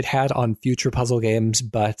impact it had on future puzzle games,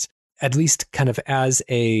 but at least kind of as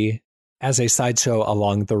a sideshow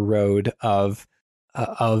along the road of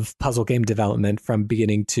puzzle game development from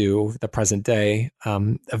beginning to the present day,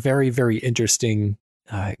 a very, very interesting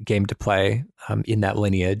game to play in that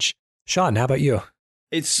lineage. Sean, how about you?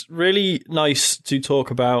 It's really nice to talk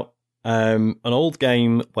about an old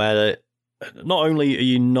game where not only are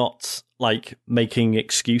you not like making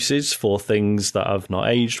excuses for things that have not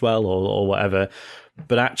aged well or whatever,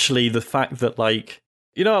 but actually the fact that like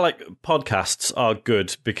podcasts are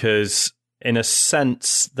good because in a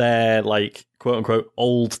sense they're like quote unquote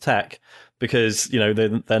old tech because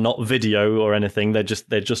they're not video or anything, they're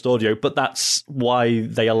just audio, but that's why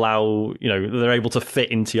they allow they're able to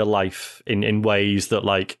fit into your life in ways that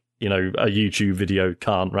like a YouTube video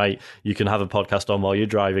can't, right? You can have a podcast on while you're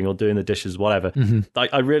driving or doing the dishes, whatever. Mm-hmm.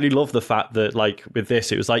 Like, I really love the fact that, like, with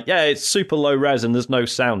this, it was like, yeah, it's super low res and there's no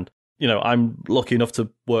sound. I'm lucky enough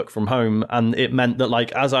to work from home, and it meant that,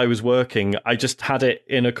 like, as I was working, I just had it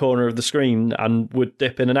in a corner of the screen and would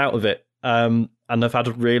dip in and out of it. And I've had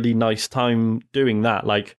a really nice time doing that.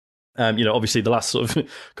 Like, obviously the last sort of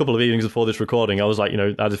couple of evenings before this recording, I was like,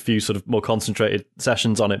 I had a few sort of more concentrated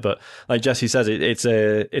sessions on it. But like Jesse says, it's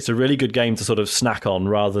a really good game to sort of snack on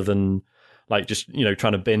rather than like just,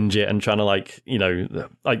 trying to binge it and trying to like,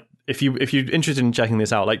 like if you're interested in checking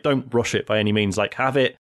this out, like don't rush it by any means. Like have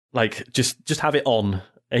it, like just have it on,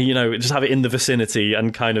 just have it in the vicinity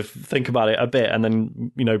and kind of think about it a bit and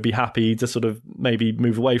then, be happy to sort of maybe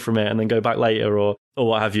move away from it and then go back later or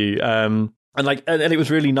what have you. And it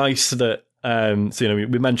was really nice that,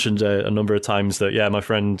 we mentioned a number of times that, yeah, my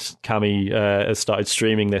friend Cami has started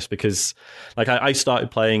streaming this because, like, I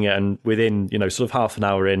started playing it and within, sort of half an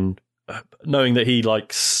hour in, knowing that he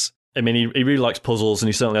likes, he really likes puzzles and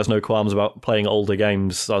he certainly has no qualms about playing older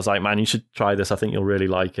games. So I was like, man, you should try this. I think you'll really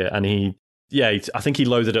like it. And I think he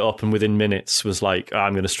loaded it up and within minutes was like,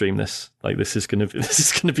 I'm going to stream this. Like, this is going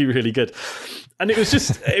to be really good. And it was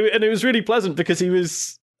just, and it was really pleasant because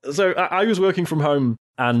so I was working from home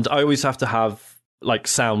and I always have to have like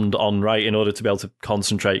sound on, right, in order to be able to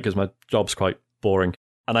concentrate because my job's quite boring.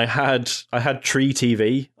 And I had Tree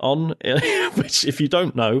TV on, which if you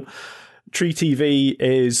don't know, Tree TV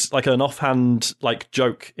is like an offhand like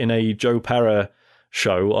joke in a Joe Pera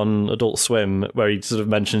show on Adult Swim where he sort of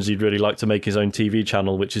mentions he'd really like to make his own TV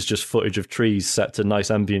channel, which is just footage of trees set to nice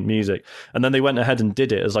ambient music. And then they went ahead and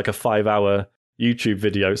did it as like a 5-hour YouTube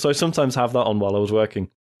video. So I sometimes have that on while I was working.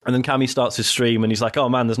 And then Cammy starts his stream and he's like, oh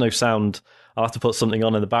man, there's no sound. I'll have to put something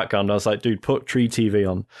on in the background. I was like, dude, put Tree TV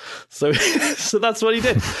on. So so that's what he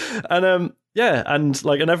did. And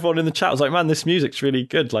and everyone in the chat was like, man, this music's really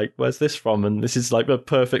good. Like, where's this from? And this is like a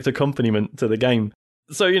perfect accompaniment to the game.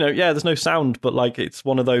 So, there's no sound, but like it's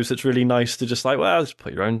one of those that's really nice to just like, well, just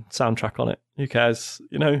put your own soundtrack on it. Who cares?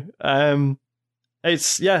 I'm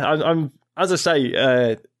as I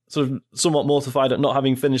say, sort of somewhat mortified at not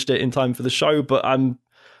having finished it in time for the show, but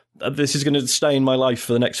this is going to stay in my life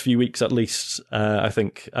for the next few weeks at least, I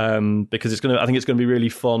think, because I think it's going to be really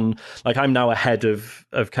fun. Like I'm now ahead of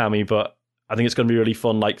Cammy, but I think it's going to be really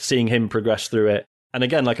fun, like seeing him progress through it. And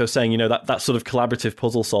again, like I was saying, that sort of collaborative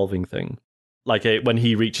puzzle solving thing, like when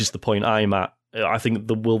he reaches the point I'm at, I think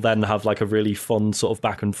that we'll then have like a really fun sort of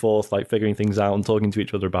back and forth, like figuring things out and talking to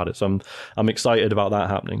each other about it. So I'm excited about that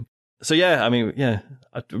happening. So yeah, I'm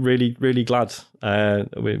really, really glad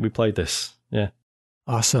we played this. Yeah.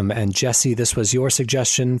 Awesome. And Jesse, this was your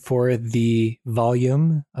suggestion for the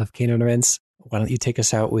volume of Kingdom Events. Why don't you take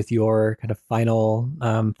us out with your kind of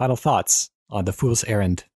final thoughts on The Fool's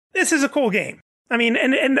Errand? This is a cool game. I mean,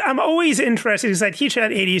 and I'm always interested because I teach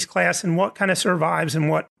that 80s class and what kind of survives and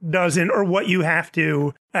what doesn't, or what you have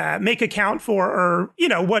to make account for, or,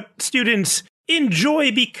 what students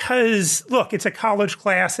enjoy because, look, it's a college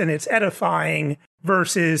class and it's edifying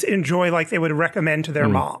versus enjoy like they would recommend to their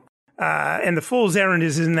mom. And the Fool's Errand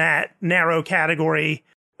is in that narrow category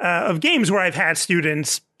of games where I've had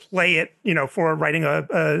students play it, for writing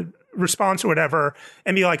a response or whatever,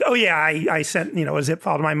 and be like, oh yeah, I sent, a zip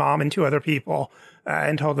file to my mom and 2 other people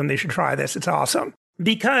and told them they should try this. It's awesome.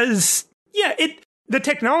 Because, the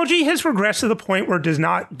technology has regressed to the point where it does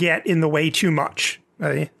not get in the way too much.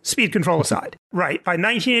 Speed control aside. Right. By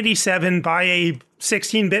 1987, by a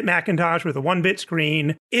 16-bit Macintosh with a 1-bit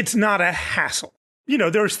screen, it's not a hassle.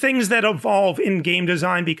 There's things that evolve in game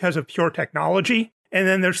design because of pure technology. And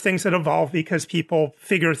then there's things that evolve because people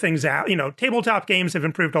figure things out. Tabletop games have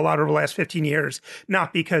improved a lot over the last 15 years,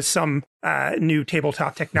 not because some new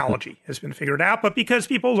tabletop technology has been figured out, but because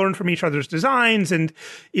people learn from each other's designs and,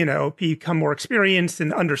 become more experienced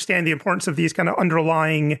and understand the importance of these kind of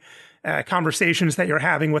underlying conversations that you're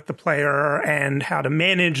having with the player and how to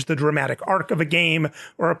manage the dramatic arc of a game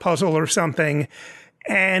or a puzzle or something.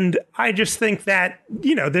 And I just think that,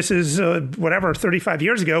 this is 35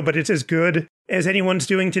 years ago, but it's as good as anyone's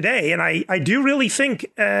doing today. And I do really think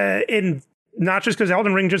in not just because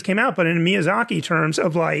Elden Ring just came out, but in Miyazaki terms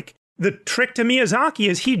of like the trick to Miyazaki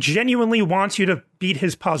is he genuinely wants you to beat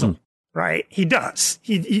his puzzle, right? He does.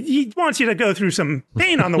 He wants you to go through some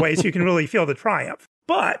pain on the way so you can really feel the triumph.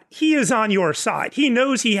 But he is on your side. He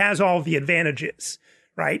knows he has all the advantages,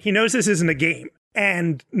 right? He knows this isn't a game.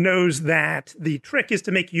 And knows that the trick is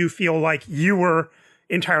to make you feel like you were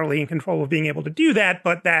entirely in control of being able to do that,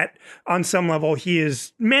 but that on some level he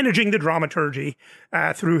is managing the dramaturgy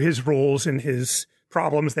through his rules and his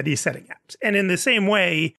problems that he's setting out. And in the same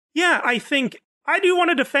way, I think I do want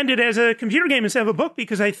to defend it as a computer game instead of a book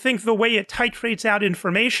because I think the way it titrates out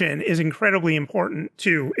information is incredibly important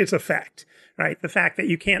to its effect. Right. The fact that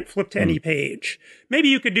you can't flip to any page. Maybe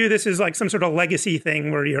you could do this as like some sort of legacy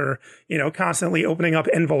thing where you're, constantly opening up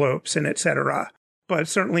envelopes and et cetera. But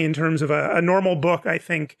certainly in terms of a normal book, I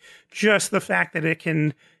think just the fact that it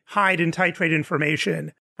can hide and titrate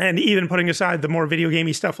information, and even putting aside the more video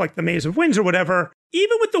gamey stuff like the Maze of Winds or whatever,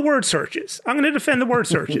 even with the word searches, I'm going to defend the word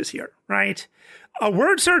searches here, right? A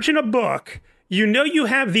word search in a book, you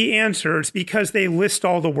have the answers because they list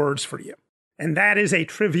all the words for you. And that is a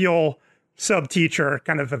trivial sub-teacher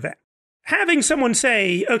kind of event. Having someone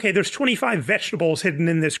say, okay, there's 25 vegetables hidden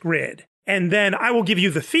in this grid, and then I will give you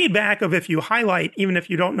the feedback of if you highlight, even if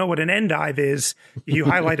you don't know what an endive is, if you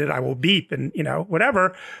highlight it, I will beep and,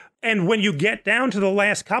 whatever. And when you get down to the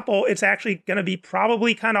last couple, it's actually going to be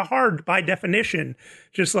probably kind of hard by definition,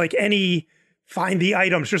 just like any find the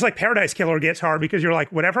items, just like Paradise Killer gets hard because you're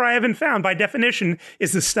like, whatever I haven't found by definition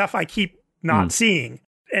is the stuff I keep not seeing.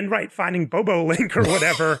 And finding Bobo Link or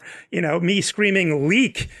whatever, me screaming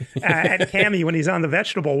leek at Cammy when he's on the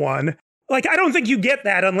vegetable one. Like, I don't think you get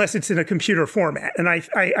that unless it's in a computer format. And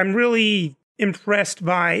I'm really impressed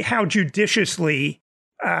by how judiciously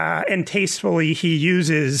and tastefully he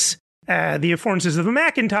uses the affordances of the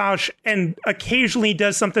Macintosh and occasionally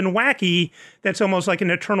does something wacky that's almost like an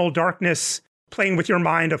Eternal Darkness playing with your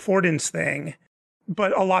mind affordance thing.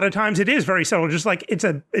 But a lot of times it is very subtle, just like it's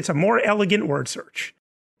a more elegant word search.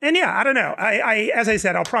 And I don't know. As I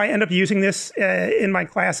said, I'll probably end up using this in my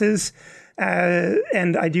classes.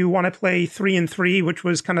 And I do want to play 3 and 3, which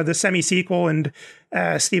was kind of the semi-sequel, and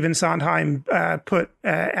Stephen Sondheim put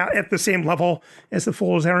at the same level as The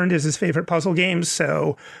Fool's Errand as his favorite puzzle games.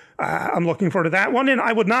 So I'm looking forward to that one. And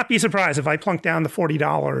I would not be surprised if I plunked down the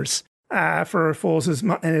 $40 for Fool's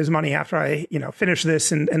and his money after I finish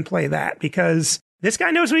this and play that, because this guy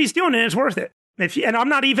knows what he's doing and it's worth it. And I'm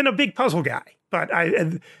not even a big puzzle guy, but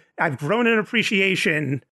I've grown in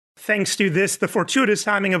appreciation thanks to this, the fortuitous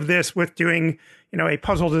timing of this with doing, a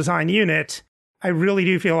puzzle design unit. I really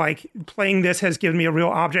do feel like playing this has given me a real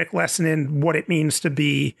object lesson in what it means to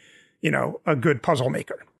be, a good puzzle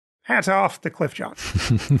maker. Hats off to Cliff John.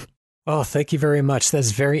 Oh, thank you very much.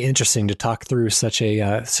 That's very interesting to talk through such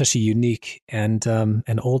a unique and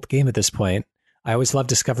an old game at this point. I always love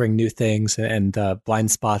discovering new things and blind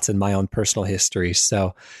spots in my own personal history.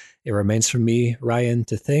 So it remains for me, Ryan,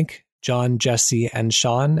 to thank John, Jesse, and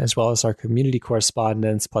Sean, as well as our community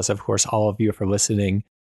correspondents, plus, of course, all of you for listening.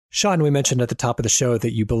 Sean, we mentioned at the top of the show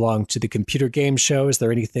that you belong to the Computer Game Show. Is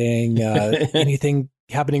there anything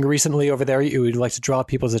happening recently over there you would like to draw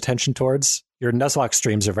people's attention towards? Your Nuzlocke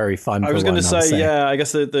streams are very fun. I was going to say, yeah, I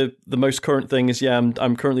guess the most current thing is,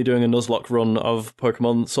 I'm currently doing a Nuzlocke run of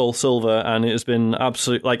Pokemon Soul Silver, and it has been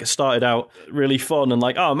absolute, like, it started out really fun and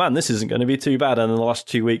like, oh man, this isn't going to be too bad, and then the last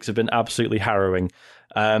 2 weeks have been absolutely harrowing.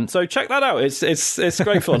 So check that out. It's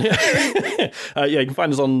great fun. You can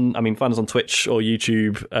find us on Twitch or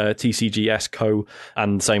YouTube, TCGS Co,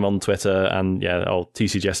 and same on Twitter, and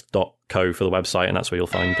tcgs.co for the website, and that's where you'll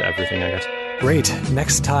find everything, I guess. Great.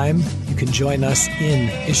 Next time, you can join us in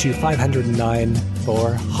issue 509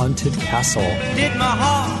 for Haunted Castle. Did my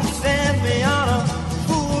heart say